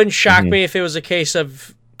 But it wouldn't shock me if it was a case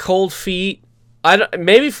of cold feet.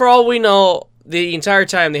 Maybe for all we know, the entire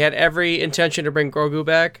time they had every intention to bring Grogu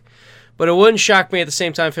back. But it wouldn't shock me at the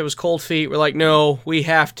same time if it was cold feet. We're like, no, we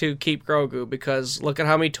have to keep Grogu because look at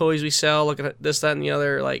how many toys we sell. Look at this, that, and the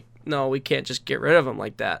other. Like, no, we can't just get rid of him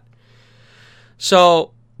like that.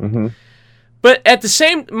 So, but at the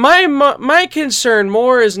same, my concern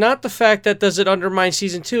more is not the fact that does it undermine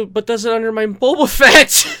season 2, but does it undermine Boba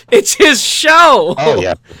Fett? It's his show. Oh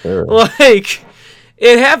yeah, for sure. Like,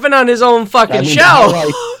 it happened on his own fucking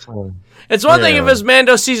show. It's one thing if it's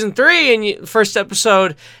Mando season 3 and first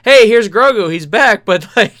episode, hey, here's Grogu, he's back, but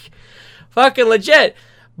like, fucking legit.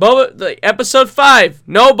 Episode 5,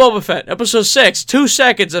 no Boba Fett. Episode 6, 2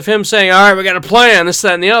 seconds of him saying, all right, we got a plan, this,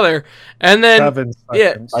 that, and the other. And then, 7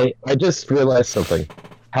 seconds. I just realized something.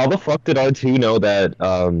 How the fuck did R2 know that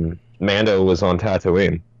Mando was on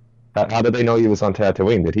Tatooine? How did they know he was on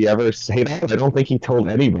Tatooine? Did he ever say that? I don't think he told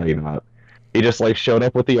anybody that. He just like showed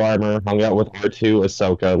up with the armor, hung out with R2,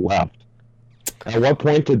 Ahsoka, left. At what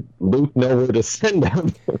point did Luke know where to send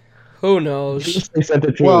him? Who knows? He sent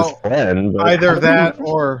it to his friend. Either that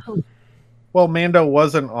or... Well, Mando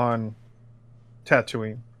wasn't on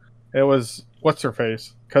Tatooine. It was...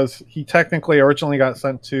 What's-her-face? Because he technically originally got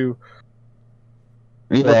sent to...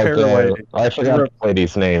 Repair lady. I forgot the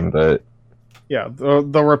lady's name, but... Yeah,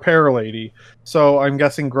 the repair lady. So I'm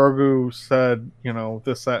guessing Grogu said,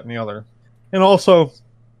 this, that, and the other. And also...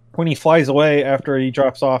 when he flies away after he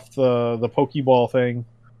drops off the Pokeball thing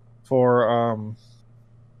for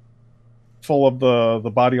full of the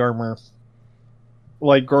body armor,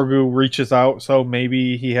 like Grogu reaches out, so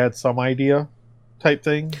maybe he had some idea type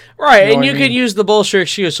thing. Right, You know and what you I could mean? use the bullshit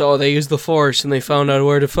excuse. Oh, they used the Force and they found out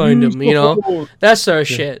where to find him. You know, that sort of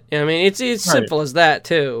shit. I mean, it's Right. simple as that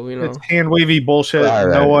too. You know, It's hand wavy bullshit. Right,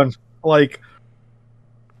 No right. one like.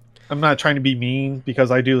 I'm not trying to be mean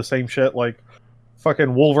because I do the same shit. Like, fucking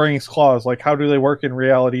Wolverine's claws. Like, how do they work in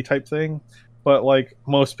reality? Type thing. But like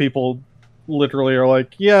most people, literally are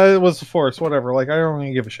like, yeah, it was the Force, whatever. Like, I don't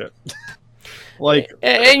even give a shit. Like,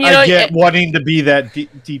 and you know, I get wanting to be that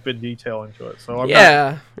deep in detail into it. So I'm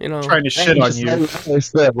yeah, you know, not trying to shit on you. It's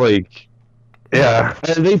that, like, yeah,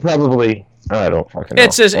 they probably. I don't fucking know.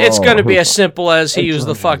 it's going to be as simple as he It's used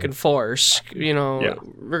the fine. fucking Force. You know, Yeah.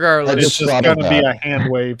 regardless. It's just just thought going of to be that. a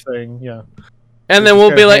hand wave thing. Yeah. And They're then just we'll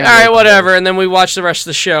gonna be like, hand all right, wave whatever. And then we watch the rest of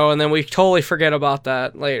the show, and then we totally forget about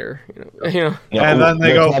that later. You know. Yeah, And then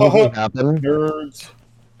they what go, probably "Oh, happened. Nerds.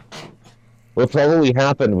 What probably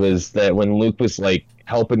happened was that when Luke was like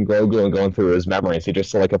helping Grogu and going through his memories, he just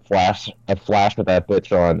saw like a flash of that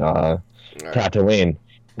bitch on Tatooine,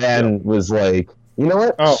 and was like, you know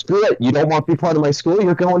what? Oh. Screw it. You don't want to be part of my school.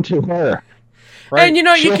 You're going to her. Right. And you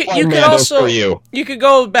know, you She'll could find could Mando also for you. you could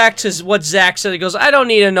go back to what Zach said. He goes, I don't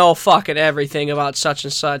need to know fucking everything about such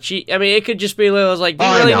and such. I mean, it could just be little like, do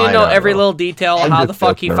you I really know, need to I know know, every I know. little detail of I'm how just the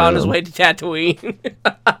fuck he joking found his around. way to Tatooine?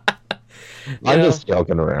 I'm know? just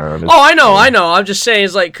joking around. Oh, I know. I'm just saying,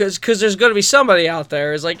 it's like, because there's going to be somebody out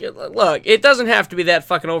there. It's like, look, it doesn't have to be that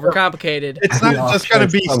fucking overcomplicated. It's not Yeah, just going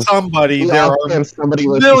to be it's somebody. Yeah, There are and somebody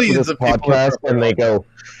listens millions to this of people podcast that and they go,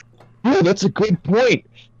 "Oh, that's a good point.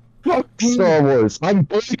 Fuck Star Wars. I'm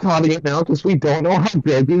boycotting it now because we don't know how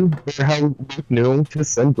Grogu or how Luke knew to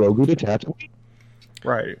send Grogu to Tatooine."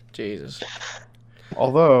 right. Jesus.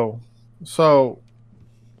 Although, so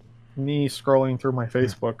me scrolling through my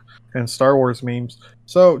Facebook and Star Wars memes.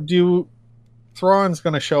 So, Thrawn's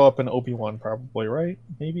going to show up in Obi-Wan probably, right?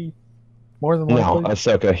 Maybe more than No, likely.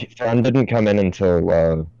 Ahsoka. Thrawn didn't come in until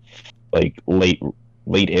like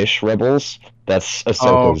late-ish Rebels. That's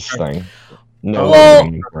Ahsoka's okay. thing. No, Well,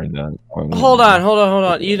 one heard that. Hold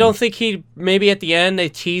on. You don't think he maybe at the end they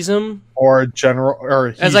tease him Or a general, or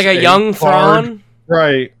as he's like a young guard. Thrawn?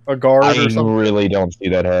 Right, a guard I or something. really don't see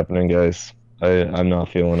that happening, guys. I'm not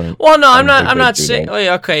feeling it. Well, no, I'm I don't not. I'm think not they'd do saying. that. Oh,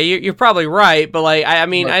 yeah, okay, you're probably right, but like, I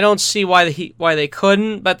mean, Right. I don't see why they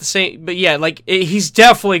couldn't. But the same, but yeah, like he's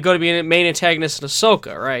definitely going to be a main antagonist in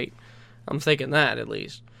Ahsoka, right? I'm thinking that at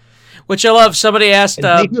least. Which I love. Somebody asked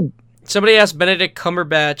Benedict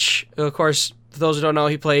Cumberbatch. Of course, for those who don't know,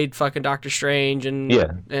 he played fucking Doctor Strange and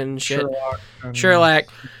Yeah. and shit. Sherlock.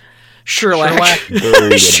 Sherlock. Very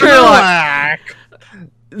good. Sherlock.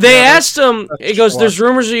 They Yeah, asked him, that's he goes, Sherlock. there's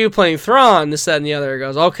rumors of you playing Thrawn, this, that, and the other. He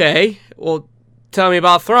goes, okay, well, tell me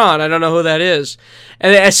about Thrawn. I don't know who that is.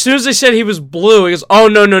 And as soon as they said he was blue, he goes, oh,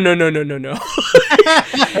 no.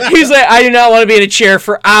 He's like, I do not want to be in a chair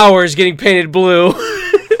for hours getting painted blue.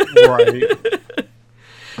 Right.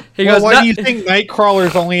 He Well, goes, why "No-" do you think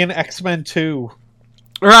Nightcrawler's only in X-Men 2?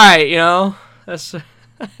 Right, you know, that's,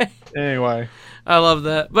 Anyway. I love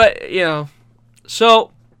that. But, you know,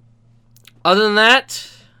 so, other than that,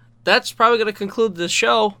 that's probably going to conclude the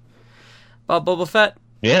show about Boba Fett.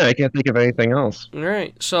 Yeah, I can't think of anything else. All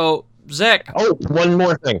right, so, Zach. Oh, one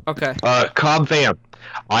more thing. Okay. Cobb Vanth.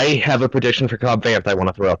 I have a prediction for Cobb Vanth I want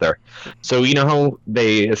to throw out there. So you know how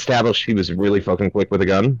they established he was really fucking quick with a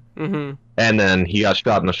gun? Mm-hmm. And then he got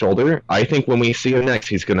shot in the shoulder? I think when we see him next,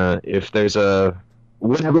 he's gonna,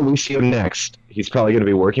 whenever we see him next, he's probably gonna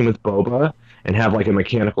be working with Boba and have like a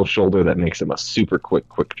mechanical shoulder that makes him a super quick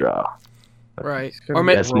draw. Right. gonna Or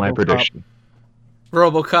be That's my RoboCop. prediction.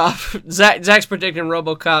 RoboCop. Zach's predicting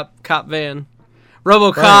RoboCop cop van.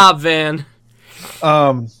 RoboCop van.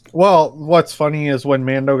 Well, what's funny is when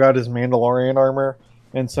Mando got his Mandalorian armor,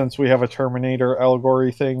 and since we have a Terminator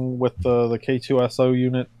allegory thing with the K2SO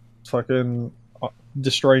unit fucking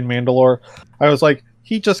destroying Mandalore, I was like,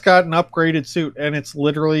 he just got an upgraded suit, and it's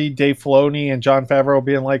literally Dave Filoni and Jon Favreau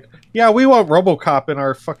being like, yeah, we want RoboCop in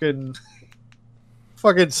our fucking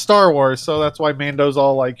Star Wars, so that's why Mando's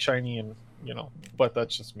all like shiny and, you know, but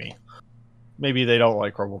that's just me. Maybe they don't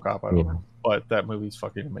like RoboCop, I don't know. But that movie's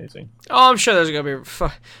fucking amazing. Oh, I'm sure there's gonna be.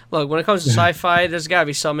 Look, when it comes to sci-fi, there's gotta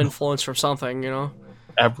be some influence from something, you know.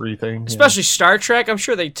 Everything. Especially Star Trek. I'm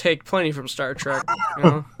sure they take plenty from Star Trek. You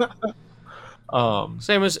know.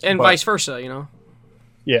 Same as and but- vice versa, you know.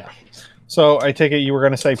 Yeah. So I take it you were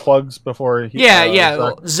going to say plugs before.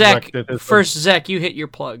 Yeah. Zach, did his first, Zach, you hit your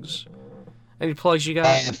plugs. Any plugs you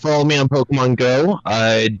got? Follow me on Pokemon Go.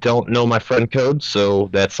 I don't know my friend code, so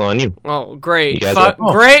that's on you. Oh, great. You guys are-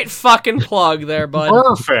 Great fucking plug there, bud.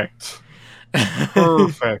 Perfect.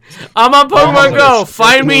 Perfect. I'm on Pokemon Oh, Go. it's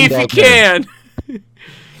Find me if you Pokemon.com. can.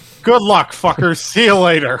 Good luck, fuckers. See you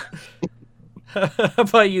later. How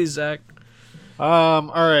about you, Zach? All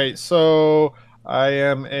right, so I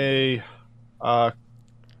am a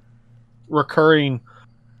recurring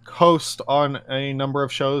host on a number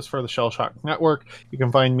of shows for the Shell Shock Network. You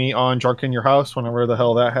can find me on Drunk in Your House whenever the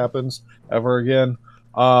hell that happens ever again.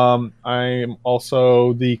 I'm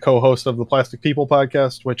also the co-host of the Plastic People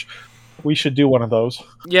podcast, which we should do one of those.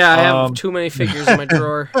 Yeah, I have too many figures in my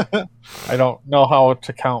drawer. I don't know how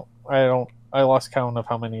to count. I lost count of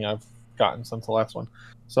how many I've gotten since the last one.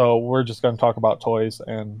 So we're just going to talk about toys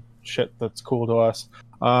and shit that's cool to us.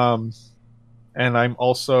 And I'm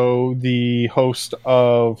also the host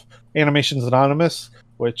of Animations Anonymous,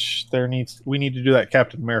 which we need to do that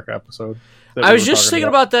Captain America episode. I was just thinking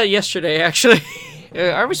about that yesterday, actually.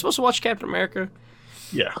 Are we supposed to watch Captain America?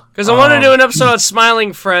 Yeah. Because I want to do an episode on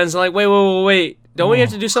Smiling Friends. I'm like, wait. Don't we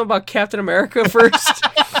have to do something about Captain America first?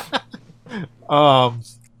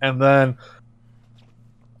 And then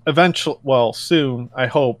eventually, soon, I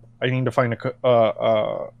hope, I need to find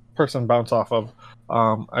a person to bounce off of.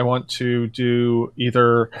 I want to do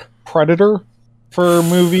either Predator for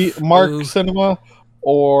movie Mark Cinema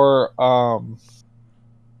or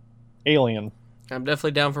Alien. I'm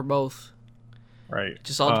definitely down for both. Right.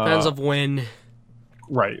 Just all depends of when.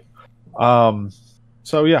 Right.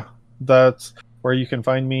 So yeah, that's where you can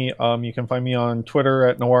find me. You can find me on Twitter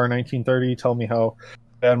at Noir1930. Tell me how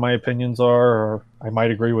bad my opinions are, or I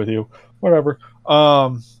might agree with you. Whatever.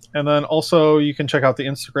 And then also you can check out the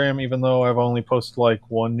Instagram, even though I've only posted like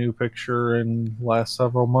one new picture in the last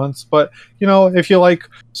several months. But, if you like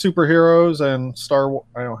superheroes and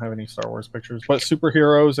I don't have any Star Wars pictures, but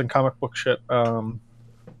superheroes and comic book shit,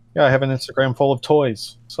 I have an Instagram full of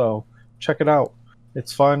toys. So check it out.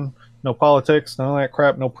 It's fun. No politics, none of that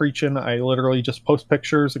crap, no preaching. I literally just post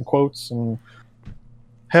pictures and quotes and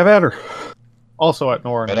have at her. Also at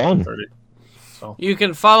Nora1930. So. You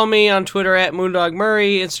can follow me on Twitter at Moondog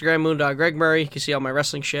Murray, Instagram Moondog Greg Murray. You can see all my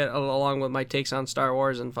wrestling shit along with my takes on Star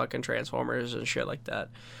Wars and fucking Transformers and shit like that.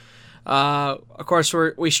 Of course,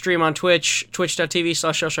 we stream on Twitch,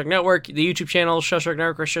 twitch.tv/Shellshock Network, the YouTube channel, Shellshock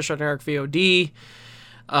Network or Shellshock Network VOD.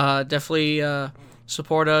 Definitely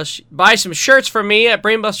support us. Buy some shirts from me at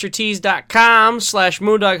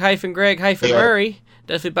brainbustertees.com/Moondog-Greg-Murray.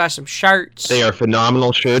 Definitely buy some shirts. They are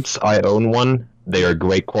phenomenal shirts. I own one. They are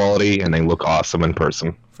great quality, and they look awesome in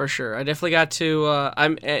person. For sure. I definitely got to...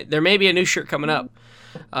 there may be a new shirt coming up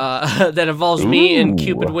that involves me and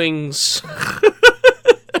Cupid Wings.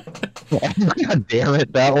 God damn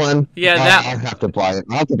it, that one. Yeah, I'll have to buy it.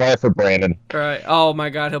 I'll have to buy it for Brandon. Right. Oh my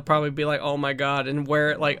god, he'll probably be like, oh my god, and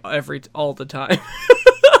wear it like all the time.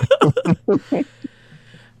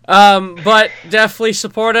 But definitely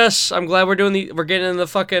support us. I'm glad we're getting in the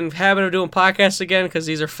fucking habit of doing podcasts again, because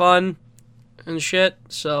these are fun and shit.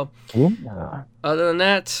 So, other than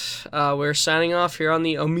that, we're signing off here on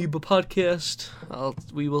the Amoeba Podcast.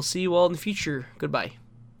 We will see you all in the future. Goodbye.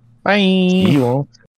 Bye. See you all.